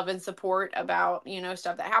of love and support about,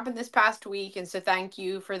 stuff that happened this past week. And so thank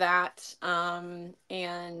you for that. And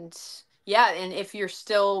if you're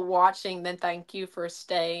still watching, then thank you for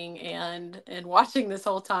staying and watching this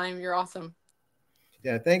whole time. You're awesome.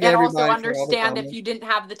 Yeah, thank you. And also understand if you didn't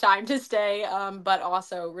have the time to stay, but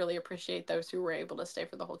also really appreciate those who were able to stay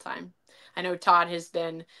for the whole time. I know Todd has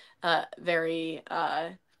been very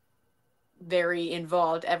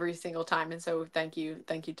involved every single time, and so thank you,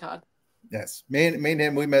 Todd. Yes, me and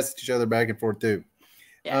him, we message each other back and forth too.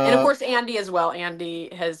 Yeah, and of course Andy as well. Andy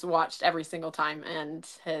has watched every single time and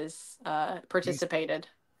has participated.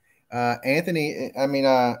 Andrew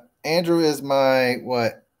is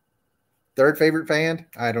my third favorite fan?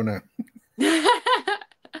 I don't know.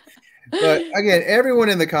 But again, everyone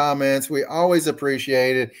in the comments, we always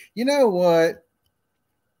appreciate it. You know what?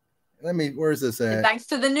 Where's this at? And thanks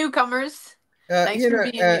to the newcomers. Thanks for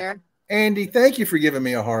being here. Andy, thank you for giving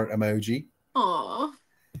me a heart emoji. Aw.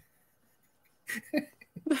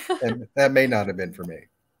 that may not have been for me.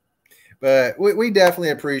 But we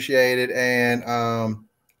definitely appreciate it. And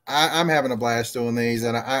I'm having a blast doing these.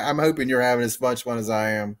 And I'm hoping you're having as much fun as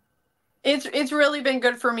I am. It's really been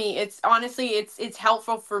good for me. It's honestly, it's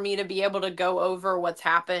helpful for me to be able to go over what's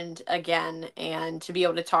happened again and to be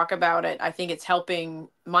able to talk about it. I think it's helping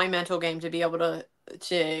my mental game to be able to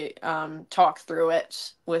talk through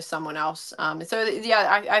it with someone else. So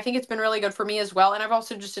yeah, I think it's been really good for me as well. And I've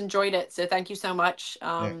also just enjoyed it. So thank you so much.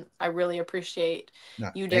 I really appreciate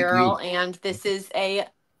you, Daryl. And this is a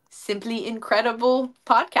simply incredible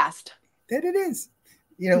podcast. That it is.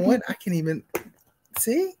 You know what? I can even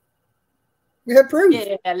see. We have proof.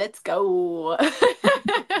 Yeah, let's go.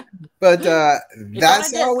 But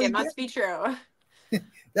that's all we got. It must be true.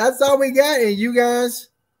 That's all we got. And you guys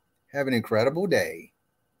have an incredible day.